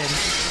fucking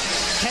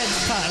head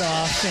cut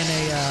off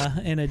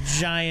in a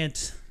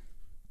giant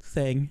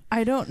thing.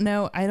 I don't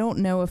know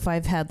if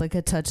I've had like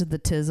a touch of the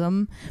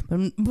tism,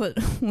 but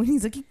when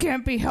he's like, you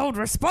can't be held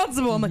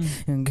responsible, I'm like,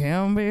 you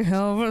can't be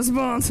held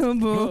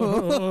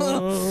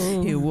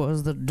responsible. It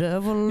was the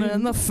devil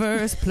in the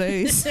first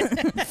place.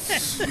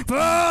 For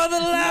the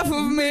life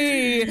of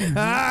me,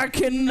 I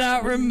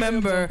cannot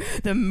remember.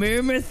 The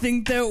made me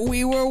think that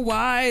we were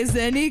wise,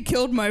 then he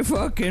killed my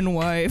fucking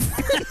wife.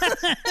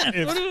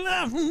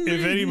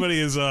 If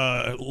anybody has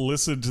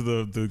listened to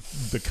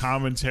the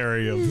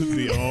commentary of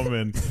the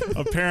Omen,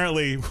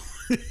 apparently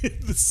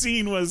the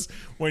scene was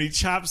when he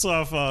chops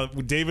off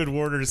David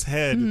Warner's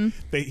head.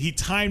 Mm-hmm. He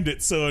timed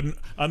it so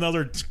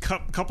another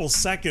couple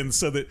seconds,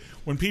 so that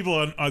when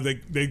people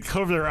they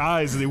cover their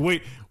eyes and they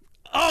wait.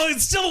 Oh, it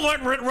still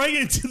went right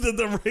into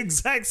the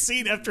exact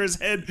scene after his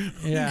head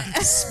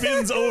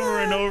spins over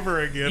and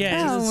over again.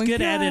 Yeah, it's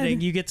good editing.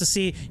 You get to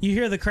see, you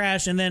hear the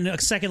crash, and then a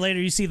second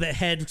later you see the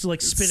head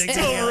like spinning.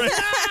 Oh,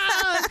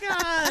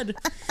 God.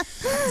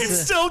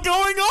 It's still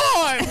going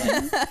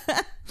on.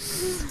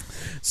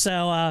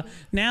 So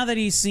now that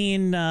he's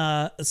seen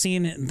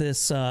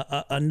this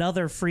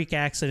another freak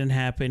accident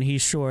happen,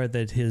 he's sure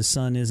that his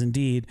son is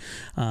indeed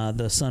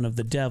the son of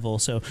the devil.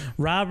 So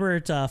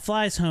Robert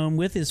flies home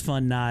with his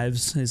fun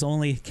knives, his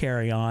only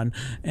carry-on,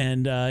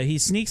 and he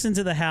sneaks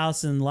into the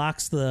house and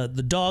locks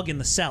the dog in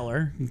the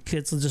cellar.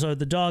 So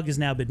the dog has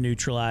now been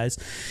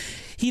neutralized.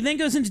 He then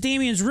goes into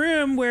Damien's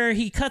room where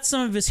he cuts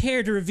some of his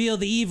hair to reveal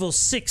the evil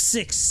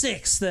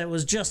 666 that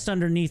was just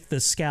underneath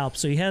the scalp.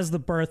 So he has the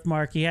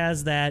birthmark, he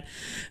has that.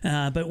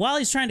 But while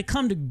he's trying to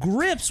come to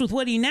grips with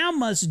what he now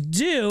must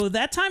do,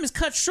 that time is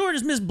cut short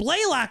as Miss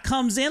Blaylock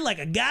comes in like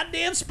a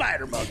goddamn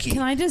spider monkey.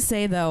 Can I just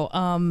say, though,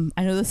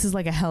 I know this is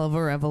like a hell of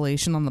a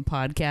revelation on the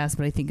podcast,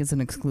 but I think it's an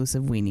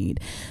exclusive we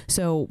need.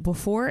 So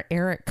before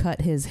Erik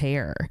cut his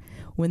hair,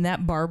 when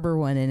that barber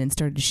went in and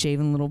started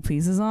shaving little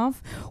pieces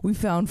off, we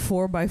found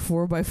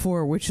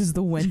 4x4x4, which is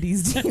the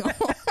Wendy's deal.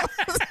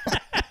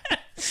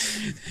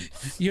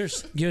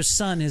 Your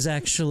son is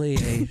actually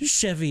a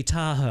Chevy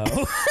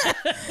Tahoe.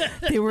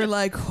 They were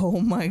like, oh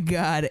my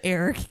God,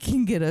 Eric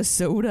can get a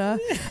soda,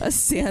 a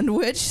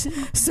sandwich,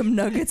 some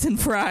nuggets and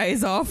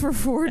fries, all for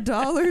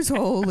 $4.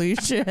 Holy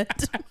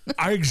shit.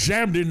 I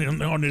examined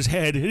him on his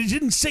head. It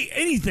didn't say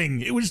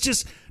anything. It was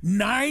just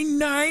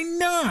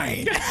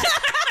 999.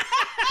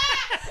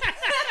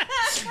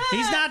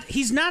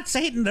 He's not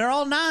Satan. They're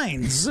all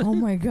nines. Oh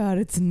my God,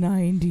 it's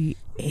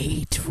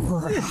 98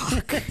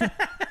 Rock.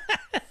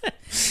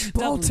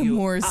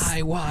 Baltimore's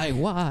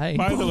IYY.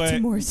 By the way,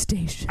 Baltimore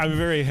station. I'm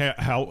very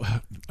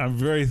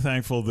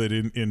thankful that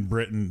in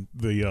Britain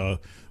the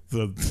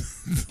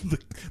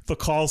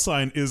call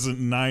sign isn't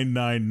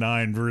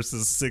 999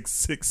 versus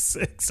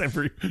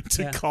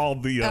 666 call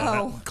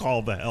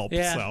the help.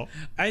 Yeah, So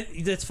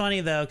it's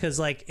funny though, because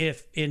like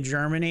if in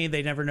Germany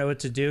they never know what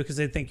to do because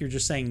they think you're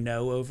just saying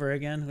no over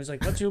again. It's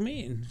like, what do you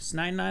mean? It's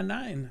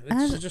 999.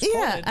 It's just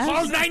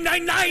call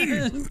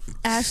 999.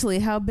 Ashley,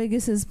 how big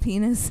is his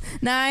penis?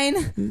 9.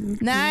 There's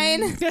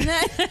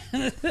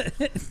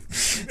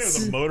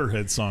a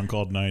Motorhead song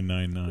called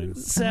 999.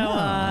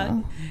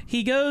 So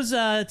he goes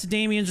to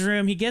Damien's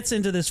room. He gets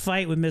into this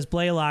fight with Miss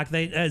Blaylock.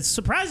 They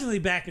surprisingly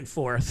back and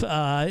forth.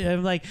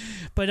 But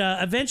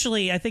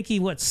eventually, I think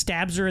he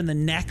stabs her in the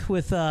neck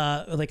with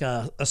like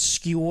a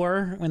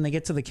skewer when they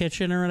get to the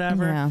kitchen or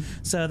whatever. Yeah.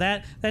 So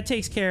that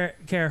takes care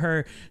of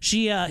her.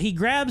 He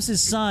grabs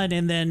his son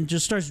and then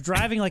just starts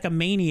driving like a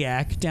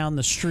maniac down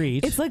the street.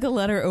 It's like a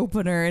letter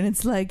opener, and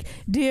it's like,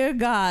 dear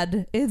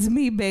God, it's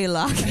me,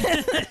 Blaylock.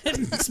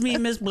 It's me,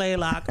 Miss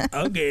Blaylock,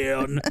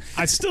 again.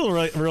 I still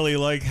really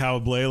like how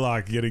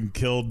Blaylock getting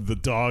killed. The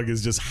dog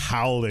is just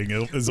howling.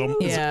 It's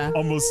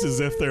almost as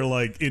if they're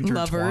like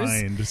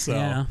intertwined. Lovers. So.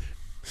 Yeah.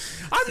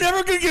 I'm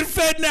never gonna get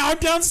fed now. I'm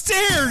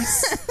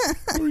downstairs.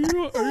 Are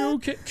you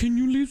okay? Can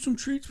you leave some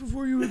treats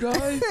before you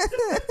die?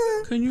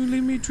 Can you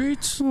leave me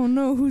treats? Oh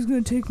no, who's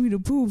gonna take me to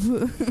poop?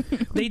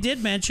 They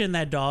did mention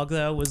that dog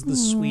though was the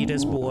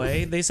sweetest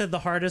boy. They said the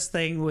hardest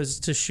thing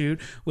to shoot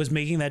was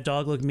making that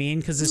dog look mean,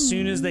 because as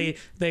soon as they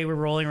were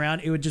rolling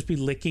around, it would just be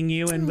licking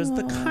you, and was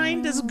the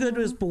kindest,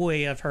 goodest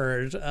boy I've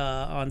heard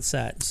on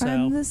set. So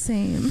I'm the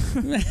same.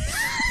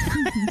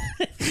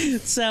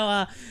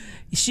 So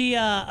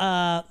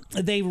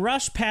they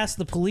rush past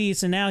the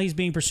police, and now he's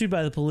being pursued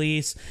by the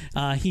police.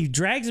 He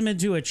drags him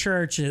into a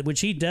church, which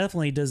he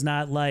definitely does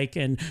not like,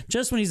 and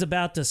just when he's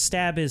about to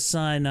stab his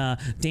son,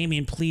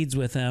 Damien pleads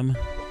with him. No,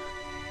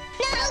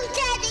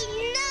 Daddy,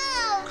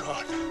 no!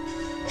 God,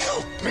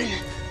 help me.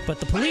 But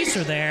the police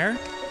are there,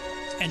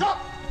 and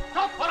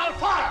Stop or I'll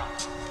fire!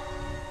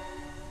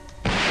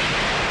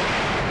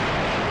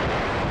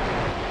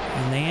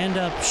 and they end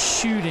up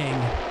shooting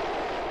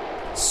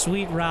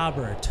Sweet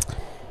Robert.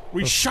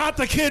 We shot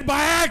the kid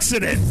by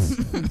accident.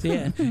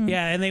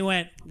 Yeah, and they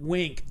went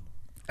wink.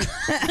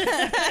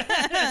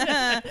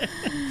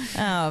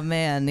 Oh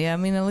man, yeah. I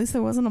mean, at least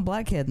there wasn't a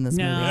black kid in this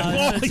movie.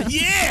 Oh,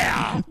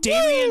 yeah,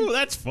 Damien. Woo,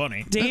 that's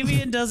funny.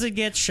 Damien doesn't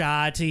get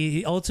shot.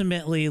 He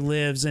ultimately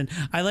lives, and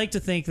I like to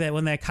think that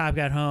when that cop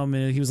got home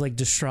and he was like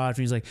distraught, and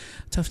he's like,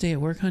 "Tough day at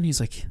work, hon." He's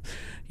like,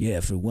 "Yeah,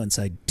 for once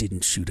I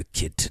didn't shoot a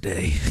kid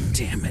today.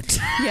 Damn it."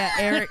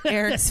 Yeah,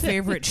 Eric's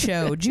favorite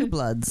show, Jew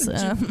Bloods.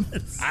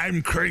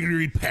 I'm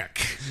Gregory Peck.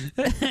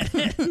 You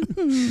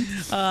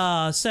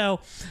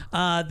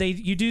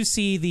do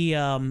see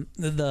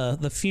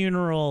the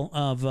funeral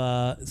of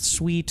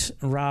Sweet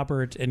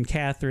Robert and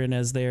Catherine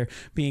as they're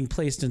being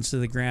placed into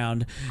the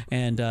ground,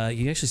 and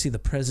you actually see the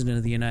President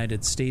of the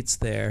United States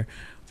there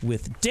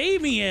with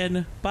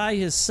Damien by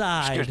his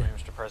side. Excuse me,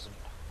 Mr. President.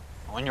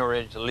 When you're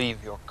ready to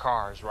leave, your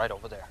car is right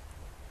over there.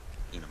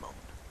 In a moment.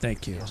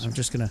 Thank you. I'm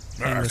just gonna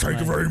Thank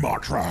you very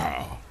much.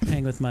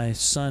 hang with my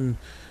son,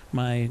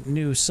 my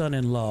new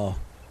son-in-law,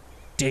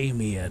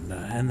 Damien,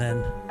 and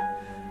then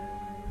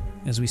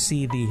as we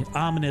see the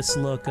ominous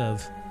look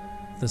of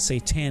the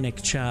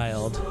satanic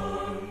child.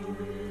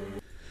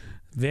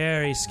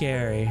 Very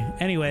scary.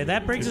 Anyway,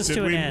 that brings us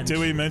to an end. Did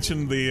we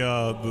mention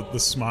the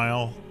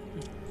smile?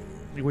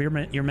 You're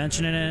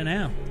mentioning it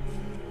now.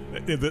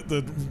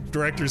 The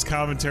director's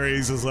commentary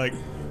is like,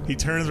 he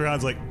turns around,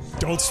 is like,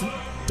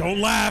 don't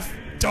laugh.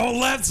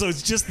 So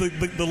it's just the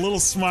little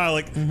smile,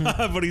 like,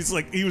 but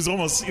he was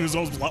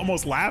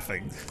almost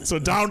laughing. So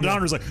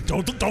Downer's like,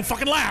 don't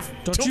fucking laugh.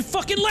 Don't you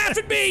fucking laugh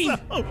at me.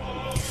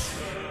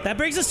 That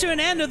brings us to an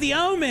end of The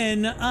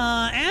Omen.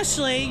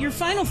 Ashley, your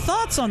final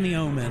thoughts on The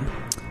Omen?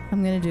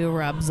 I'm gonna do a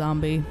Rob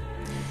Zombie.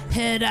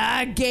 Head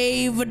I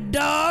gave a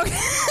dog.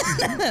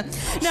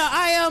 No,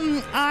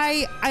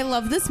 I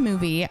love this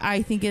movie.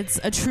 I think it's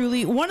a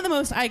truly one of the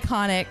most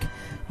iconic,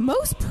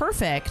 most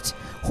perfect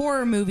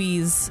horror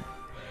movies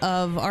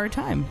of our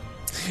time.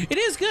 It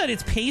is good.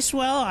 It's paced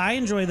well. I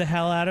enjoy the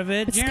hell out of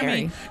it. It's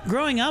Jeremy, scary.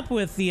 Growing up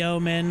with The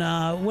Omen,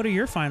 what are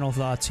your final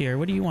thoughts here?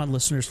 What do you want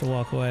listeners to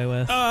walk away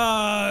with?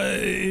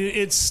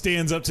 It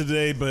stands up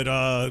today,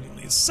 but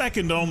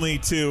second only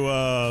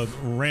to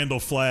Randall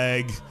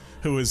Flagg,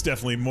 who is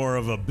definitely more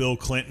of a Bill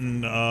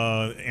Clinton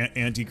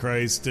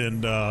antichrist,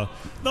 and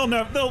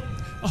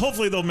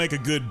Hopefully they'll make a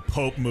good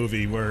Pope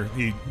movie where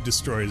he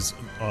destroys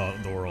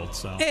the world.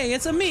 So hey,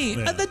 it's me,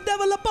 the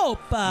devil of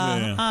Pope.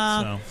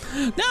 No,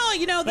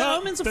 the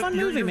Omen's a fun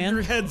movie, man.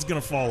 Your head's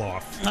gonna fall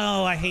off.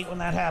 Oh, I hate when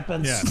that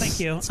happens. Yeah, Thank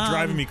you. It's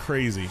driving me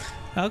crazy.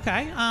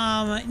 Okay.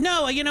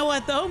 No, you know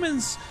what? The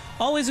Omen's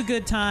always a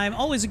good time,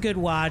 always a good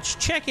watch.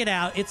 Check it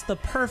out. It's the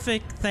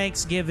perfect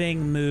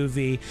Thanksgiving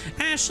movie.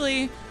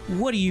 Ashley,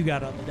 what do you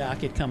got on the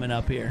docket coming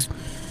up here?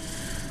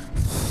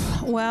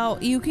 Well,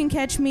 you can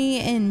catch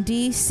me in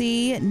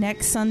D.C.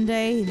 next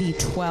Sunday, the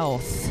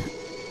 12th.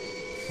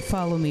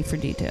 Follow me for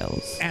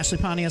details. Ashley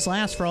Pontius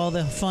last for all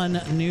the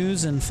fun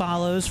news and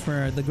follows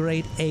for the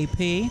great AP.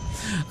 You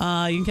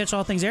can catch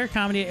all things Erik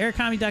Comedy at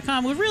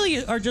ericomedy.com. We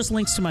really are just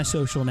links to my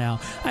social now.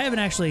 I haven't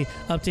actually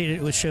updated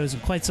it with shows in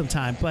quite some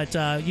time, but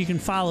you can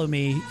follow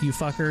me, you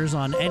fuckers,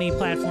 on any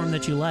platform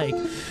that you like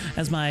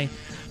as my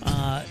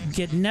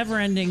get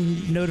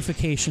never-ending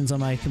notifications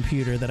on my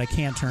computer that I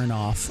can't turn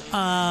off.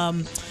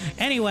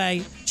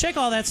 Anyway, check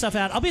all that stuff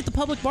out. I'll be at the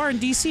Public Bar in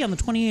D.C. on the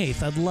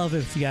 28th. I'd love it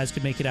if you guys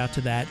could make it out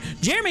to that.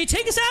 Jeremy,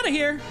 take us out of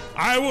here.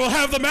 I will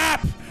have the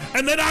map,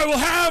 and then I will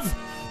have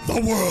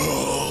the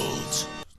world.